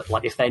stuff that,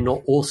 like, if they're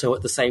not also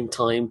at the same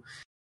time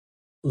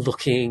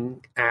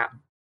looking at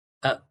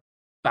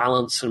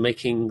balance and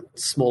making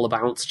smaller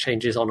balance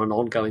changes on an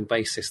ongoing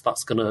basis,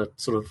 that's going to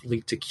sort of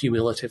lead to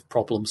cumulative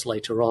problems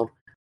later on.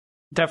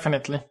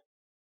 Definitely.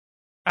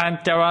 And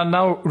there are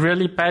no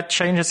really bad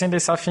changes in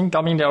this, I think.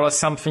 I mean, there was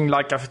something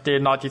like the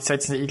United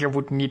States and the Eagle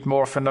would need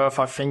more of a nerf.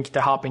 I think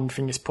the Harbin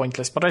thing is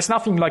pointless, but there's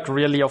nothing like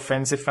really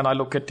offensive when I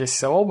look at this.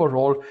 So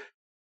overall,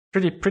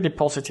 pretty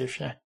positive,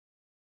 yeah.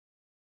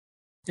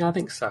 Yeah, I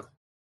think so.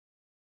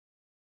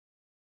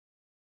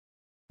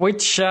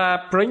 Which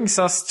brings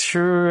us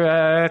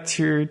to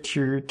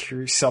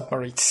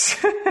submarines.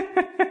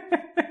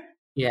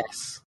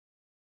 Yes.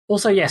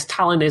 Also, yes,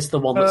 Talon is the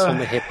one that's on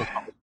the hip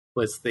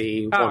with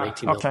the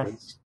 180 okay.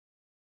 millions.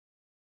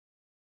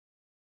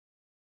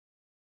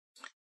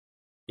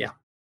 Yeah.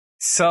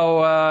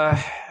 So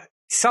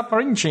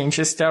submarine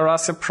changes, there are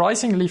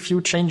surprisingly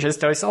few changes.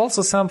 There is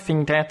also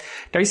something that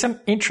there is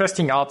an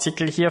interesting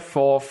article here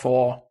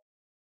for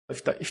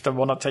if they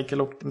want to take a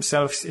look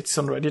themselves. It's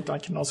on Reddit. I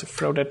can also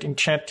throw that in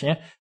chat here.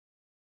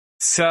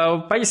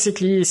 So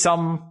basically,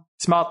 some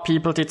smart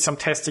people did some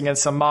testing and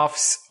some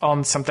maths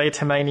on some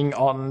data mining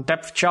on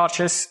depth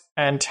charges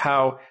and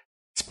how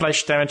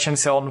splash damage and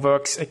so on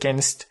works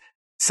against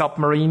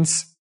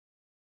submarines.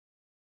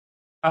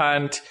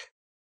 And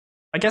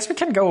I guess we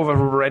can go over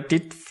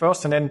Reddit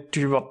first and then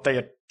do what they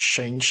are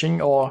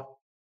changing, or...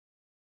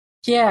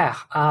 Yeah,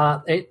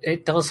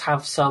 it does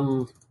have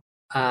some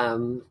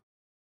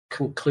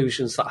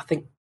conclusions that I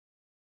think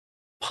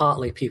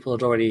partly people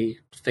had already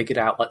figured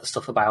out, like the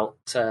stuff about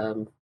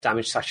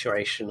damage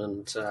saturation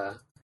and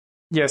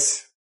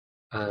yes,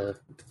 the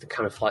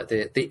kind of like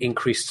the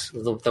increased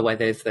the way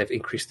they've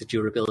increased the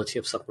durability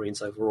of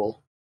submarines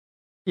overall.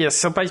 Yes,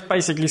 so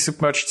basically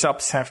submerged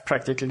subs have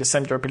practically the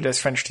same durability as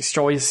French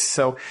destroyers,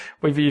 so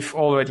we've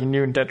already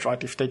known that,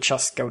 right? If they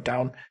just go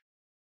down,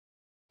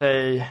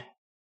 they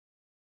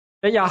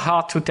are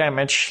hard to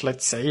damage,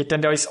 let's say.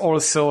 Then there is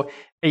also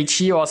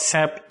HE or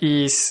SAP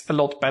is a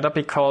lot better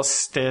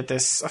because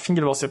there's, I think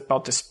it was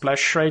about the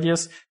splash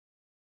radius.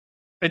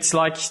 It's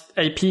like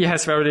AP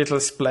has very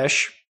little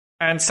splash,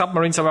 and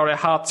submarines are very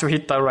hard to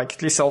hit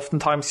directly, so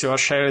oftentimes your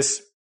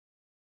shells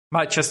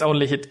might just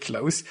only hit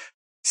close.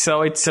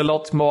 So it's a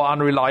lot more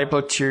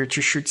unreliable to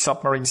shoot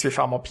submarines with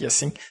armor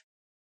piercing.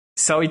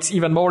 So it's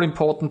even more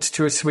important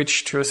to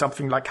switch to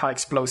something like high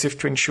explosive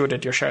to ensure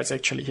that your shells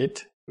actually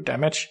hit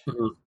damage.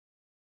 Mm-hmm.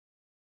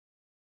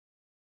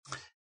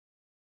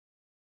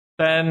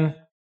 Then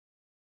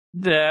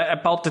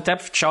about the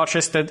depth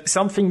charges, that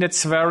something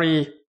that's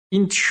very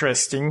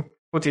interesting,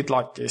 put it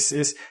like this,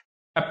 is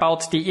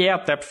about the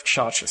air depth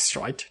charges,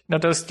 right? Now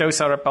those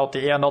are about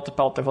the air, not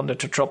about the one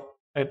that you drop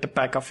at the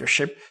back of your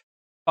ship.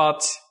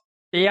 But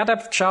the air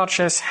depth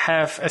charges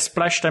have a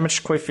splash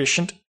damage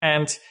coefficient,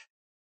 and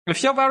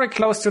if you're very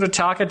close to the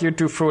target, you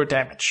do full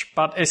damage.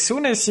 But as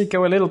soon as you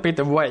go a little bit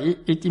away,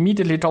 it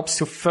immediately drops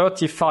to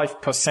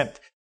 35%.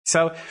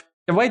 So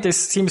the way this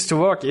seems to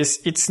work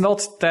is it's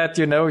not that,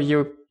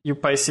 you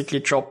basically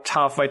dropped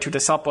halfway to the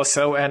sub or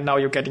so and now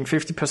you're getting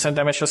 50%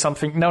 damage or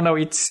something. No,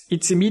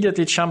 it's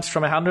immediately jumps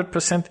from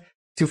 100%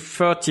 to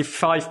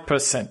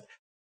 35%.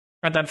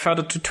 And then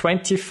further to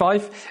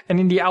 25. And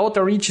in the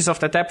outer reaches of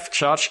the depth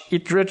charge,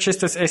 it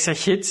registers as a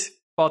hit,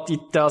 but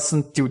it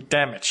doesn't do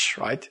damage,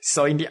 right?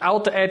 So in the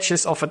outer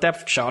edges of a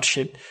depth charge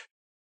hit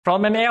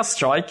from an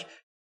airstrike,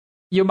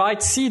 you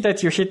might see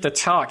that you hit the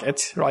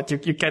target, right? You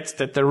get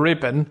the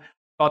ribbon,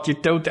 but you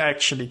don't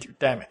actually do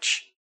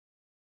damage.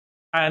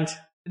 And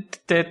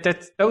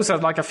those are,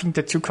 like, I think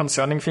the two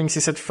concerning things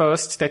is at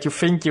first that you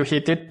think you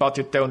hit it, but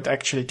you don't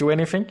actually do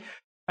anything.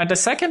 And the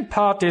second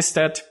part is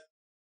that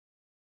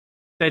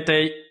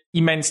the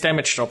immense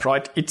damage drop,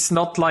 right? It's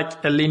not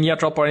like a linear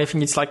drop or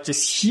anything. It's like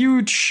this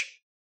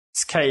huge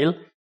scale.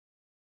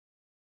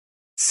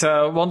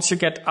 So once you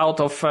get out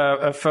of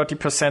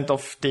 30%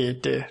 of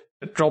the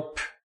drop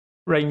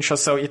range or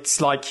so, it's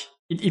like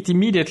it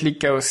immediately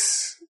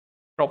drops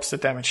the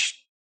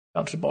damage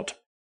down to the bottom.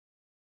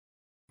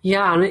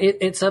 Yeah, and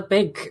it's a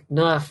big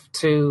nerf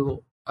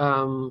to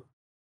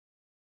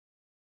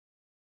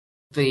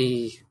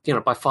the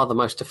by far the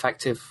most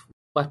effective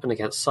weapon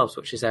against subs,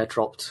 which is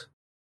airdropped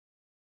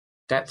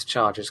depth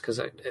charges, because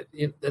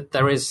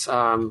there is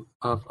a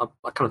kind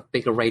of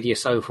bigger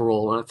radius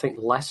overall, and I think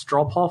less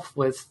drop off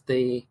with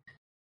the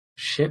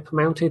ship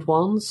mounted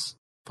ones,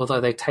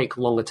 although they take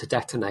longer to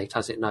detonate,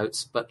 as it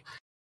notes. But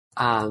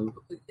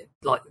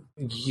like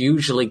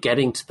usually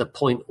getting to the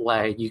point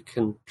where you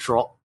can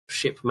drop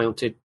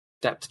ship-mounted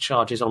depth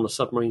charges on the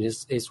submarine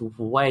is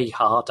way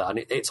harder, and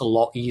it's a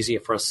lot easier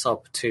for a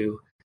sub to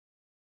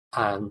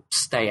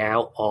stay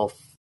out of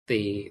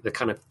the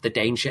kind of the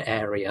danger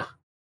area,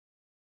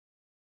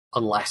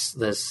 unless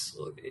there's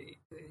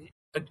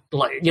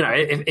like, you know,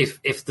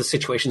 if the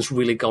situation's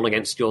really gone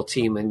against your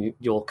team and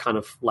you're kind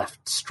of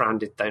left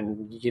stranded,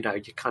 then, you know,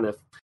 you're kind of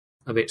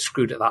a bit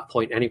screwed at that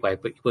point anyway,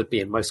 but you would be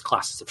in most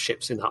classes of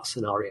ships in that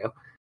scenario.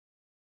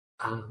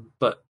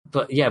 But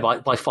yeah,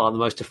 by far the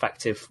most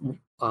effective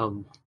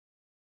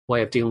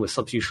way of dealing with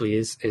subs usually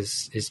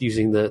is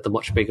using the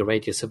much bigger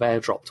radius of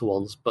airdropped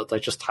ones, but they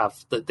just have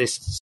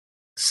this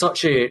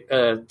such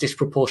a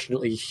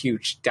disproportionately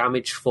huge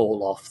damage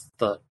fall off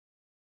that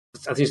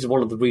I think this is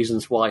one of the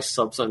reasons why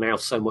subs are now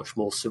so much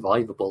more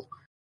survivable,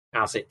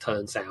 as it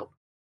turns out.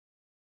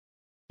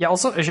 Yeah,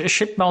 also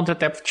ship-mounted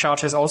depth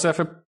charges also have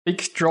a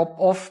big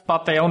drop-off,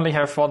 but they only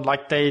have one.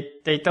 Like they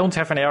don't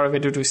have an area where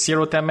they do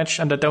 0 damage,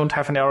 and they don't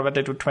have an area where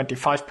they do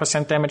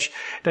 25% damage.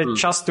 They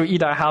just do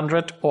either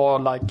 100 or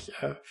like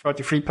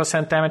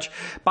 33% damage.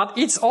 But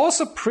it's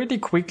also pretty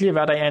quickly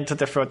where they enter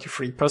the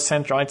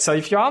 33%, right? So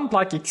if you aren't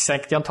like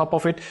exactly on top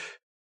of it,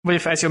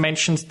 with, as you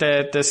mentioned,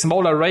 the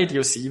smaller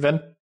radius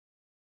even,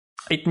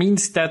 it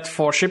means that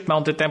for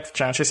ship-mounted depth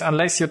charges,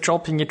 unless you're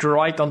dropping it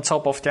right on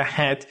top of their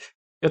head,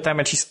 your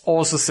damage is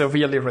also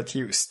severely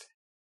reduced.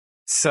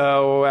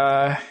 So,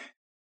 I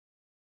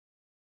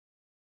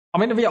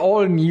mean, we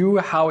all knew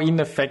how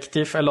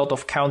ineffective a lot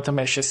of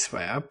countermeasures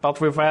were,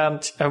 but we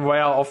weren't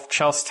aware of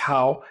just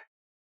how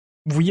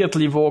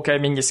weirdly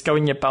Wargaming is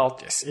going about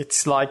this.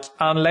 It's like,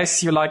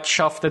 unless you like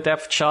shove the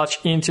depth charge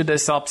into the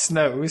sub's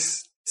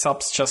nose,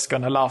 sub's just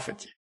gonna laugh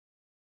at you.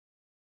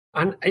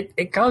 And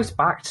it goes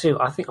back to,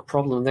 I think, a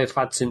problem they've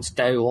had since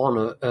day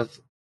one of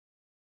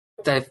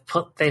they've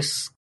put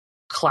this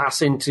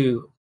class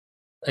into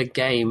a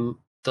game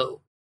that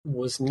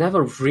was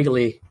never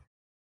really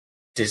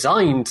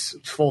designed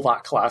for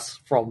that class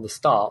from the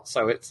start.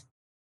 So it's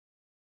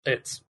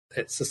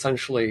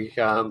essentially,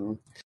 I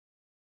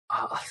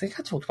think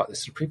I talked about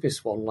this in a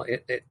previous one.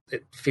 Like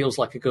it feels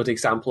like a good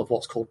example of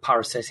what's called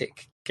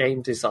parasitic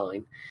game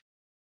design,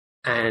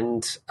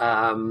 and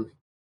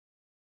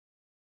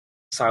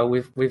so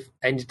we've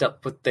ended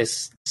up with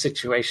this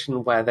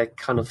situation where they're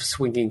kind of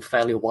swinging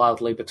fairly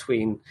wildly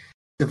between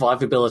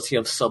survivability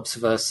of subs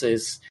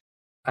versus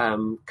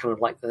kind of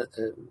like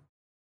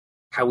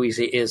how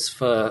easy it is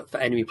for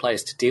enemy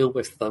players to deal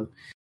with them,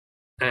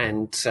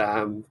 and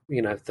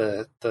you know,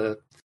 the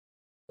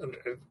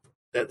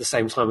at the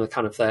same time the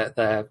kind of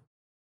their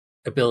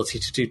ability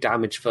to do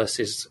damage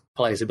versus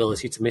players'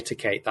 ability to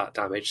mitigate that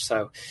damage.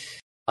 So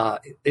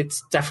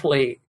it's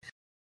definitely,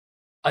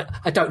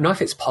 I don't know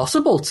if it's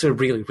possible to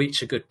really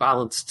reach a good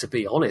balance, to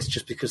be honest,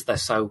 just because they're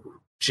so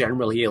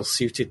generally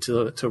ill-suited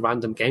to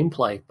random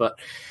gameplay, but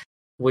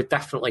we've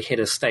definitely hit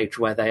a stage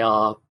where they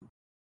are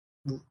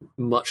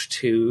much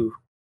too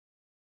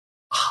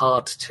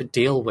hard to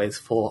deal with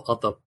for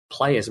other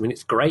players. I mean,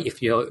 it's great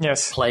if you're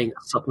playing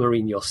a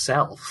submarine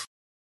yourself,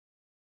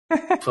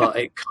 but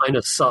it kind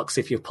of sucks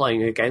if you're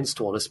playing against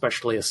one,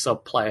 especially a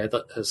sub player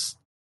that has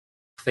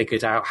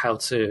figured out how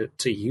to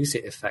use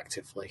it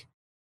effectively.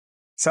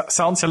 So,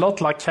 sounds a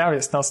lot like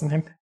Carriers, doesn't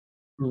it?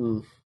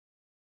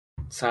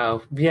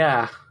 So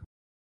yeah,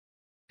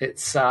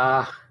 it's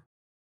a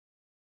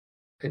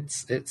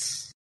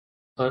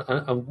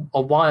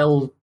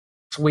wild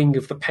swing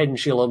of the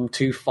pendulum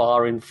too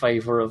far in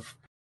favor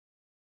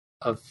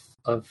of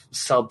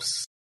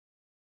subs,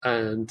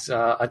 and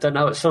I don't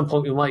know. At some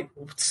point, we might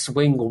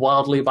swing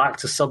wildly back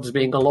to subs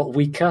being a lot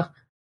weaker,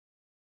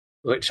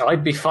 which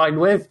I'd be fine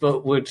with,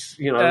 but would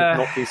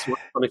not be so much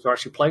fun if you're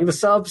actually playing the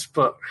subs.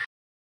 But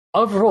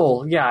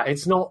overall, yeah,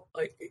 it's not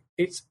like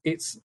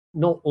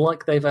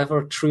they've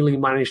ever truly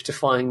managed to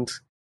find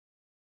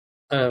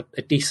a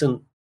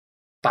decent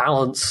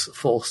balance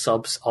for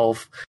subs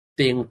of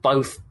being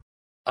both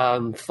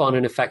fun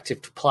and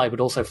effective to play, but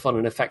also fun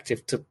and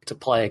effective to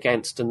play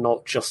against, and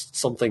not just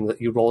something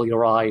that you roll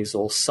your eyes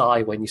or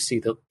sigh when you see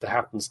that there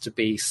happens to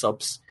be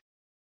subs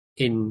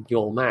in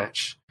your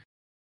match.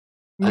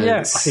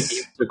 Yes, I think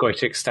to a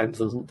greater extent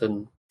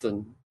than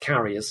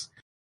Carriers.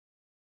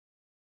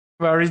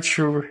 Very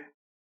true.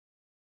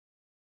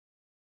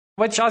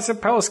 Which I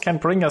suppose can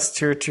bring us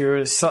to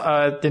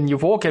the new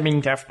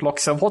Wargaming dev block.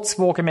 So what's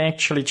Wargaming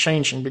actually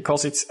changing?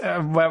 Because it's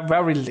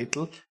very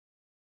little.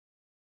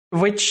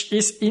 Which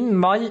is, in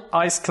my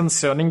eyes,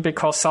 concerning,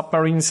 because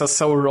submarines are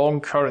so wrong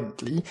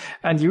currently.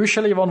 And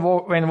usually when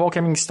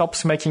Wargaming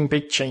stops making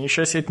big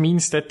changes, it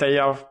means that they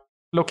are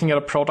looking at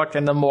a product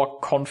and are more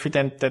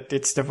confident that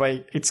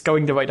it's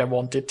going the way they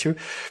want it to.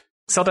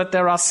 So that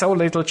there are so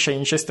little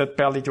changes that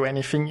barely do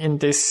anything in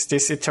this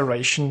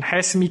iteration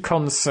has me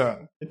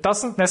concerned. It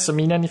doesn't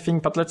necessarily mean anything,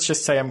 but let's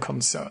just say I'm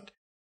concerned.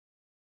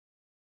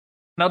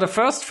 Now, the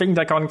first thing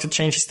they're going to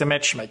change is the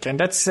matchmaker, and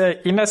that's,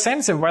 in a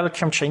sense, a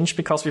welcome change,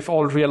 because we've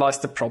all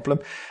realized the problem.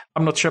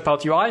 I'm not sure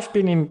about you. I've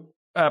been in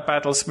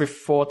battles with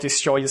 4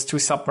 destroyers, 2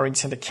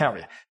 submarines, and a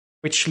carrier.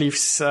 which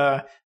leaves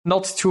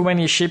not too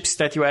many ships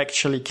that you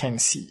actually can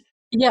see.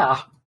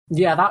 Yeah,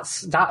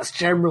 that's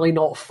generally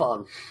not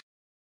fun.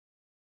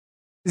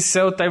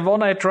 So they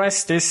want to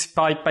address this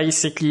by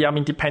basically,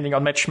 depending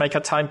on matchmaker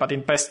time, but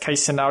in best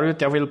case scenario,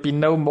 there will be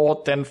no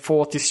more than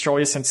 4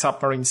 destroyers and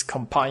submarines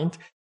combined,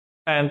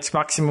 and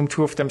maximum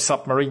 2 of them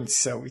submarines.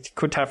 So it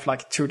could have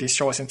like 2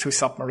 destroyers and 2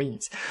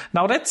 submarines.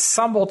 Now that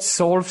somewhat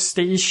solves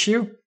the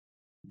issue,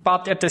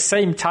 but at the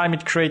same time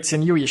it creates a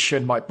new issue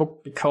in my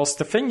book, because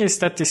the thing is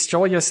that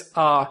destroyers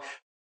aren't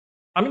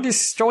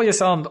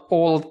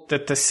all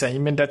the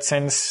same in that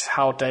sense,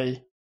 how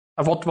they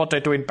what they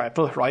do in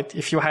battle, right?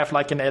 If you have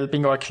like an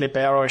Elbing or a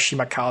Kleber or a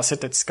Shimakaze,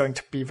 that's going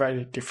to be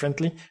very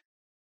differently.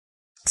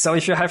 So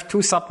if you have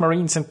 2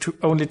 submarines and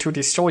only 2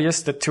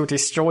 destroyers, the 2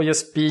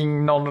 destroyers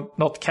being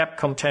not cap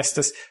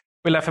contesters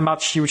will have a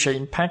much huger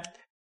impact.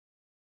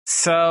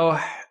 So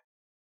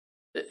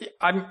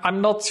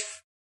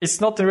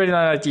it's not really an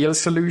ideal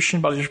solution,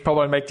 but it should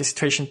probably make the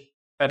situation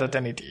better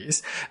than it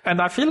is.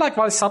 And I feel like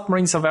while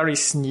submarines are very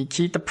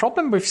sneaky, the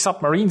problem with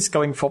submarines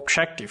going for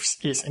objectives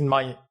is, in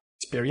my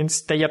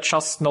experience, they are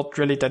just not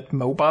really that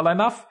mobile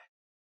enough.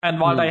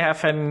 And while they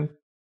have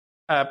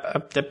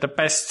the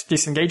best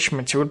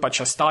disengagement tool by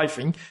just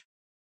diving,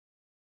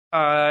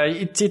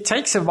 it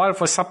takes a while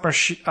for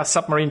a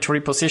submarine to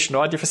reposition,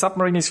 right? If a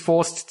submarine is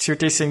forced to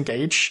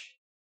disengage,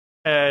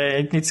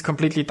 it needs to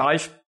completely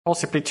dive,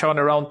 possibly turn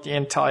around the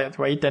entire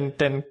way,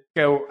 then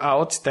go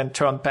out, then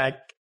turn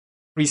back,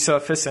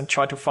 resurface and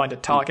try to find a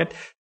target.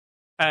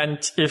 And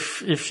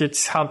if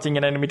it's hunting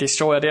an enemy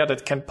destroyer there,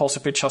 that can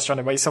possibly just run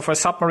away. So for a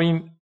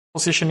submarine,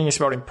 positioning is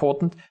very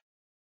important.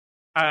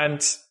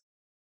 And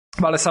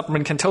while a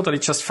submarine can totally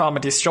just farm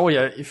a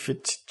destroyer, if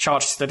it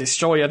charges the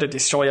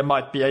destroyer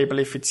might be able,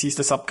 if it sees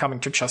the sub coming,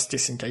 to just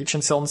disengage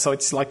and so on. So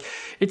it's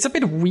a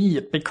bit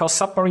weird, because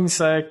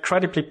submarines are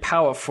incredibly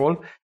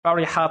powerful,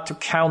 very hard to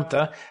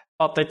counter,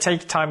 but they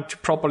take time to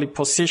properly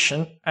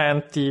position,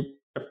 and the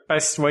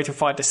best way to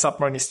fight a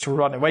submarine is to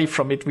run away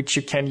from it, which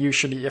you can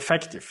usually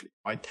effectively,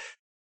 right?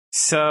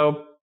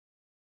 So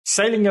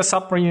sailing your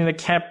submarine in a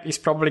cap is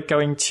probably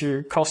going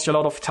to cost you a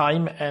lot of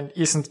time and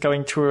isn't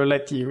going to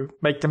let you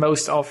make the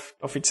most of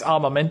its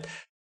armament.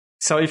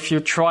 So if you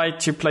try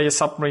to play a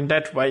submarine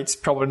that way, it's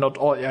probably not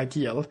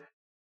ideal.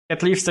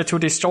 It leaves the 2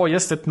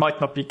 destroyers that might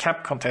not be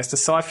cap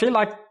contesters. So I feel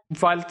like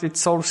while it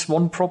solves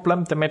one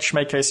problem, the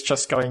matchmaker is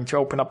just going to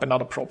open up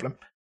another problem.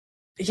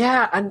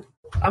 Yeah, and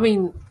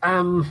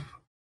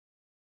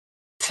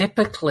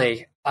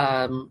typically,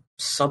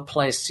 sub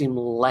players seem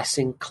less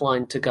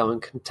inclined to go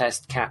and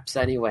contest caps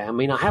anyway.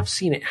 I have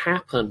seen it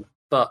happen,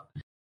 but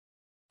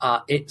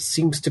it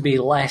seems to be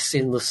less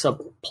in the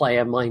sub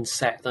player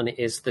mindset than it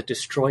is the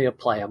destroyer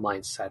player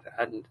mindset.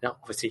 And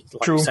obviously,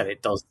 like True. You said,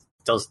 it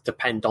does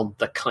depend on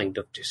the kind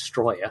of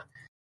destroyer.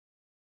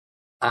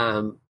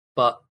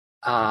 But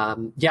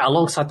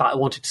alongside that, I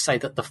wanted to say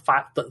that the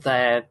fact that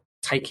they're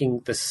taking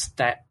the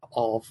step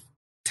of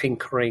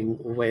tinkering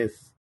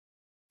with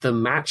the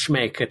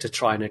matchmaker to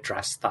try and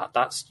address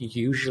that's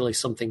usually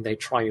something they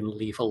try and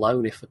leave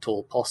alone if at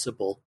all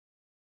possible.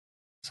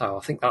 So I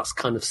think that's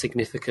kind of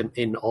significant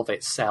in of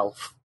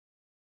itself,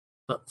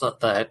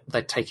 that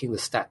they're taking the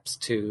steps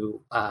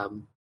to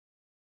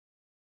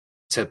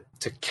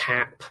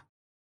cap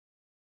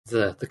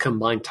the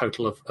combined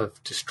total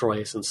of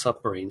destroyers and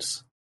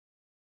submarines.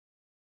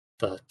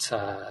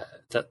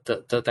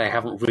 That they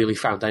haven't really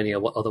found any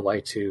other way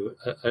to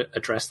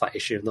address that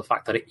issue, and the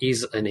fact that it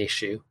is an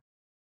issue.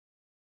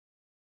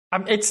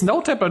 It's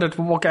notable that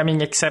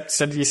Wargaming accepts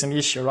that it is an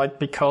issue, right?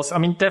 Because,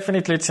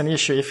 definitely it's an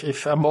issue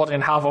if more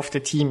than half of the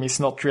team is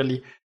not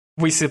really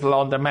visible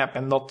on the map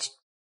and not,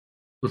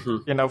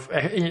 actively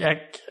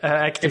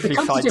it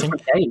becomes fighting. A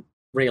different game,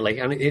 really,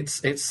 and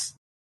it's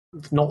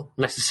not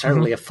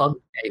necessarily a fun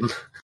game.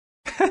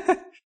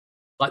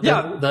 Like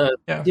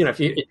if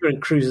you're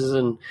in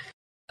cruisers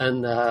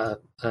and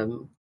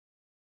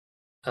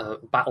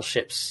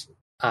battleships,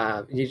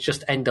 you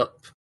just end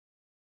up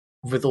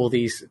with all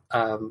these.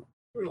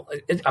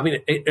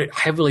 It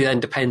heavily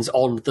then depends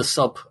on the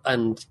sub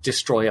and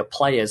destroyer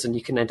players, and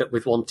you can end up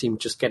with one team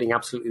just getting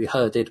absolutely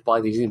herded by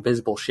these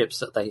invisible ships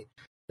that they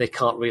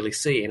can't really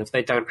see. And if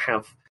they don't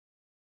have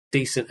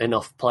decent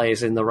enough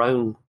players in their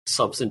own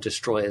subs and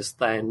destroyers,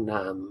 then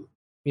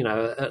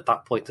at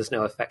that point there's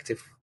no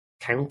effective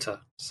counter.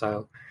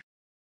 So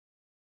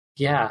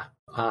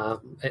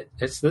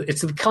it's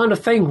the kind of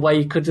thing where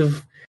you could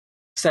have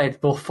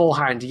said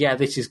beforehand,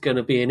 this is going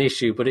to be an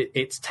issue, but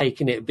it's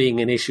taken it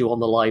being an issue on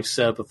the live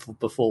server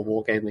before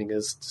Wargaming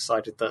has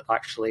decided that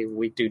actually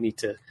we do need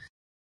to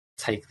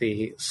take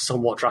the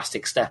somewhat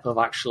drastic step of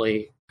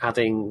actually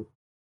adding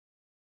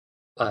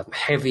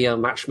heavier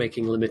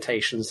matchmaking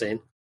limitations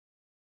in.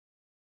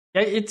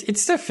 Yeah,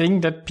 it's the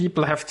thing that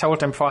people have told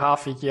them for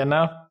half a year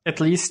now, at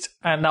least,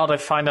 and now they're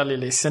finally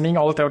listening.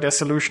 Although their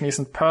solution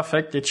isn't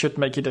perfect, it should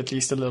make it at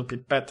least a little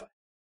bit better.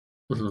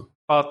 Mm-hmm.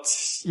 But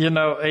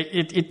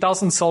it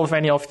doesn't solve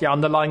any of the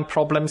underlying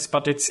problems.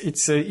 But it's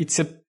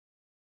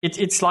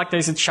like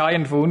there's a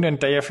giant wound, and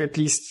they have at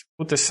least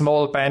put a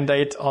small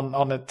band-aid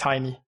on a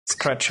tiny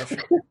scratch of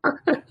it.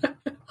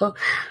 Well,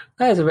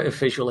 there's a bit of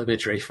visual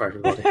imagery for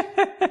everybody.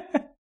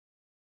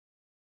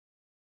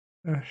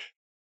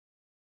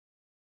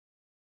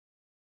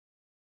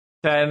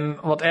 Then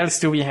what else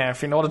do we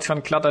have? In order to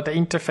unclutter the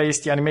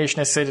interface, the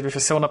animation associated with a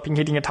sonar ping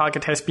hitting a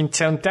target has been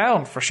toned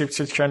down for ships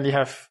which currently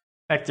have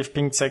active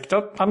ping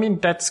sector. I mean,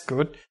 that's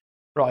good,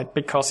 right?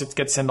 Because it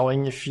gets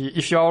annoying if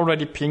you're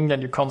already pinged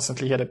and you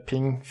constantly hit a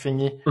ping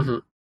thingy. Mm-hmm.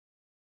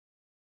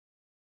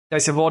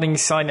 There's a warning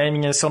sign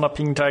aiming in a sonar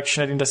ping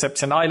direction that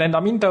intercepts an island. I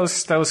mean,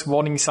 those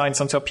warning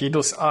signs on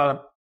torpedoes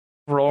are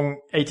wrong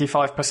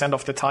 85%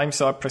 of the time,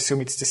 so I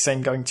presume it's the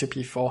same going to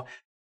be for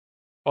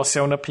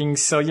sonar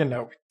pings. So,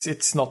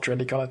 it's not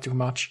really gonna do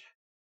much.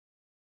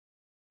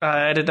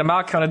 Added a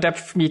marker on a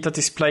depth meter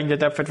displaying the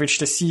depth at which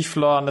the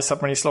seafloor on the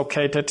submarine is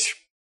located.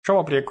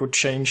 Probably a good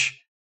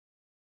change.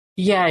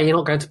 Yeah, you're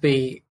not going to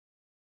be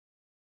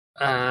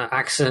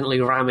accidentally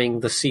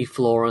ramming the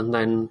seafloor and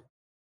then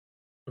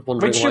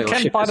wondering which why you your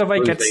can, ship by is the way,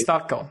 moving. get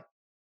stuck on.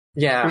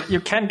 Yeah. You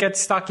can get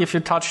stuck if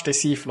you touch the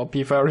seafloor.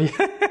 Be very...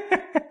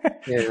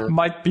 Yeah.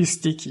 Might be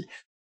sticky.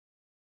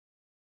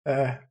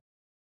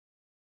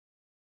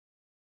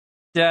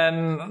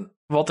 Then,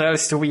 what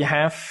else do we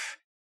have?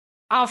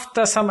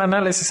 After some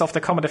analysis of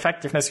the combat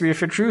effectiveness, we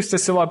have reduced the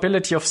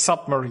survivability of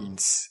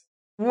submarines.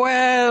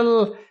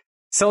 Well,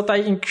 so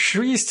they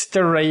increased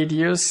the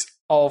radius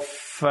of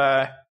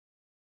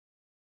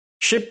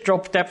ship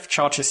drop depth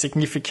charges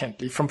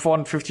significantly from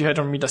 450 to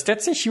 800 meters.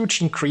 That's a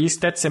huge increase.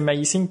 That's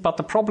amazing. But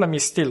the problem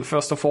is still,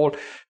 first of all,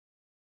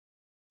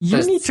 you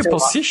need to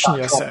position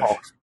yourself.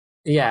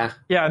 Yeah.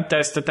 Yeah, and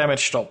there's the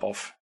damage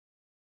drop-off.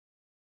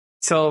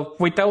 So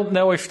we don't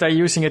know if they're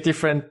using a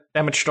different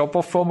damage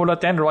drop-off formula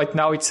then. Right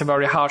now it's a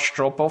very harsh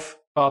drop-off.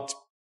 But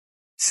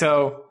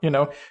so,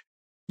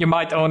 you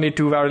might only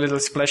do very little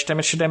splash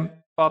damage to them.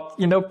 But,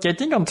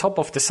 getting on top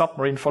of the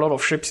submarine for a lot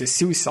of ships is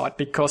suicide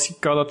because you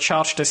gotta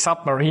charge the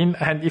submarine.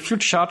 And if you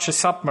charge a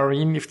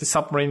submarine, if the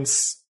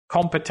submarine's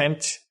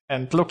competent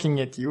and looking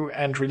at you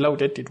and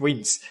reloaded, it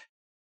wins.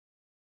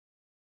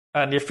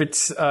 And if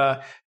it's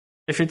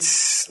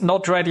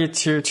not ready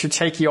to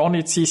take you on,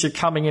 it sees you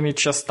coming in, it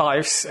just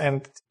dives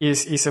and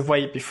is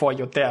away before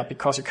you're there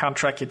because you can't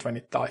track it when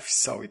it dives.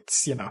 So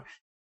it's,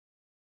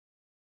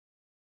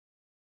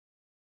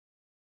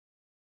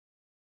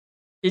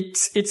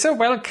 It's a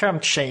welcome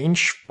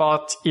change,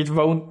 but it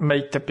won't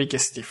make the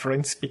biggest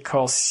difference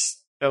because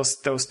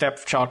those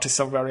depth charges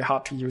are very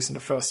hard to use in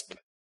the first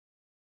place.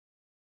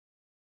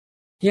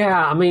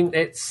 Yeah, I mean,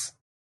 it's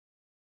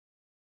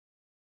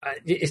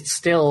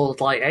still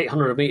like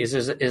 800 meters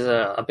is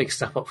a big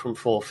step up from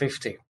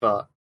 450,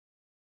 but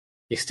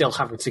you're still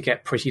having to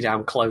get pretty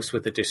damn close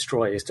with the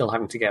destroyer. You're still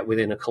having to get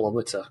within a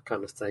kilometer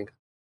kind of thing,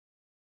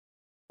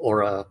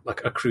 or a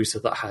cruiser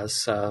that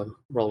has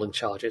rolling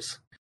charges.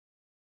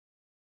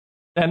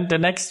 Then the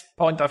next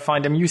point I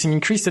find amusing,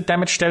 increase the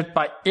damage dealt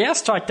by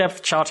airstrike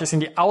depth charges in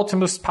the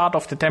outermost part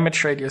of the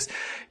damage radius.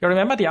 You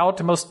remember the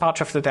outermost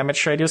part of the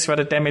damage radius where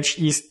the damage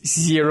is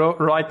 0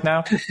 right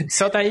now?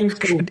 So they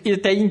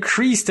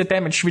increase the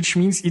damage, which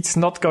means it's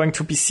not going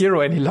to be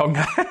 0 any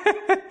longer.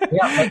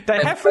 Yeah,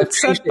 they haven't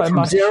said by from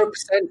much.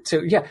 0%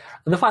 to, yeah.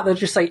 And the fact they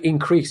just say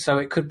increase, so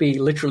it could be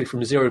literally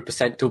from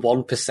 0% to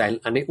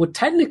 1%, and it would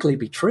technically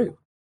be true.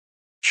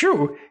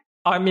 True.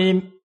 I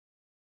mean,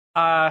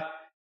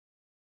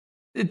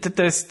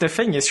 the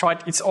thing is,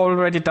 right, it's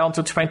already down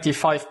to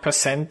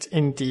 25%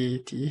 in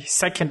the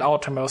second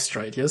outermost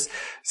radius.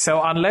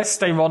 So unless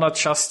they want to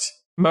just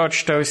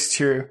merge those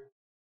two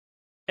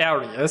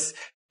areas,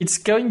 it's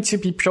going to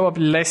be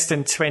probably less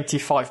than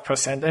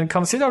 25%. And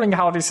considering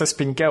how this has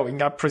been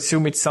going, I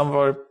presume it's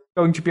somewhere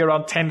going to be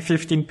around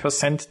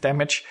 10-15%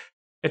 damage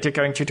that you're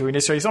going to do in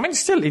this race. I mean,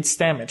 still, it's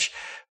damage.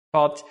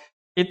 But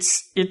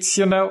it's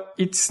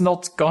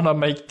not gonna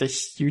make the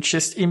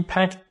hugest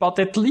impact, but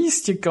at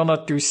least you're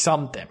gonna do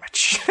some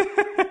damage.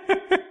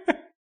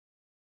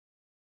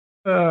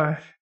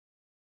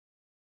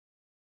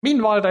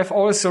 Meanwhile, they've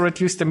also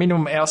reduced the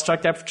minimum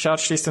airstrike depth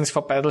charge distance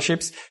for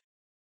battleships.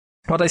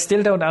 What I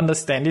still don't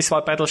understand is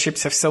why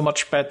battleships have so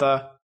much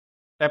better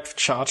depth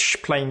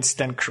charge planes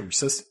than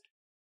cruisers.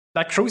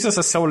 Like, cruisers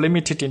are so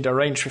limited in their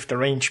range with the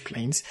range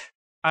planes.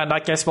 And I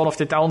guess one of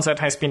the downside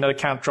has been that they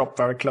can't drop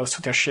very close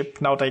to their ship.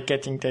 Now they're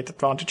getting that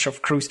advantage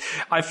of cruise.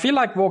 I feel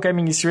like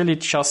Wargaming is really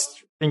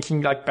just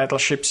thinking like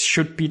battleships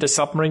should be the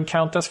submarine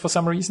counters for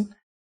some reason.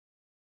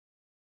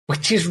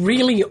 Which is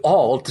really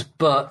odd,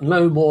 but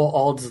no more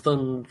odd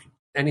than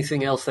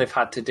anything else they've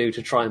had to do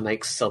to try and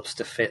make subs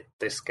to fit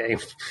this game.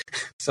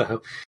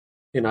 So,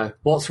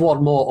 what's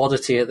one more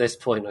oddity at this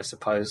point, I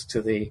suppose,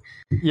 to the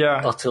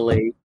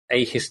utterly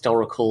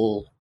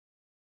ahistorical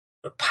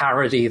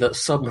parody that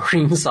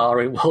submarines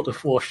are in World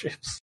of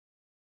Warships.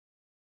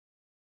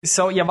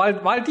 So yeah,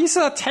 while these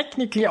are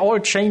technically all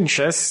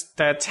changes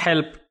that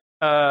help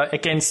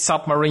against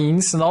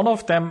submarines, none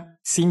of them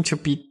seem to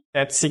be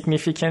that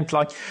significant.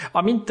 Like,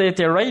 I mean, the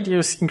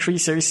radius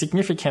increase is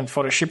significant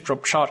for the ship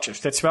drop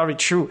charges. That's very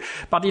true,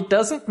 but it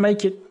doesn't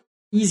make it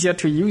easier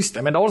to use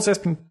them. And also, has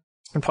been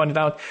pointed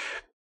out,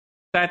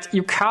 that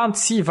you can't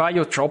see where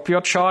you drop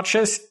your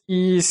charges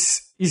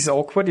is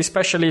awkward,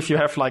 especially if you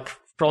have like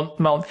front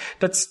mount.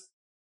 That's,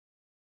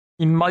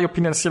 in my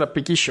opinion, still a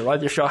big issue,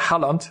 right? If you're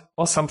Haaland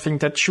or something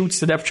that shoots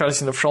the depth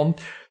charges in the front,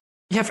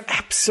 you have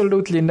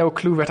absolutely no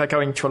clue where they're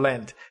going to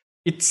land.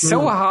 It's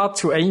so hard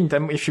to aim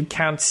them if you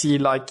can't see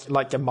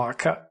like a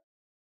marker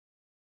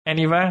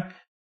anywhere.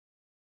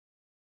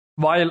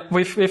 While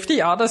with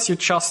the others, you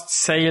just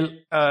sail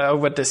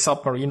over the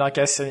submarine, I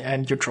guess,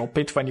 and you drop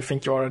it when you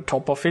think you're on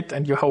top of it,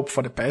 and you hope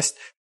for the best.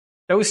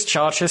 Those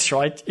charges,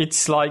 right?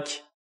 It's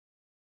like,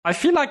 I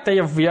feel like they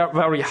are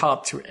very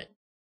hard to aim.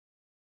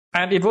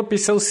 And it would be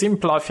so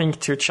simple, I think,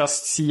 to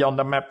just see on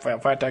the map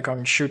where they're going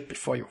to shoot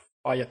before you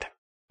fire them.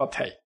 But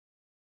hey,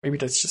 maybe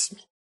that's just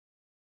me.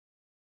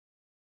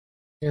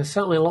 Yeah,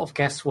 certainly a lot of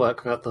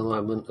guesswork at the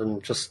moment,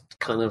 and just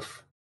kind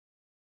of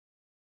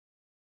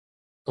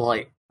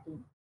like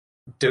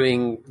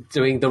doing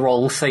the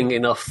wrong thing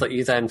enough that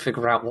you then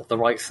figure out what the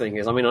right thing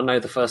is. I mean, I know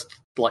the first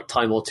like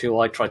time or two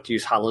I tried to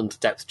use Haaland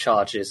depth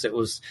charges, it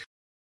was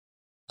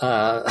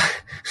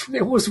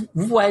it was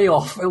way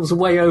off. It was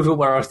way over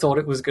where I thought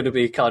it was going to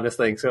be, kind of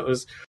thing. So I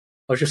was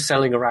just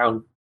sailing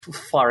around,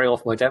 firing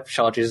off my depth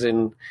charges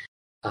in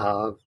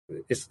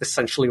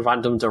essentially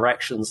random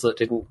directions that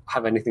didn't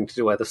have anything to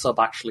do where the sub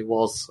actually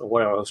was or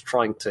where I was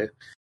trying to.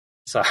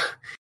 So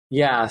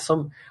yeah,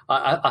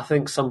 I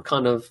think some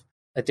kind of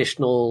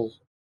additional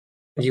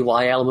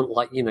UI element,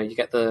 like, you know, you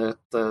get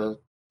the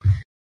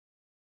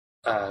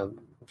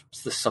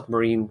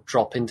submarine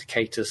drop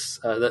indicators,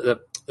 the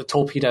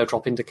torpedo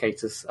drop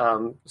indicators,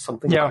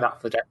 something like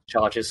that for depth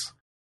charges.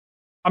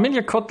 I mean,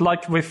 you could,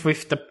 like with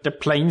the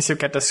planes, you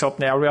get the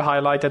certain area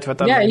highlighted.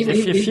 But yeah,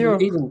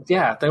 even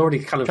they already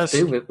kind of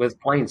do with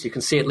planes. You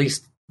can see at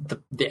least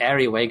the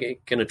area where you're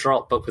going to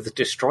drop, but with the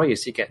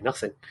destroyers, you get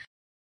nothing.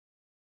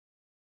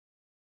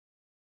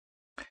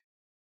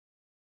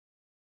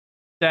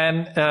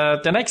 Then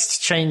the next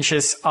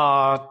changes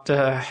are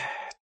they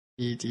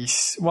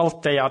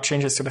are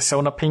changes to the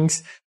sonar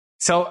pings.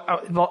 So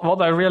what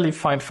I really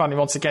find funny,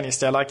 once again, is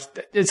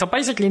so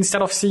basically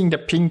instead of seeing the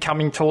ping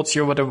coming towards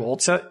you over the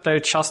water, they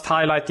just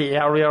highlight the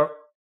area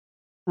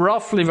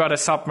roughly where the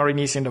submarine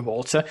is in the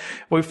water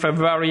with a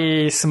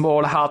very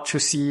small, hard to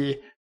see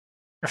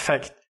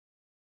effect.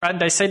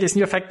 And they say this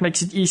new effect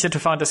makes it easier to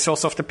find the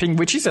source of the ping,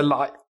 which is a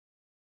lie.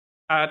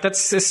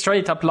 That's a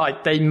straight up lie.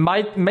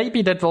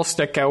 Maybe that was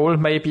their goal,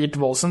 maybe it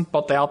wasn't,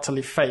 but they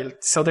utterly failed.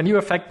 So the new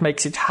effect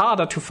makes it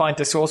harder to find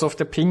the source of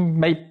the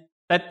ping.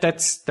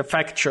 That's the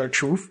factual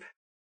truth.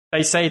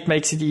 They say it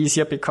makes it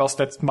easier because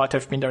that might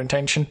have been their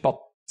intention, but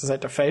as I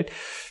said, they failed.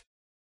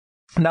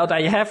 Now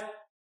they have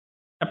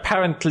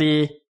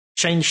apparently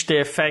changed the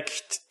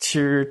effect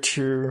to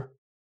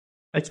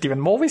make it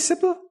even more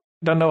visible.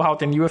 Don't know how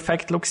the new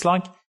effect looks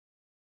like.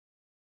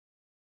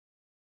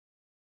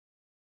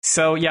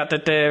 So yeah,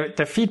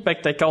 the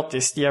feedback they got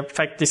is the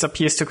effect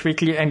disappears too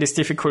quickly and is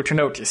difficult to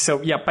notice.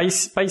 So yeah,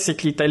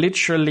 basically they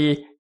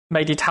literally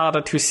made it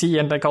harder to see,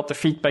 and they got the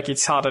feedback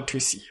it's harder to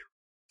see.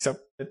 So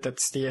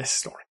that's the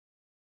story.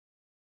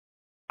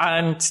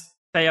 And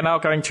they are now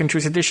going to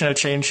introduce additional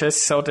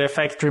changes, so the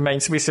effect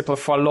remains visible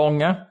for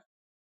longer.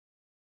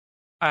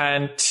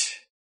 And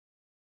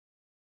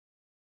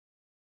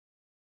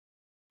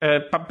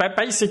but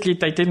basically,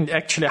 they didn't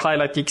actually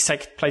highlight the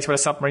exact place where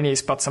the submarine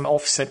is, but some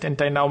offset, and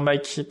they now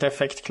make the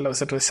effect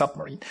closer to the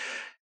submarine.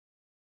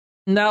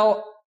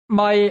 Now,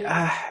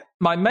 my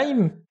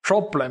main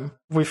problem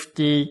with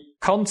the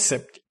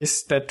concept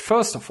is that,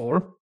 first of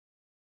all,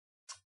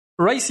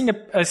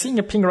 seeing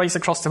a ping race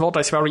across the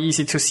water is very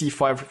easy to see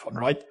for everyone,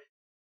 right?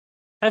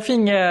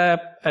 Having a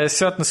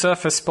certain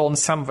surface spawn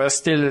somewhere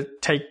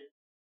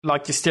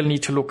you still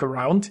need to look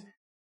around.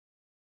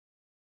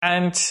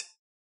 And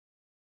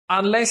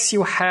unless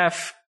you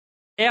have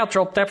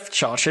airdrop depth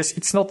charges,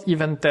 it's not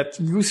even that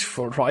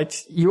useful,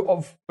 right?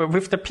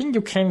 With the ping,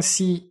 you can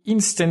see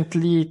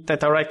instantly the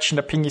direction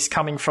the ping is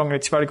coming from.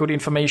 It's very good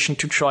information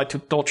to try to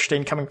dodge the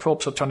incoming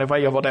probes or turn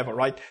away or whatever,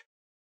 right?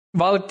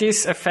 While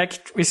this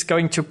effect is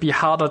going to be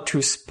harder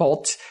to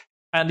spot,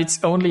 and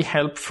it's only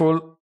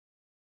helpful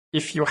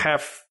if you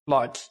have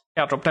like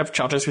airdrop depth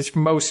charges, which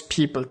most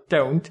people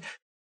don't.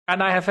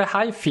 And I have a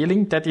high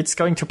feeling that it's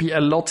going to be a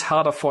lot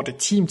harder for the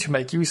team to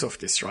make use of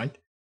this, right?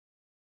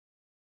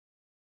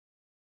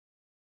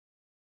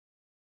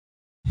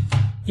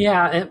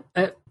 Yeah,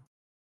 it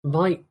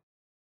might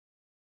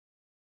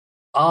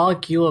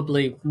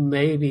arguably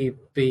maybe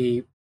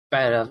be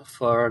better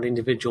for an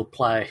individual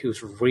player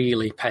who's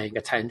really paying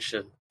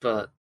attention,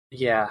 but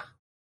yeah.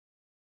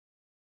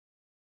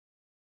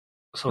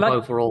 So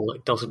overall,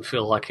 it doesn't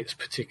feel like it's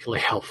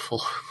particularly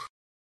helpful.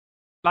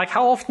 Like,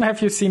 how often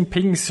have you seen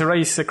pings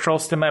race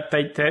across the map?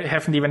 They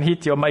haven't even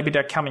hit you, or maybe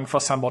they're coming for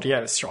somebody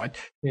else, right?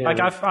 Yeah.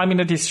 Like, I'm in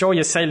a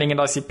destroyer sailing and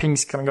I see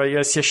pings coming, right?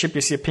 You see a ship, you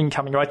see a ping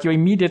coming, right? You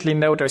immediately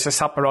know there's a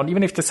sub around,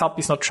 even if the sub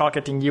is not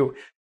targeting you.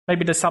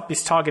 Maybe the sub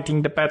is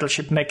targeting the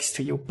battleship next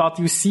to you, but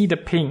you see the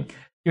ping.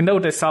 You know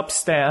the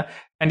sub's there,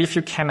 and if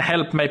you can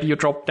help, maybe you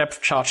drop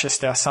depth charges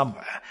there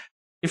somewhere.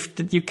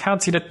 if you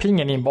can't see that ping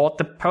anymore,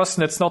 the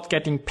person that's not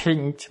getting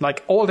pinged,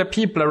 like all the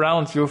people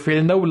around you,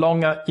 will no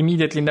longer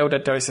immediately know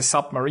that there is a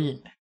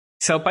submarine.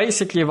 So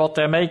basically what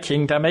they're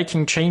making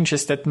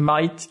changes that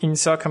might, in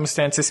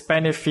circumstances,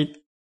 benefit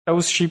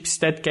those ships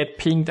that get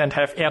pinged and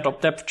have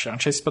airdrop depth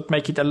charges, but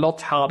make it a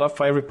lot harder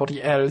for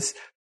everybody else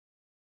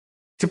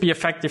to be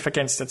effective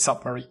against that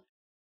submarine.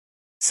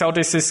 So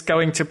this is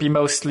going to be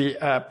mostly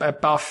a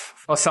buff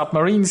for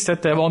submarines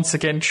that they're once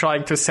again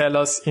trying to sell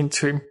us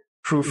into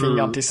improving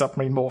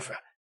anti-submarine warfare.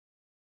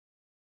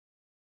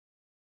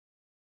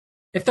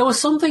 If there was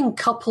something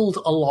coupled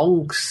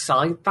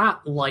alongside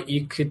that, like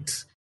you could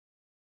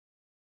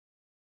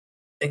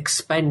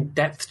expend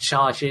depth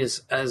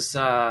charges as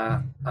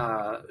a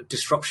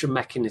disruption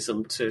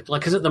mechanism to,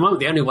 like, because at the moment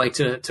the only way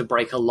to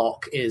break a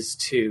lock is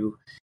to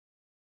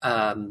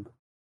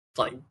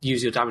like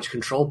use your damage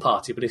control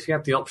party. But if you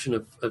had the option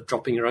of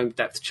dropping your own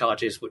depth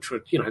charges, which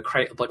would, you know,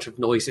 create a bunch of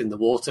noise in the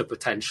water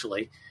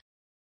potentially,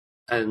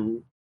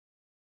 and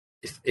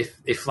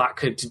if that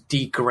could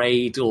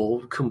degrade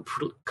or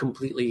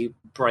completely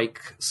break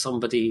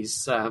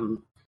somebody's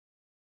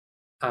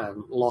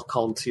lock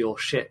onto your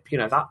ship, you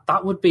know,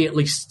 that would be at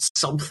least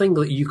something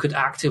that you could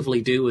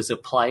actively do as a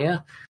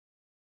player.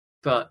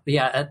 But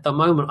yeah, at the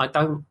moment, I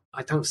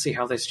don't see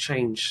how this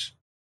change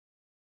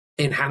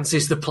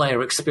enhances the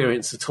player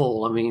experience at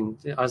all. I mean,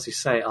 as you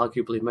say, it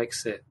arguably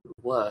makes it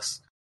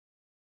worse.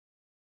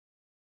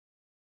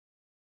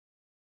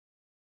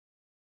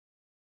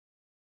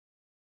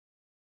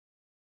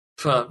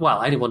 For,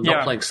 well, anyone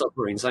not playing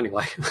submarines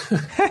anyway.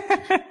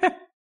 I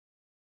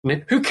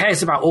mean, who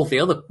cares about all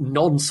the other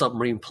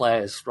non-submarine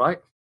players, right?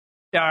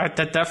 Yeah,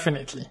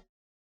 definitely.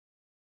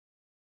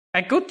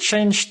 A good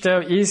change though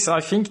is, I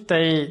think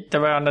the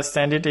way I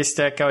understand it is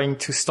they're going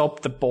to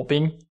stop the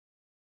bobbing.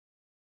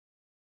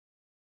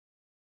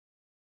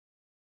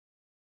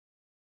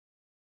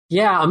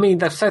 Yeah, I mean,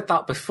 they've said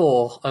that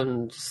before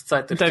and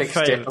said they fixed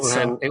failed, it, and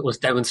then it was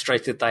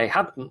demonstrated they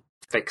hadn't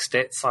fixed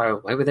it, so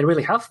maybe they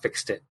really have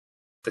fixed it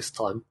this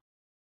time.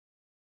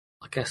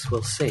 I guess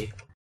we'll see.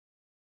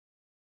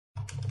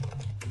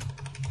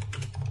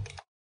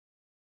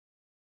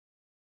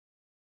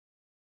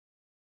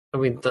 I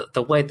mean,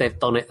 the way they've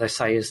done it, they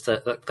say, is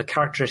that the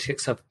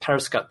characteristics of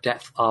periscope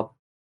depth are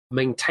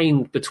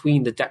maintained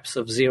between the depths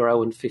of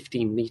 0 and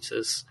 15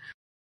 meters,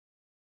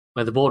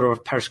 where the border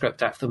of periscope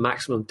depth and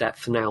maximum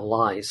depth now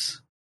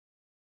lies.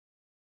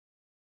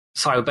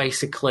 So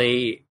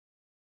basically,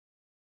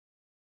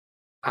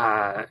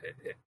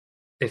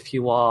 if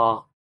you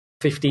are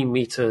 15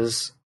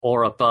 meters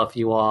or above,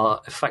 you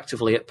are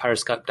effectively at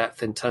periscope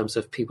depth in terms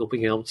of people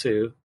being able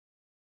to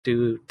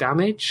do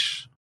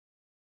damage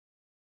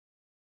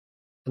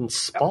and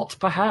spot,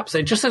 perhaps.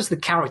 It just says the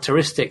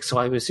characteristics, so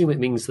I assume it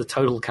means the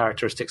total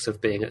characteristics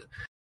of being at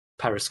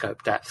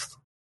periscope depth.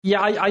 Yeah,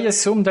 I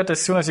assume that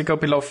as soon as you go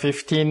below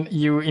 15,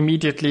 you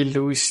immediately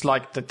lose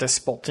like the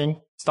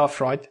spotting stuff,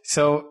 right?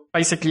 So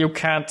basically you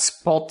can't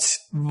spot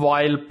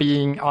while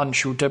being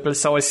unshootable.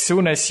 So as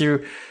soon as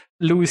you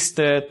lose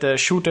the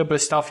shootable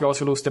stuff, you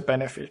also lose the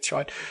benefits,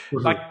 right? Mm-hmm.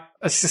 Like,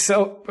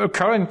 so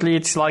currently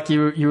it's like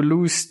you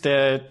lose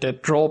the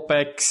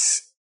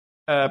drawbacks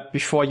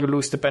before you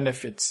lose the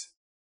benefits.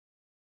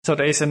 So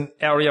there is an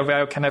area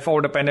where you can have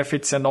all the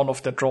benefits and none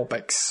of the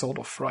drawbacks, sort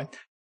of, right?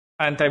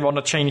 And they want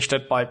to change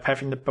that by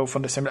having them both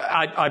on the same,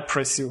 I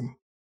presume.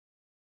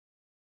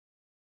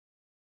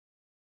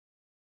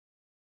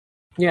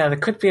 Yeah, they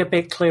could be a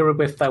bit clearer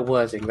with their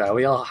wording, though.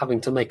 We are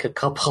having to make a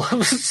couple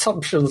of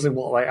assumptions in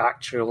what they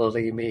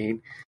actually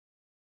mean.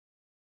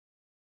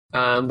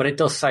 But it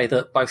does say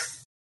that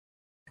both...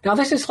 Now,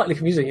 this is slightly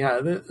confusing.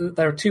 Yeah,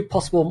 there are two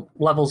possible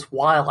levels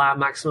while at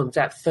maximum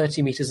depth,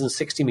 30 meters and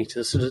 60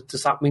 meters. So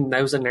does that mean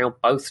those are now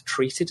both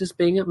treated as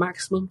being at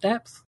maximum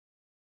depth?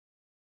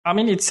 I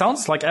mean, it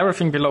sounds like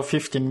everything below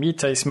 15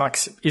 meters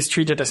is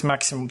treated as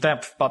maximum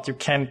depth, but you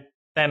can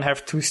then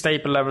have two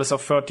stable levels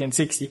of 30 and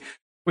 60,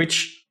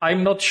 which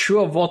I'm not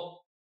sure what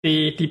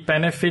the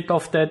benefit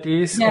of that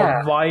is,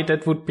 or why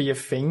that would be a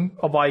thing,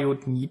 or why you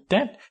would need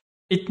that.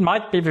 It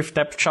might be with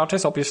depth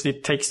charges. Obviously,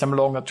 it takes them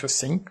longer to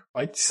sink,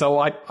 right? So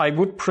I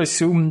would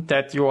presume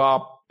that you are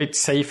a bit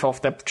safer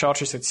of depth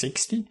charges at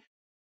 60.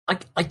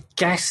 I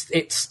guess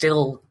it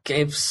still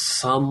gives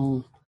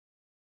some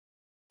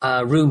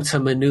room to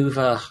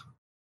maneuver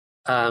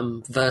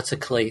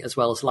vertically as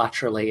well as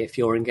laterally if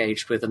you're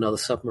engaged with another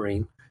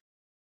submarine,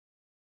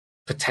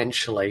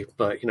 potentially.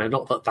 But, you know,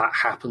 not that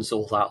happens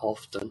all that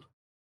often.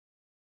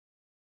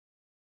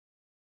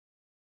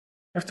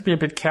 I have to be a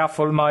bit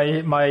careful.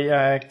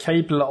 My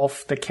cable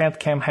of the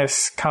CAD-CAM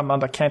has come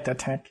under CAD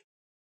attack.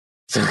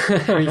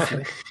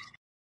 Briefly.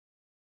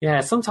 Yeah,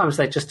 sometimes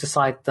they just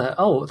decide that,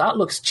 oh, that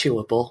looks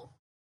chewable.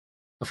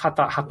 I've had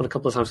that happen a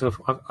couple of times.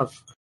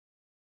 I've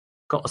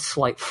got a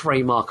slight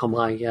fray mark on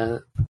my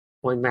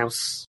my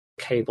mouse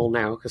cable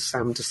now because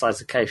Sam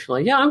decides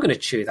occasionally, yeah, I'm going to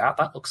chew that.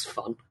 That looks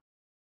fun.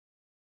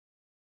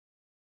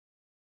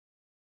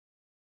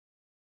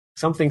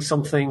 Something,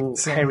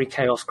 hairy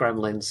chaos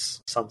gremlins,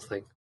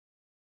 something.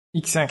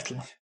 Exactly.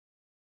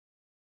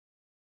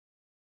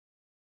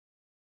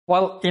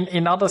 Well,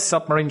 in other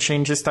submarine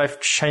changes, they've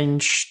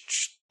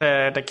changed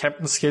the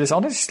captain skills.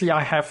 Honestly,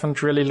 I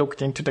haven't really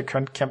looked into the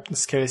current captain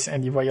skills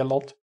anyway a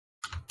lot.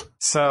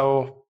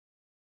 So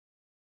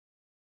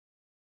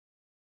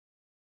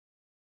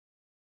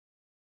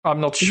I'm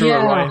not sure,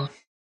 Yeah.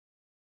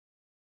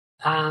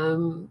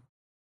 right?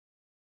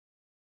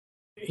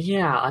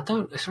 Yeah, I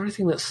don't. Is there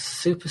anything that's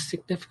super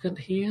significant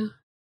here?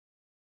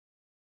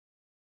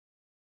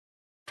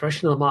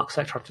 Duration of the mark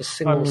sector after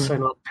single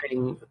sonar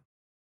ping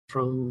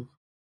from.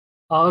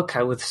 Oh,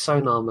 okay, with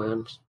Sonar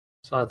Man.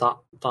 So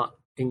that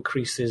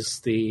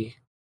increases the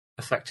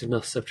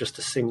effectiveness of just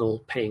a single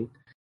ping.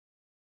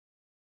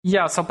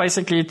 Yeah, so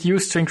basically it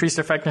used to increase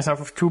the effectiveness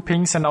of 2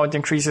 pings, and now it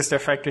increases the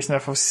effectiveness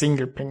of a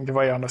single ping, the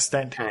way I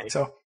understand. Okay.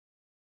 So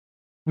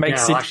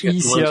makes it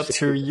easier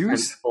to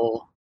use.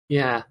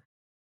 Yeah.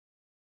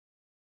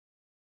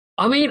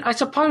 I mean, I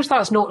suppose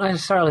that's not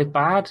necessarily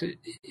bad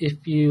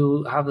if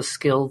you have a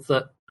skill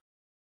that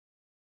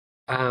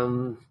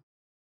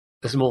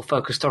is more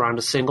focused around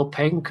a single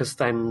ping, because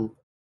then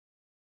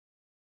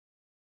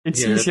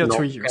it's easier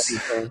to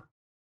use.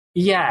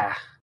 Yeah.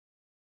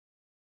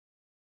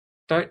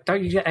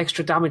 Don't you get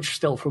extra damage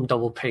still from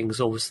double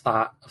pings, or was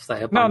that if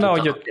they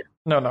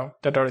No,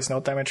 there is no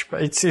damage.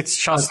 But it's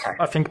just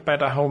I think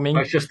better homing.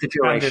 It's just the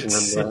duration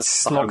and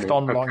it's locked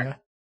on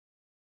longer.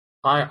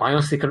 I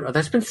honestly couldn't.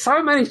 There's been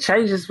so many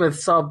changes with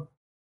sub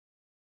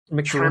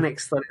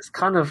mechanics that it's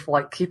kind of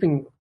like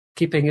keeping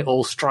it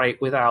all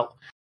straight without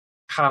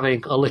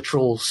having a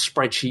literal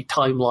spreadsheet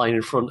timeline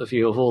in front of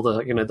you of all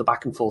the the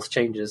back and forth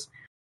changes.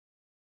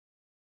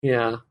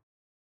 Yeah.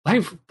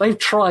 They've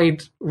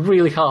tried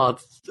really hard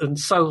and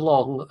so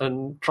long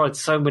and tried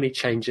so many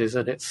changes,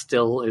 and it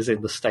still is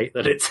in the state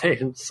that it's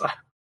in. So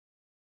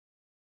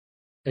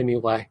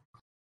anyway,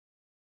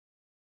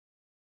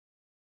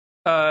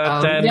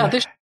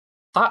 that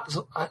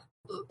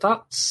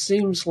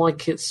seems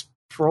like it's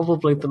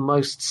probably the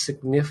most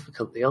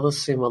significant. The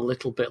others seem a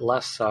little bit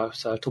less so.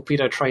 So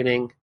torpedo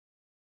training.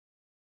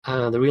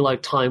 The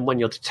reload time when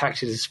you're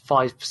detected is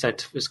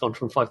 5%. It's gone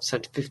from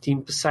 5% to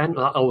 15%.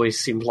 That always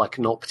seemed like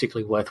a not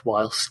particularly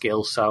worthwhile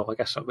skill, so I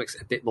guess that makes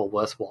it a bit more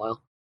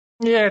worthwhile.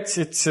 Yeah,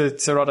 it's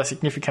a rather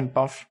significant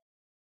buff.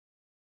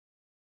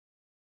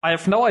 I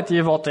have no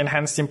idea what the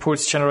enhanced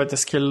impulse generator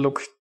skill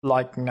looks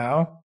like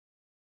now.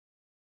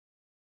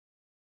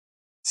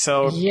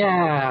 So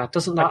yeah,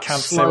 doesn't that I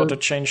can't say what the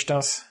change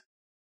does.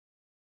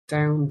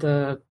 Down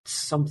the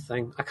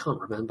something. I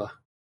can't remember.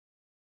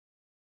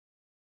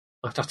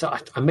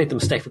 I made the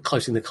mistake of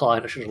closing the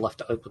client. I should have left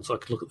it open so I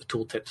could look at the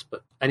tooltips.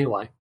 But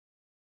anyway.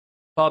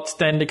 But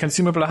then the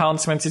consumable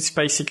enhancements, it's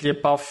basically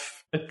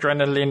above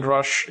adrenaline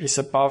rush, is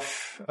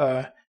above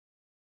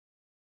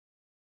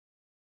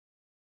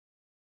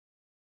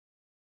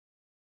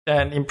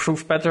and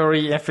improved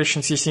battery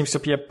efficiency seems to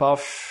be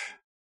above,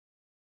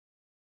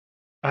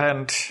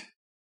 and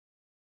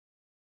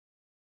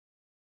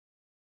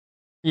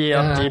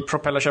the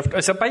propeller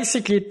shaft. So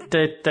basically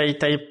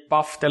they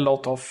buffed a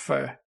lot of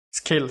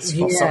skills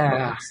for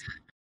submarines.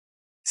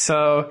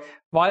 So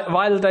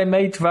while they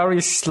made very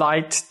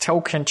slight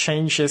token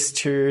changes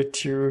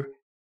to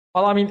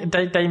well, I mean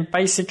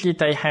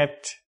they had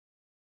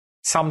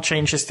some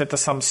changes that are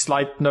some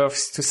slight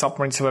nerfs to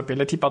submarine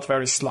survivability, but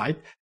very slight.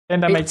 Then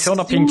they made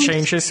sonar ping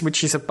changes,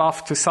 which is a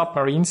buff to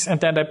submarines, and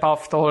then they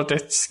buffed all the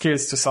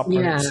skills to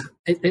submarines.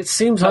 Yeah, it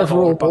seems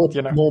overall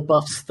more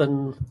buffs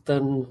than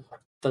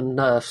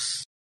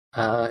nerfs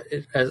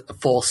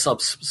for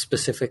subs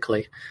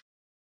specifically.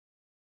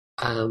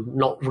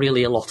 Not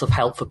really a lot of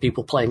help for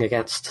people playing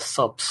against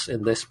subs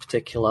in this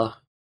particular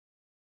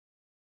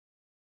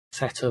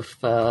set of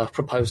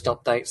proposed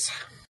updates.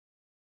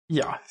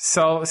 Yeah,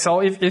 so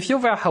if you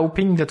were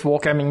hoping that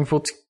Wargaming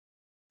would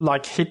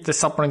hit the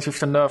submarines with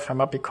the nerf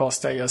hammer because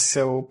they are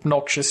so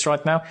obnoxious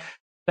right now,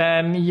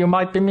 then you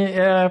might be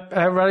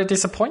very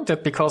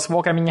disappointed, because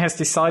Wargaming has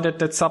decided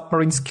that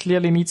submarines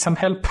clearly need some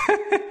help.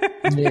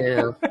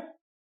 Yeah.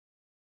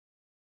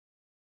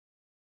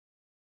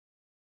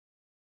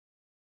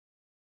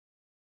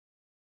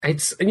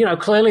 It's,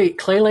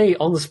 clearly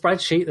on the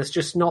spreadsheet, there's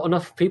just not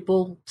enough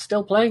people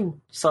still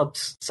playing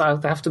subs, so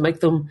they have to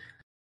make them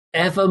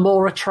ever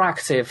more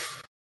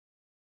attractive.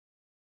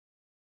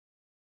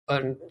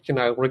 And,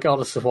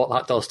 regardless of what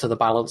that does to the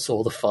balance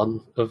or the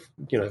fun of,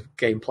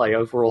 gameplay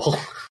overall.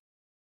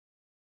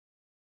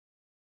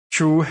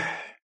 True.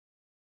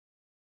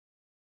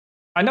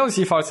 I know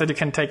Z-File said you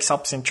can take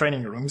subs in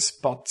training rooms,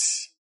 but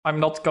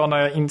I'm not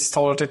gonna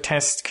install the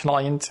test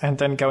client and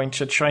then go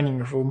into the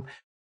training room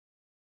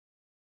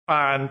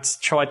and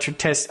try to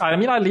test. I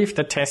mean, I leave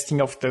the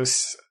testing of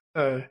those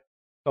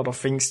lot of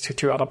things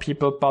to other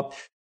people, but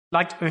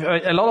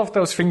a lot of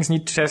those things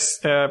need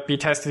to be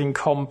tested in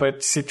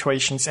combat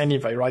situations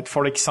anyway, right?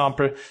 For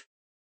example,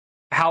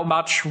 how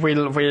much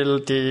will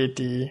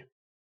the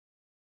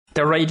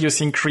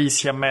radius increase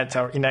here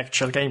matter in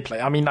actual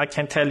gameplay? I mean, I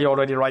can tell you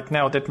already right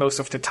now that most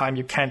of the time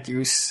you can't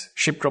use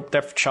ship drop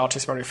depth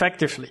charges very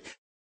effectively.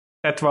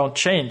 That won't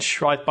change,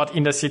 right? But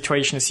in the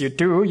situations you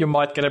do, you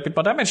might get a bit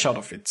more damage out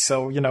of it.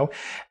 So,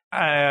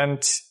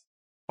 and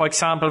For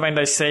example, when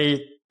they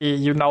say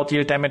you now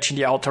deal damage in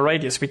the outer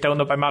radius, we don't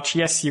know by much.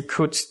 Yes, you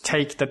could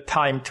take the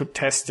time to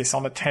test this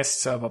on a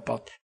test server,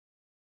 but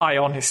I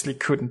honestly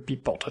couldn't be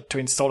bothered to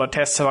install a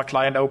test server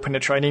client, open a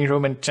training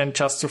room, and then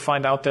just to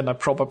find out that I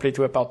probably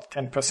do about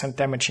 10%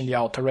 damage in the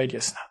outer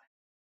radius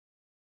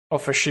now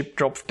of a ship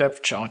drop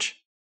depth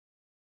charge.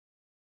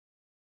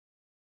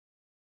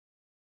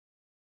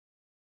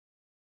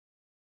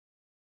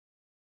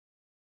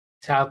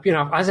 So,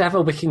 as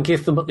ever, we can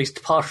give them at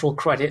least partial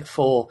credit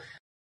for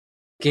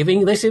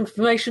giving this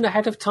information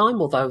ahead of time,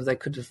 although they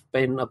could have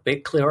been a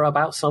bit clearer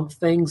about some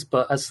things,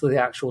 but as for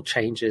the actual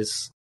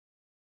changes,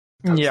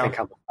 I don't think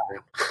I'm a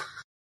fan.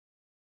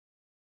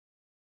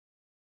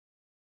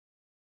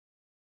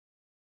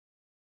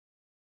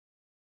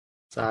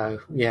 So,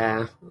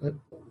 yeah.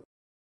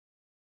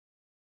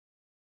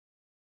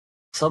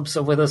 Subs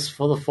are with us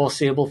for the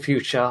foreseeable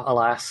future,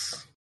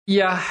 alas.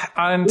 Yeah,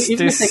 and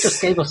even if they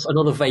just gave us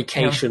another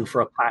vacation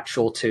for a patch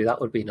or two,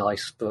 that would be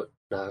nice, but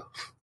no.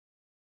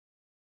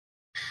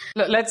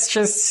 Let's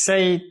just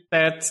say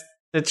that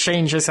the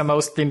changes are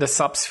mostly in the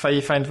subs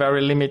favor and very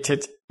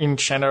limited in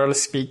general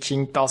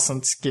speaking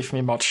doesn't give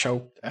me much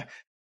hope.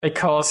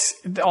 Because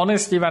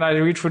honestly, when I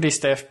read through this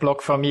dev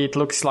blog, for me, it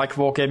looks like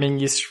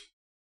Wargaming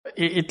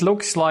it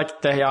looks like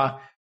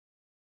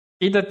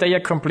either they are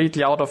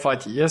completely out of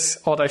ideas,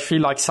 or they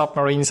feel like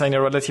submarines are in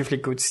a relatively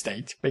good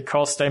state,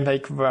 because they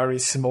make very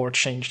small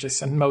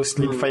changes and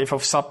mostly in favor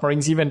of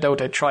submarines, even though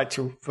they try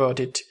to word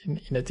it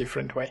in a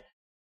different way.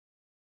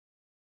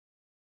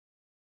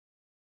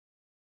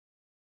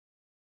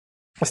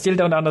 I still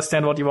don't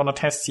understand what you want to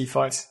test,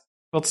 C-Files.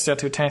 What's there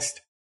to test?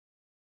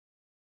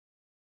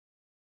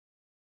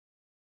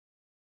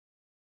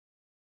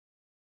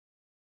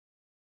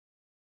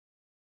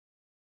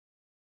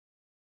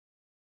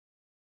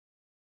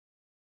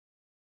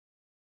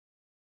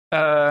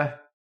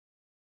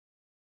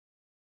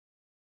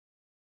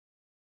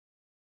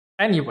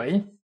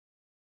 Anyway,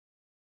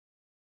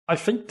 I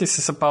think this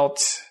is about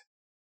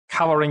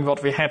covering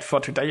what we had for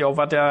today, or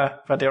were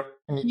there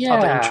any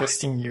other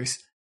interesting news?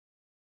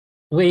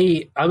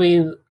 The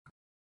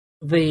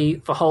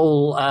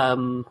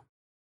whole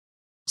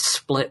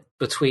split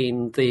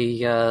between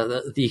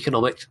the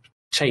economic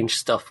change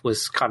stuff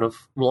was kind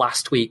of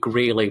last week,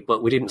 really,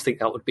 but we didn't think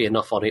that would be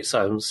enough on its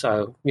own.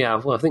 So yeah,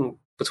 well, I think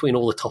between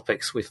all the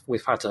topics,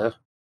 we've had a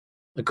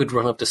good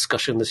run of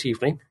discussion this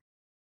evening.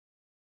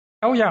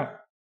 Oh yeah.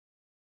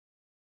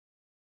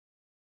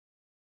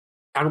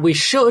 And we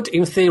should,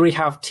 in theory,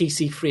 have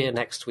TC Freer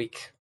next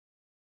week.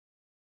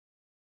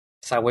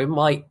 So we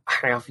might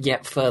have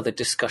yet further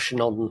discussion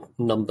on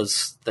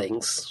numbers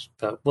things,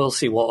 but we'll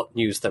see what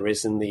news there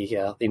is in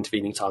the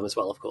intervening time as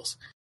well, of course.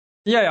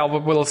 Yeah,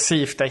 we'll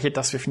see if they hit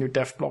us with new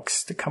dev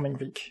blocks the coming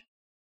week.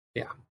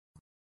 Yeah.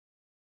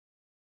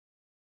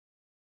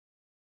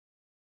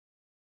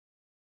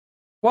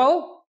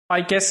 Well,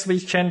 I guess we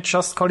can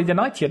just call it a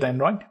night here then,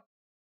 right?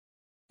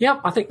 Yeah,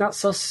 I think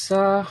that's us.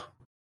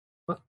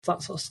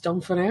 That's us done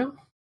for now.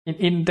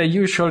 In the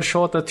usual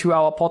shorter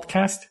 2-hour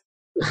podcast.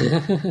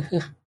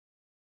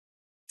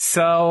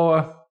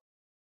 So,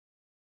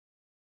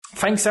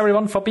 thanks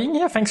everyone for being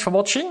here. Thanks for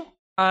watching.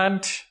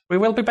 And we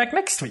will be back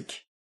next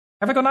week.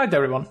 Have a good night,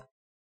 everyone.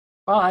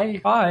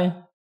 Bye. Bye.